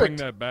 We're Perfect. Bring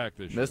that back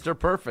this year. Mr.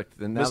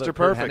 Perfect. And now Mr. that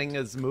Perfect. Henning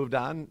has moved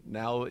on,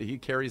 now he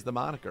carries the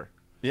moniker.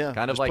 Yeah,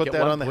 kind of just like put at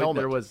that one on the point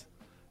helmet.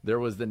 there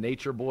was the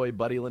Nature Boy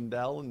Buddy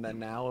Lindell, and then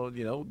now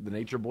the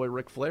Nature Boy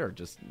Ric Flair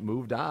just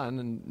moved on,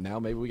 and now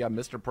maybe we got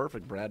Mr.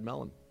 Perfect Brad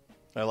Mellon.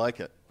 I like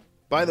it.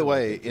 By the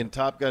way, in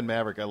Top Gun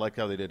Maverick, I like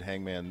how they did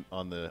Hangman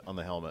on the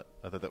helmet.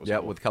 I thought that was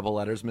cool. with a couple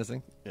letters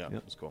missing. Yeah,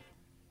 it was cool.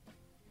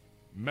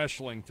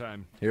 Meshling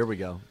time. Here we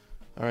go.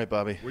 All right,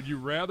 Bobby. Would you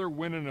rather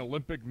win an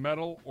Olympic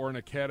medal or an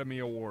Academy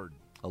Award?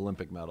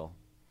 Olympic medal.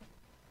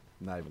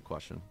 Not even a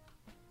question.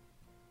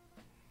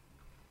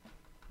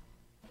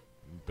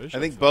 I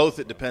think both.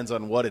 It depends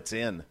on what it's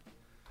in.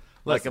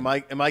 Listen,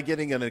 like, am I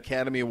getting an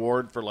Academy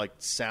Award for, like,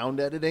 sound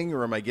editing,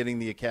 or am I getting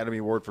the Academy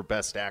Award for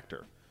Best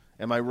Actor?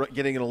 Am I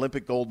getting an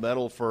Olympic gold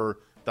medal for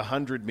the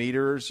 100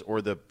 meters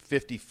or the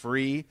 50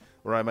 free,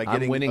 or am I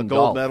getting a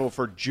gold medal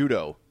for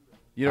judo?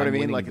 You know what I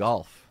mean? Like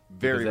golf.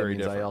 Very, very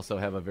different. I also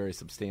have a very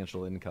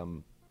substantial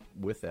income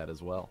with that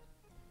as well.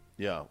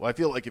 Yeah. Well, I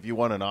feel like if you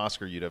won an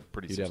Oscar, you'd have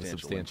a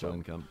substantial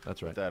income.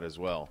 That's right. With that as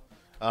well.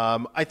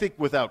 I think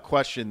without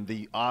question,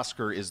 the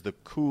Oscar is the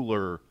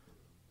cooler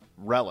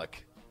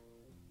relic.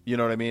 You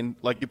know what I mean?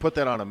 Like, you put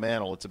that on a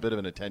mantle, it's a bit of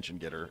an attention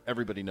getter.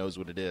 Everybody knows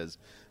what it is.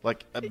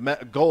 Like a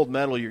gold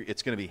medal,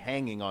 it's going to be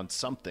hanging on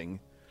something.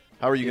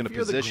 How are you going to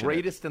position it? If you're the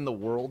greatest in the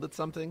world at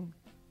something,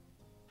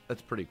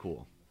 that's pretty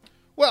cool.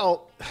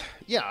 Well,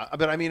 yeah,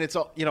 but I mean, it's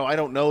all, I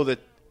don't know that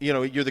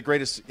you're the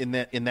greatest in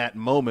that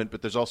moment,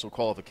 but there's also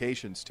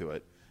qualifications to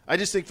it. I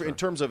just think in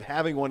terms of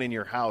having one in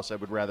your house, I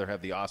would rather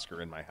have the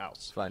Oscar in my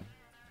house. Fine.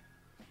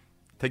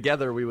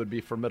 Together, we would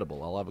be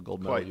formidable. I'll have a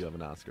gold medal. You have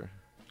an Oscar.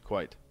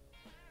 Quite.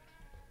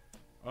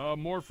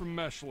 More from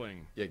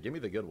Meshling. Yeah, give me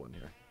the good one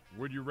here.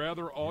 Would you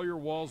rather all your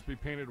walls be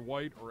painted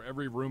white or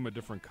every room a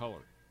different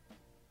color?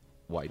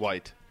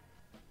 White.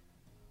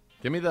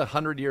 Give me the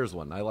 100 years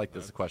one. I like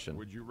this question.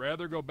 Would you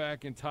rather go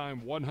back in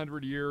time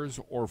 100 years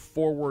or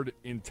forward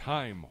in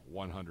time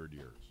 100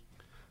 years?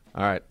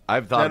 All right.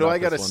 I've thought now, about do I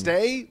got to this one.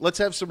 stay? Let's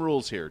have some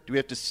rules here. Do we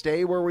have to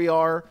stay where we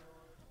are,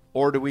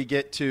 or do we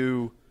get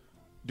the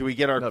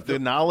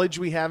knowledge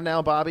we have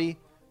now, Bobby?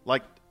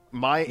 Like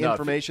my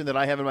information that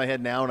I have in my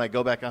head now, and I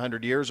go back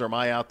 100 years, or am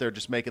I out there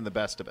just making the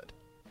best of it?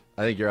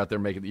 I think you're out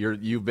there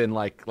you've been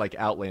like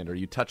Outlander.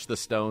 You touch the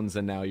stones,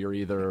 and now you're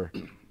either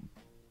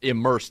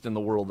immersed in the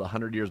world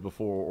 100 years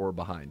before or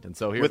behind. And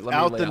so here,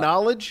 without the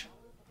knowledge,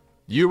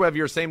 you have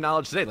your same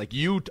knowledge today. Like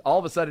you, all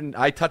of a sudden,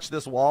 I touch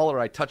this wall or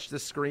I touch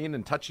this screen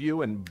and touch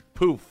you, and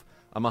poof,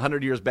 I'm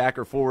 100 years back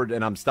or forward,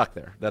 and I'm stuck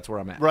there. That's where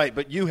I'm at. Right,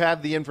 but you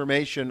have the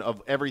information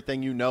of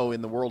everything you know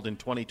in the world in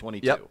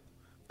 2022. Yep.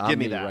 Give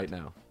me that right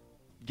now.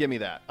 Give me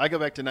that. I go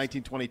back to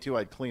 1922,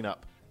 I'd clean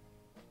up.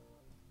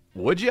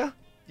 Would you?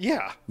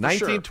 Yeah,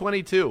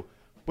 1922. Sure.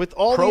 With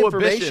all the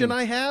information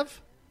I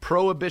have?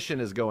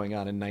 Prohibition is going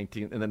on in the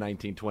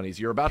 1920s.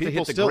 You're about to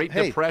hit the Great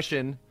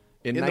Depression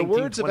in 1929. In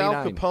the words of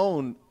Al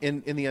Capone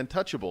in The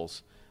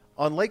Untouchables,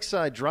 on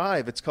Lakeside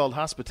Drive, it's called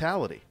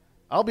hospitality.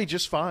 I'll be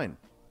just fine.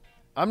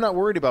 I'm not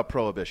worried about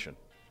prohibition.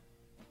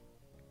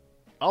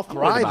 I'll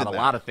thrive about in a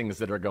lot of things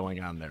that are going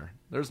on there.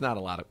 There's not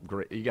a lot of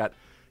great. You got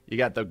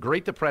the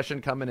Great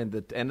Depression coming in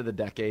the end of the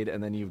decade,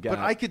 and then you've got. But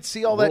I could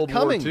see all that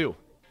coming. World War II.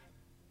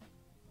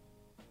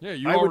 Yeah,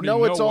 you I would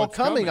know it's all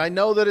coming. I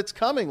know that it's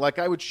coming. Like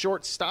I would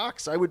short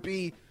stocks.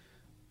 You'd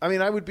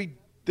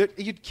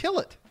kill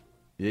it.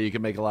 Yeah, you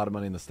can make a lot of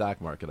money in the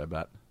stock market, I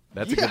bet.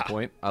 That's a good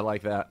point. I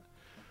like that.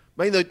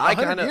 I mean,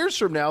 100 years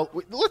from now,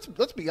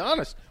 let's be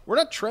honest. We're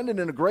not trending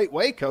in a great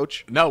way,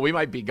 Coach. No, we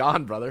might be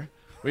gone, brother.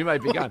 We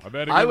might be gone.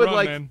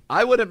 Man.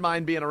 I wouldn't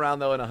mind being around,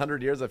 though, in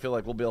 100 years. I feel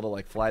like we'll be able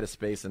to fly to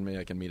space, and maybe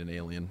I can meet an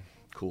alien.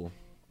 Cool.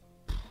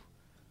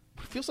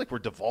 It feels like we're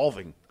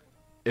devolving.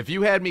 If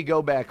you had me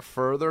go back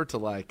further to,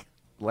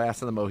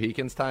 Last of the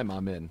Mohicans time,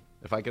 I'm in.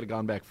 If I could have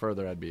gone back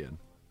further, I'd be in.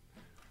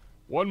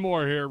 One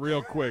more here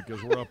real quick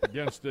as we're up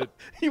against it.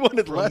 You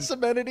wanted less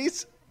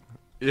amenities?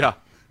 Yeah.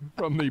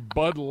 From the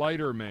Bud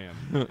Lighter man.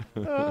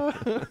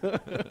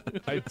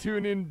 I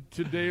tune in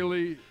to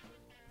daily,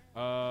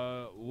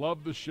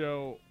 love the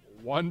show,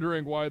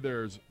 wondering why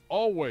there's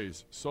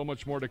always so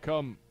much more to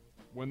come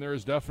when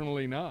there's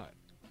definitely not.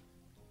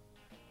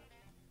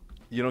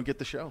 You don't get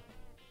the show.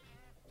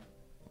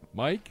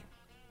 Mike,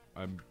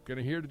 I'm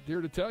here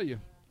to tell you.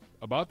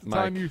 About the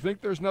time you think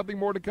there's nothing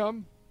more to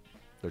come,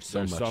 there's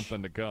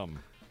something to come.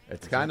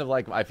 It's kind of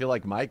like, I feel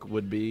like Mike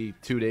would be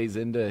 2 days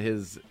into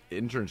his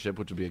internship,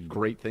 which would be a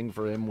great thing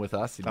for him with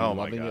us. He'd be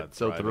loving it,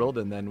 so thrilled.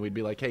 And then we'd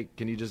be like, hey,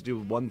 can you just do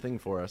one thing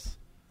for us?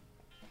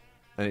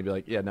 And he'd be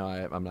like, yeah, no,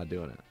 I'm not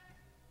doing it.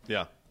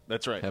 Yeah,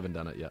 that's right. Haven't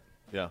done it yet.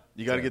 Yeah,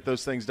 you got to get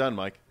those things done,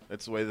 Mike.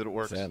 That's the way that it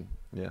works. Sad.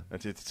 Yeah.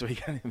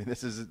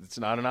 It's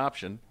not an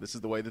option. This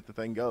is the way that the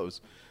thing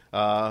goes.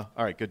 All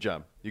right, good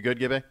job. You good,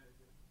 Gibby?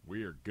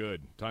 We are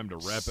good. Time to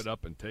wrap it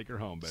up and take her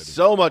home, baby.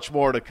 So much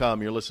more to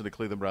come. You're listening to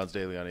Cleveland Browns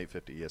Daily on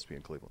 850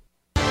 ESPN Cleveland.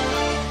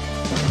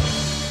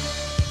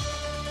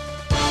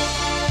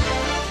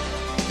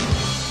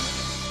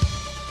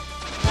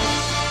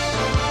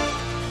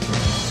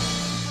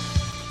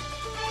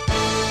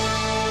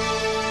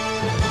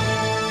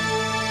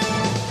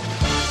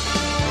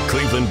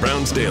 Cleveland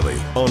Browns Daily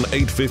on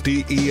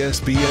 850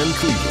 ESPN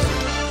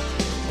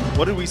Cleveland.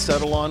 What did we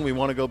settle on? We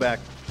want to go back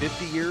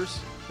 50 years?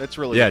 That's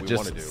really what we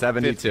want to do.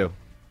 72.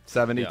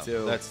 72. Yeah,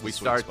 that's we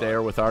start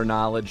there with our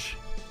knowledge,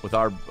 with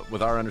our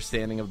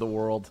understanding of the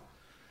world.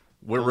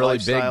 We're really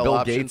big.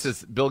 Bill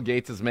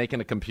Gates is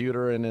making a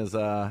computer in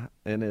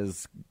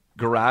his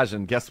garage,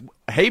 and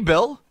hey,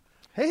 Bill.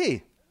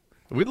 Hey,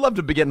 we'd love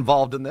to get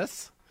involved in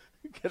this.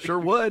 Sure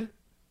would.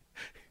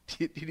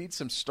 Do you need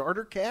some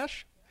starter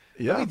cash?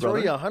 Yeah, let me throw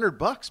you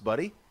 $100,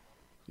 buddy.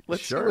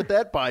 Let's see what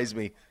that buys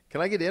me. Can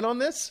I get in on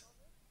this?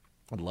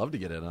 I'd love to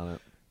get in on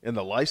it. And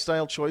the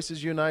lifestyle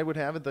choices you and I would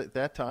have at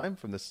that time,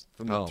 through the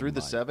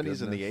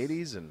 70s and the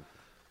 80s, and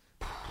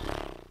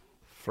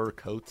fur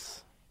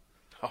coats.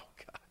 Oh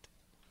God!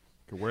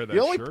 Could wear that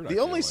shirt. The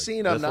only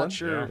scene I'm not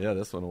sure. Yeah,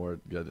 this one will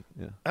work good.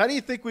 Yeah. How do you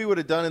think we would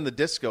have done in the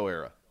disco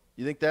era?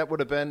 You think that would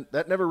have been?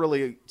 That never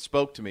really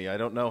spoke to me. I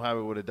don't know how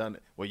we would have done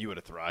it. Well, you would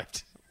have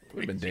thrived.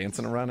 We've been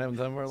dancing around having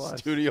time of our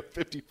lives. Studio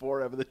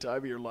 54 having the time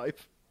of your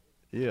life.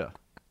 Yeah.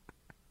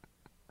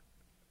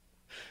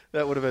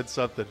 That would have been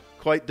something.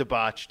 Quite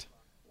debauched.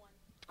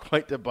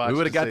 Quite debauched. We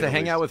would have got to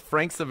hang out with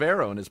Frank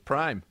Severo in his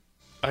prime.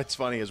 It's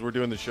funny, as we're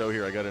doing the show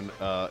here, I got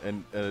a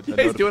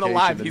he's doing it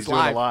live. He's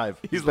live.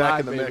 He's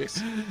back in the baby.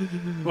 mix.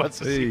 Wants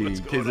to see what's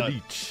going on.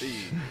 He's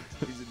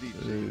a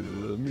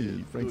DJ.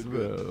 Me, Frank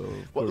Severo.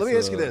 Well, let me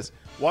ask you this.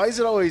 Why is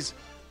it always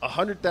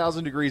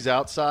 100,000 degrees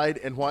outside,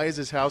 and why is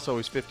his house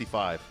always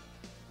 55?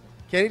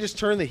 Can't he just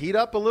turn the heat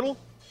up a little?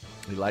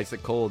 He likes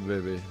it cold,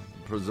 baby.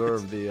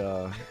 Preserve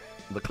the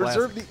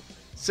classic.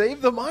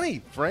 Save the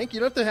money, Frank. You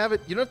don't have to have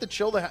it. You don't have to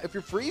chill the. If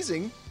you're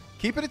freezing,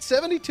 keep it at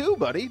 72,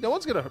 buddy. No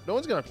one's gonna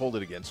hold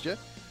it against you.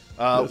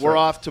 We're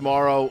off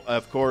tomorrow.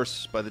 Of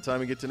course, by the time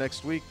we get to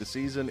next week, the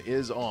season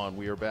is on.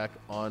 We are back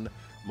on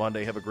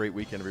Monday. Have a great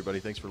weekend, everybody.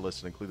 Thanks for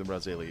listening. Cleveland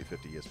Browns Daily,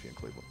 850 ESPN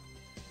Cleveland.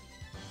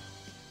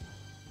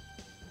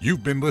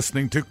 You've been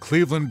listening to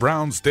Cleveland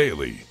Browns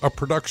Daily, a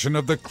production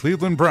of the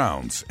Cleveland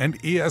Browns and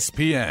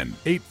ESPN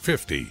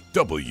 850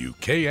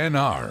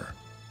 WKNR.